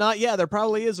often than not, there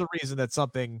probably is a reason that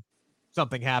something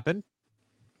happened.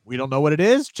 We don't know what it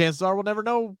is. Chances are we'll never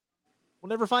know. We'll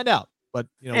never find out. But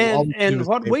and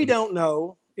what we don't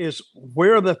know is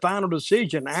where the final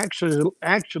decision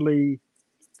actually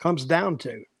comes down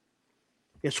to.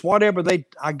 It's whatever they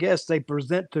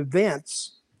present to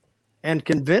Vince and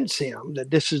convince him that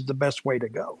this is the best way to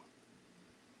go.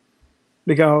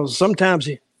 Because sometimes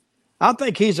I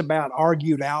think he's about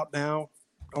argued out now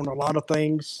on a lot of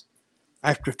things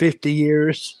after 50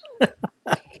 years.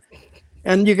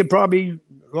 And you could probably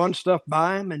run stuff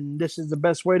by him, and this is the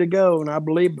best way to go. And I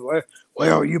believe,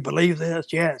 well, you believe this?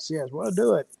 Yes. Well,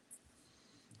 do it.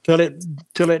 Till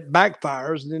it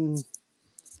backfires, then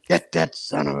get that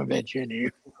son of a bitch in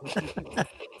here.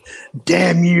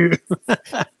 Damn you.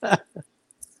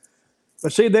 But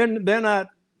see, they're not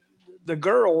the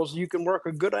girls. You can work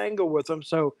a good angle with them.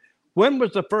 So when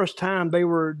was the first time they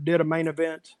did a main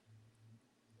event?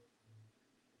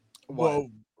 Well,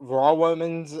 Raw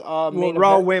Women's main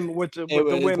Raw event? Women with the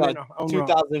women on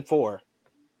 2004. Raw.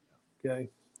 Okay.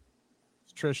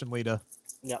 It's Trish and Lita.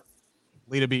 Yeah.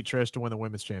 Lita beat Trish to win the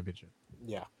women's championship.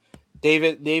 Yeah.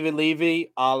 David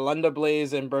Levy, Lunda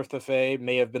Blaze, and Bertha Faye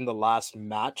may have been the last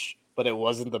match, but it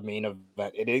wasn't the main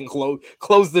event. It didn't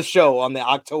close the show on the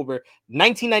October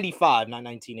 1995, not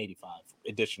 1985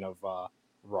 edition of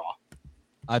Raw.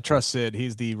 I trust Sid.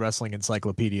 He's the wrestling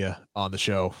encyclopedia on the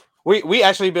show. We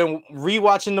actually been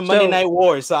rewatching the Monday Night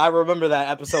Wars, so I remember that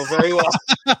episode very well.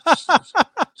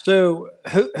 So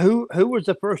who was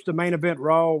the first to main event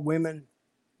Raw women?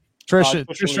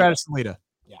 Trish Stratus and Lita.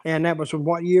 Yeah. And that was from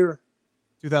what year?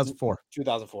 2004.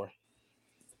 2004.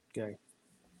 Okay.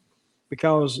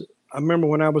 Because I remember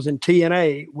when I was in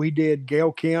TNA, we did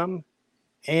Gail Kim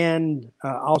and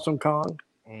Awesome Kong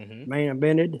main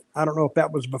evented. I don't know if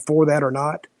that was before that or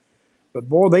not, but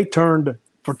boy, they turned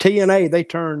for TNA. They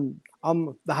turned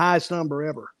the highest number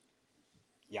ever.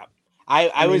 Yeah,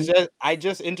 I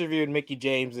just interviewed Mickie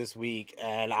James this week,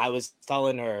 and I was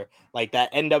telling her like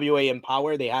that NWA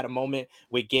Empower. They had a moment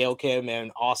with Gail Kim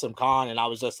and Awesome Kong, and I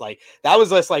was just like, that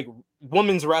was just like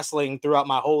women's wrestling throughout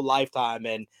my whole lifetime,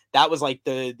 and that was like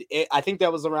I think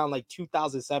that was around like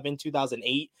 2007,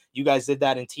 2008. You guys did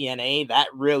that in TNA. That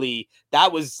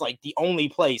was like the only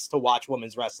place to watch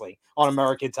women's wrestling on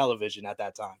American television at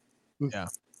that time. Yeah,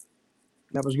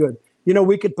 that was good.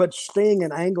 We could put Sting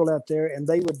and Angle out there, and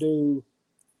they would do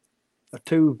a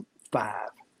 2.5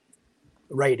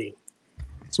 rating.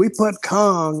 So we put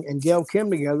Kong and Gail Kim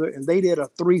together, and they did a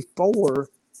 3.4.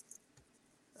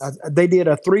 They did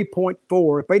a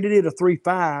 3.4. If they did a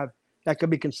 3.5, that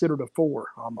could be considered a 4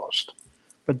 almost.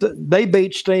 But they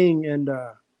beat Sting and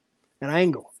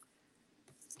Angle.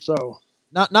 So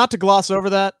not to gloss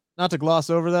over that.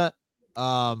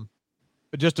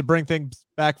 But just to bring things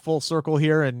back full circle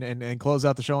here and close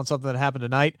out the show on something that happened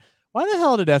tonight. Why the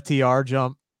hell did FTR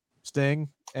jump Sting?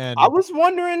 And I was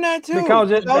wondering that too. Because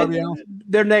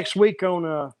they're next week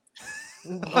on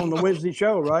the Wednesday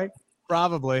show, right?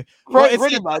 Probably.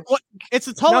 Pretty much. It's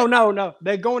a Tully. No.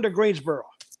 They're going to Greensboro.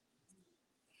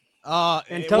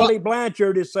 And Tully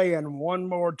Blanchard is saying one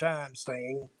more time,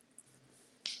 Sting.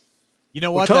 You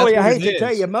know what? Tully, I hate to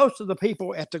tell you, most of the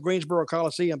people at the Greensboro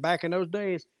Coliseum back in those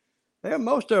days,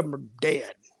 most of them are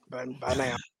dead by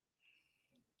now.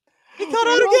 He cut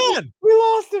out again. We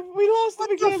lost him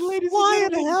again, ladies and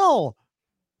gentlemen. Hell.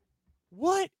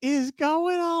 What is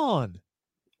going on?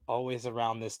 Always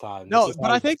around this time. No, but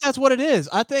I think that's what it is.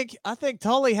 I think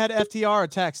Tully had FTR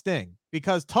attack Sting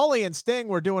because Tully and Sting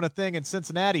were doing a thing in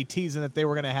Cincinnati teasing that they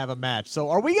were going to have a match. So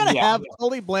are we going to have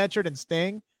Tully Blanchard and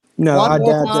Sting? No, I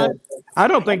doubt that. I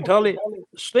don't think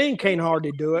Sting can't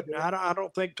hardly do it. I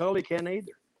don't think Tully can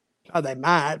either. Oh, they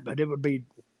might, but it would be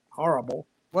horrible.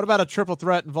 What about a triple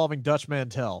threat involving Dutch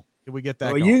Mantel? Can we get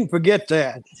that? Well, going? you can forget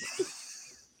that.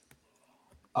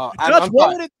 I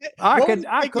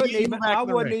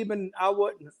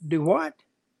wouldn't do what?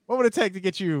 What would it take to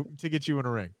get you in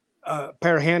a ring?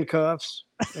 pair of handcuffs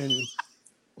and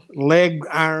leg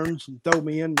irons and throw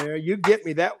me in there. You get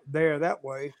me that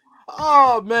way.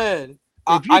 Oh man.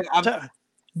 If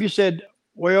you said,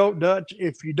 well, Dutch,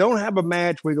 if you don't have a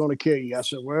match, we're going to kill you. I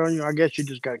said, well, I guess you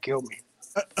just got to kill me.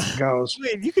 Because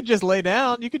I mean, you could just lay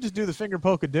down. You could just do the finger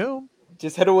poke of doom.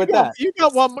 Just hit it with that. You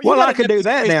got one. Well, I could do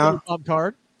that now.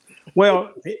 Card.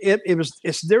 Well,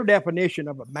 it's their definition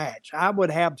of a match. I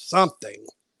would have something,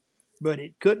 but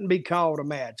it couldn't be called a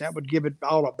match. That would give it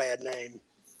all a bad name.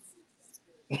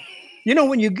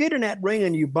 When you get in that ring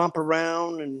and you bump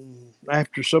around, and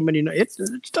after so many, it's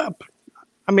tough.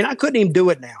 I mean, I couldn't even do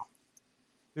it now.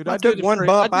 Dude, I took one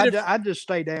bump. I'd just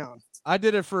stay down. I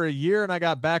did it for a year, and I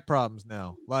got back problems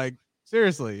now. Like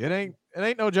seriously, it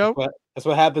ain't no joke. That's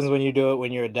what happens when you do it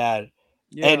when you're a dad.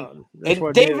 Yeah, and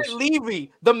David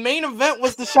Levy, the main event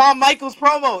was the Shawn Michaels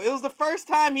promo. It was the first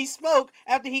time he spoke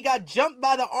after he got jumped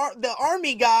by the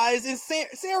army guys in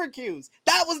Syracuse.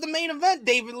 That was the main event,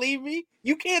 David Levy.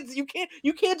 You can't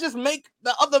just make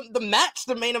the match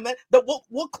the main event.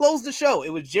 What closed the show? It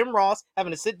was Jim Ross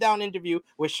having a sit down interview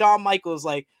with Shawn Michaels,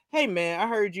 like, hey man, I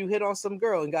heard you hit on some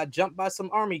girl and got jumped by some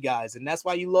army guys, and that's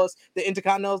why you lost the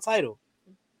Intercontinental title.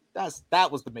 That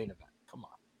was the main event. Come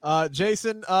on.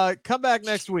 Jason, come back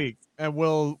next week and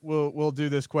we'll do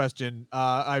this question.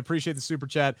 I appreciate the super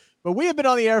chat, but we have been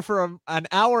on the air for an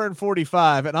hour and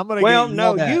 45, and I'm gonna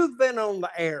you've been on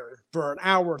the air for an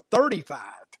hour 35.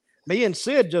 Me and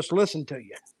Sid just listened to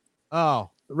you. Oh,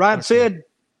 right, okay. Sid.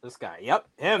 This guy, yep,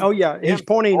 him. Oh yeah, he's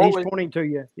pointing to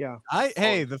you. Yeah.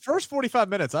 The first 45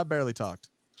 minutes I barely talked.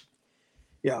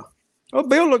 Yeah. Oh,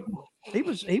 Bill, look, he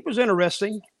was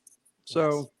interesting.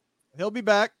 So he'll be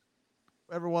back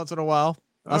every once in a while.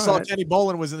 I saw Kenny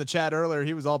Bolin was in the chat earlier.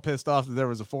 He was all pissed off that there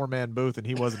was a 4-man booth and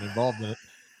he wasn't involved in it.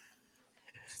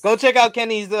 Go check out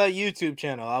Kenny's YouTube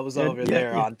channel. I was over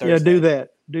there on Thursday. Yeah,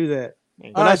 do that.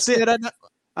 But Sid,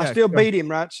 I still beat him,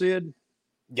 right, Sid?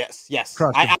 Yes.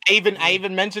 I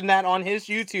even mentioned that on his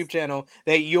YouTube channel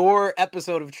that your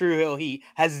episode of True Hill Heat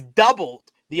has doubled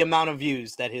the amount of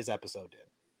views that his episode did.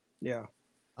 Yeah,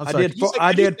 I did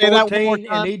 14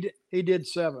 and he did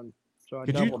 7. So I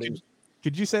doubled him.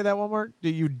 Could you say that one more?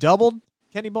 You doubled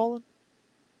Kenny Bolin?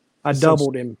 I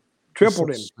doubled him, tripled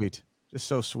him. Sweet, just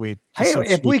so sweet. Hey,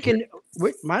 if we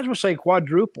might as well say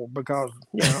quadruple because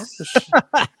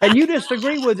and you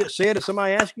disagree with it, Sid. If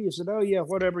somebody asks you, you said, "Oh yeah,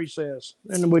 whatever he says,"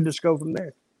 and then we just go from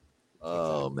there.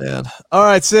 Oh man! All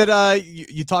right, Sid.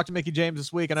 You talked to Mickey James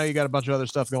this week. I know you got a bunch of other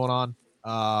stuff going on.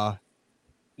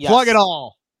 Yes. Plug it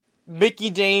all. Mickey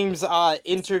James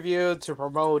interview to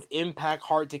promote Impact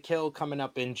Hard to Kill coming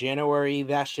up in January.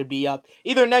 That should be up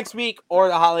either next week or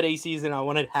the holiday season. I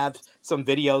want to have some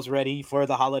videos ready for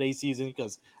the holiday season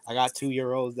because I got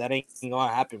 2-year-olds. That ain't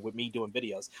gonna happen with me doing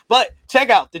videos. But check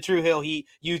out the True Hill Heat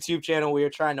YouTube channel. We are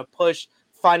trying to push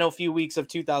final few weeks of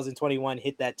 2021,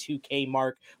 hit that 2K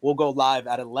mark. We'll go live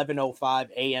at 11:05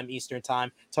 a.m. Eastern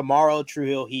time tomorrow. True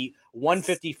Hill Heat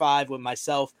 155 with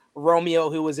myself, Romeo,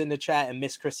 who was in the chat, and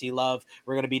Miss Chrissy Love.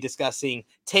 We're going to be discussing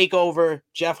TakeOver,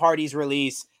 Jeff Hardy's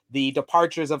release, the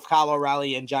departures of Kyle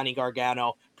O'Reilly and Johnny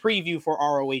Gargano, preview for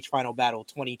ROH Final Battle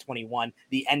 2021,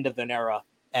 the end of an era,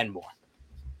 and more.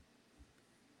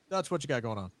 That's what you got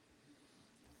going on.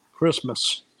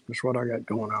 Christmas is what I got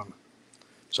going on.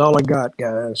 That's all I got,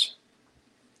 guys.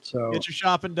 So get your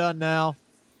shopping done now.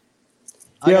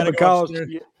 Yeah, because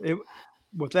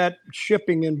with that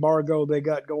shipping embargo they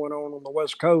got going on the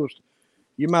West Coast,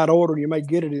 you might order, you may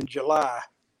get it in July.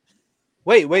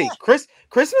 Wait,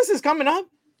 Christmas is coming up?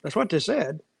 That's what they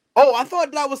said. Oh, I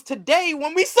thought that was today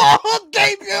when we saw her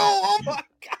debut. Oh my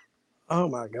god. Oh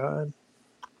my god.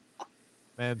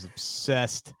 Man's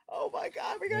obsessed. Oh my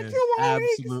god, we got 2 more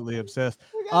weeks. Absolutely obsessed.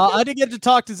 I did get to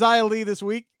talk to Xia Li this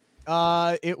week.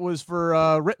 It was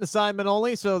for written assignment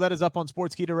only, so that is up on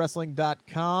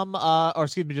sportskitawrestling.com, or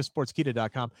excuse me, just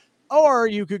sportskita.com. Or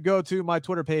you could go to my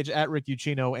Twitter page at Rick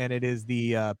Ucchino, and it is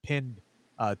the pinned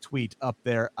tweet up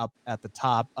there, up at the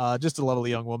top. Just a lovely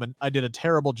young woman. I did a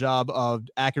terrible job of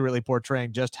accurately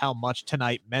portraying just how much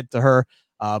tonight meant to her.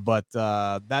 But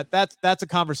that's a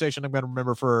conversation I'm going to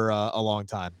remember for a long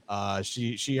time.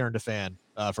 She earned a fan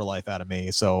for life out of me,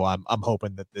 so I'm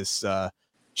hoping that this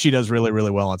she does really,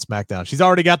 really well on SmackDown. She's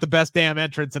already got the best damn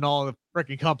entrance in all the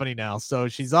freaking company now, so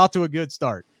she's off to a good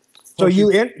start. So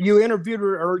you interviewed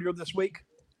her earlier this week?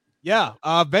 Yeah,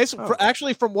 basically,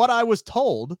 actually, from what I was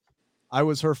told, I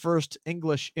was her first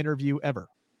English interview ever.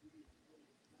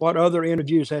 What other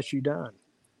interviews has she done?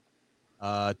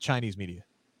 Chinese media.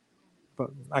 But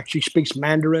like she speaks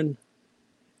Mandarin.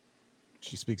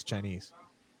 She speaks Chinese.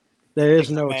 There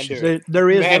is no Mandarin. There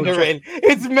is Mandarin. No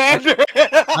it's Mandarin.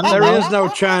 There is no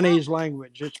Chinese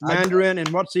language. It's Mandarin, and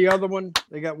what's the other one?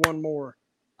 They got one more.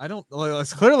 I don't. Well,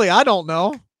 clearly, I don't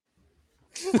know.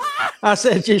 I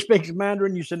said she speaks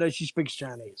Mandarin. You said no, she speaks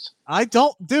Chinese. I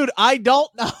don't, dude. I don't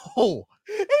know.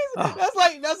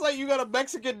 That's like you got a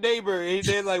Mexican neighbor and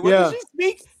they're like, what does she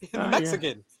speak?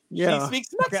 Mexican. Yeah. She speaks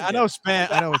Mexican. Okay, I know it's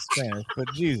Spanish,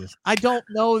 but Jesus, I don't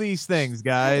know these things,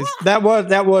 guys. That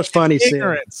was funny.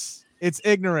 Ignorance. It's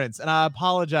ignorance, and I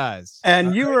apologize.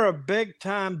 And you were a big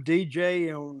time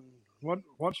DJ on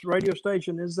what's radio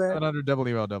station is that? 100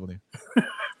 WLW.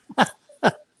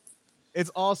 It's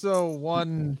also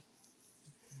 1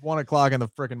 o'clock in the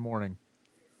freaking morning.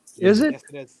 Is it?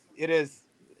 Yes, it is.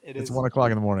 It's 1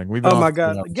 o'clock in the morning. We've been my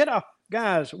God! Get off,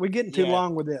 guys. We're getting too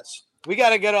long with this. We got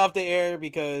to get off the air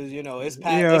because it's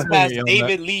past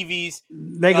David Levy's.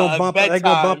 They gonna bump. They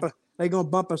gonna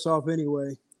bump us off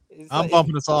anyway. I'm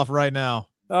bumping us off right now.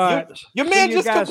 All right. Your man just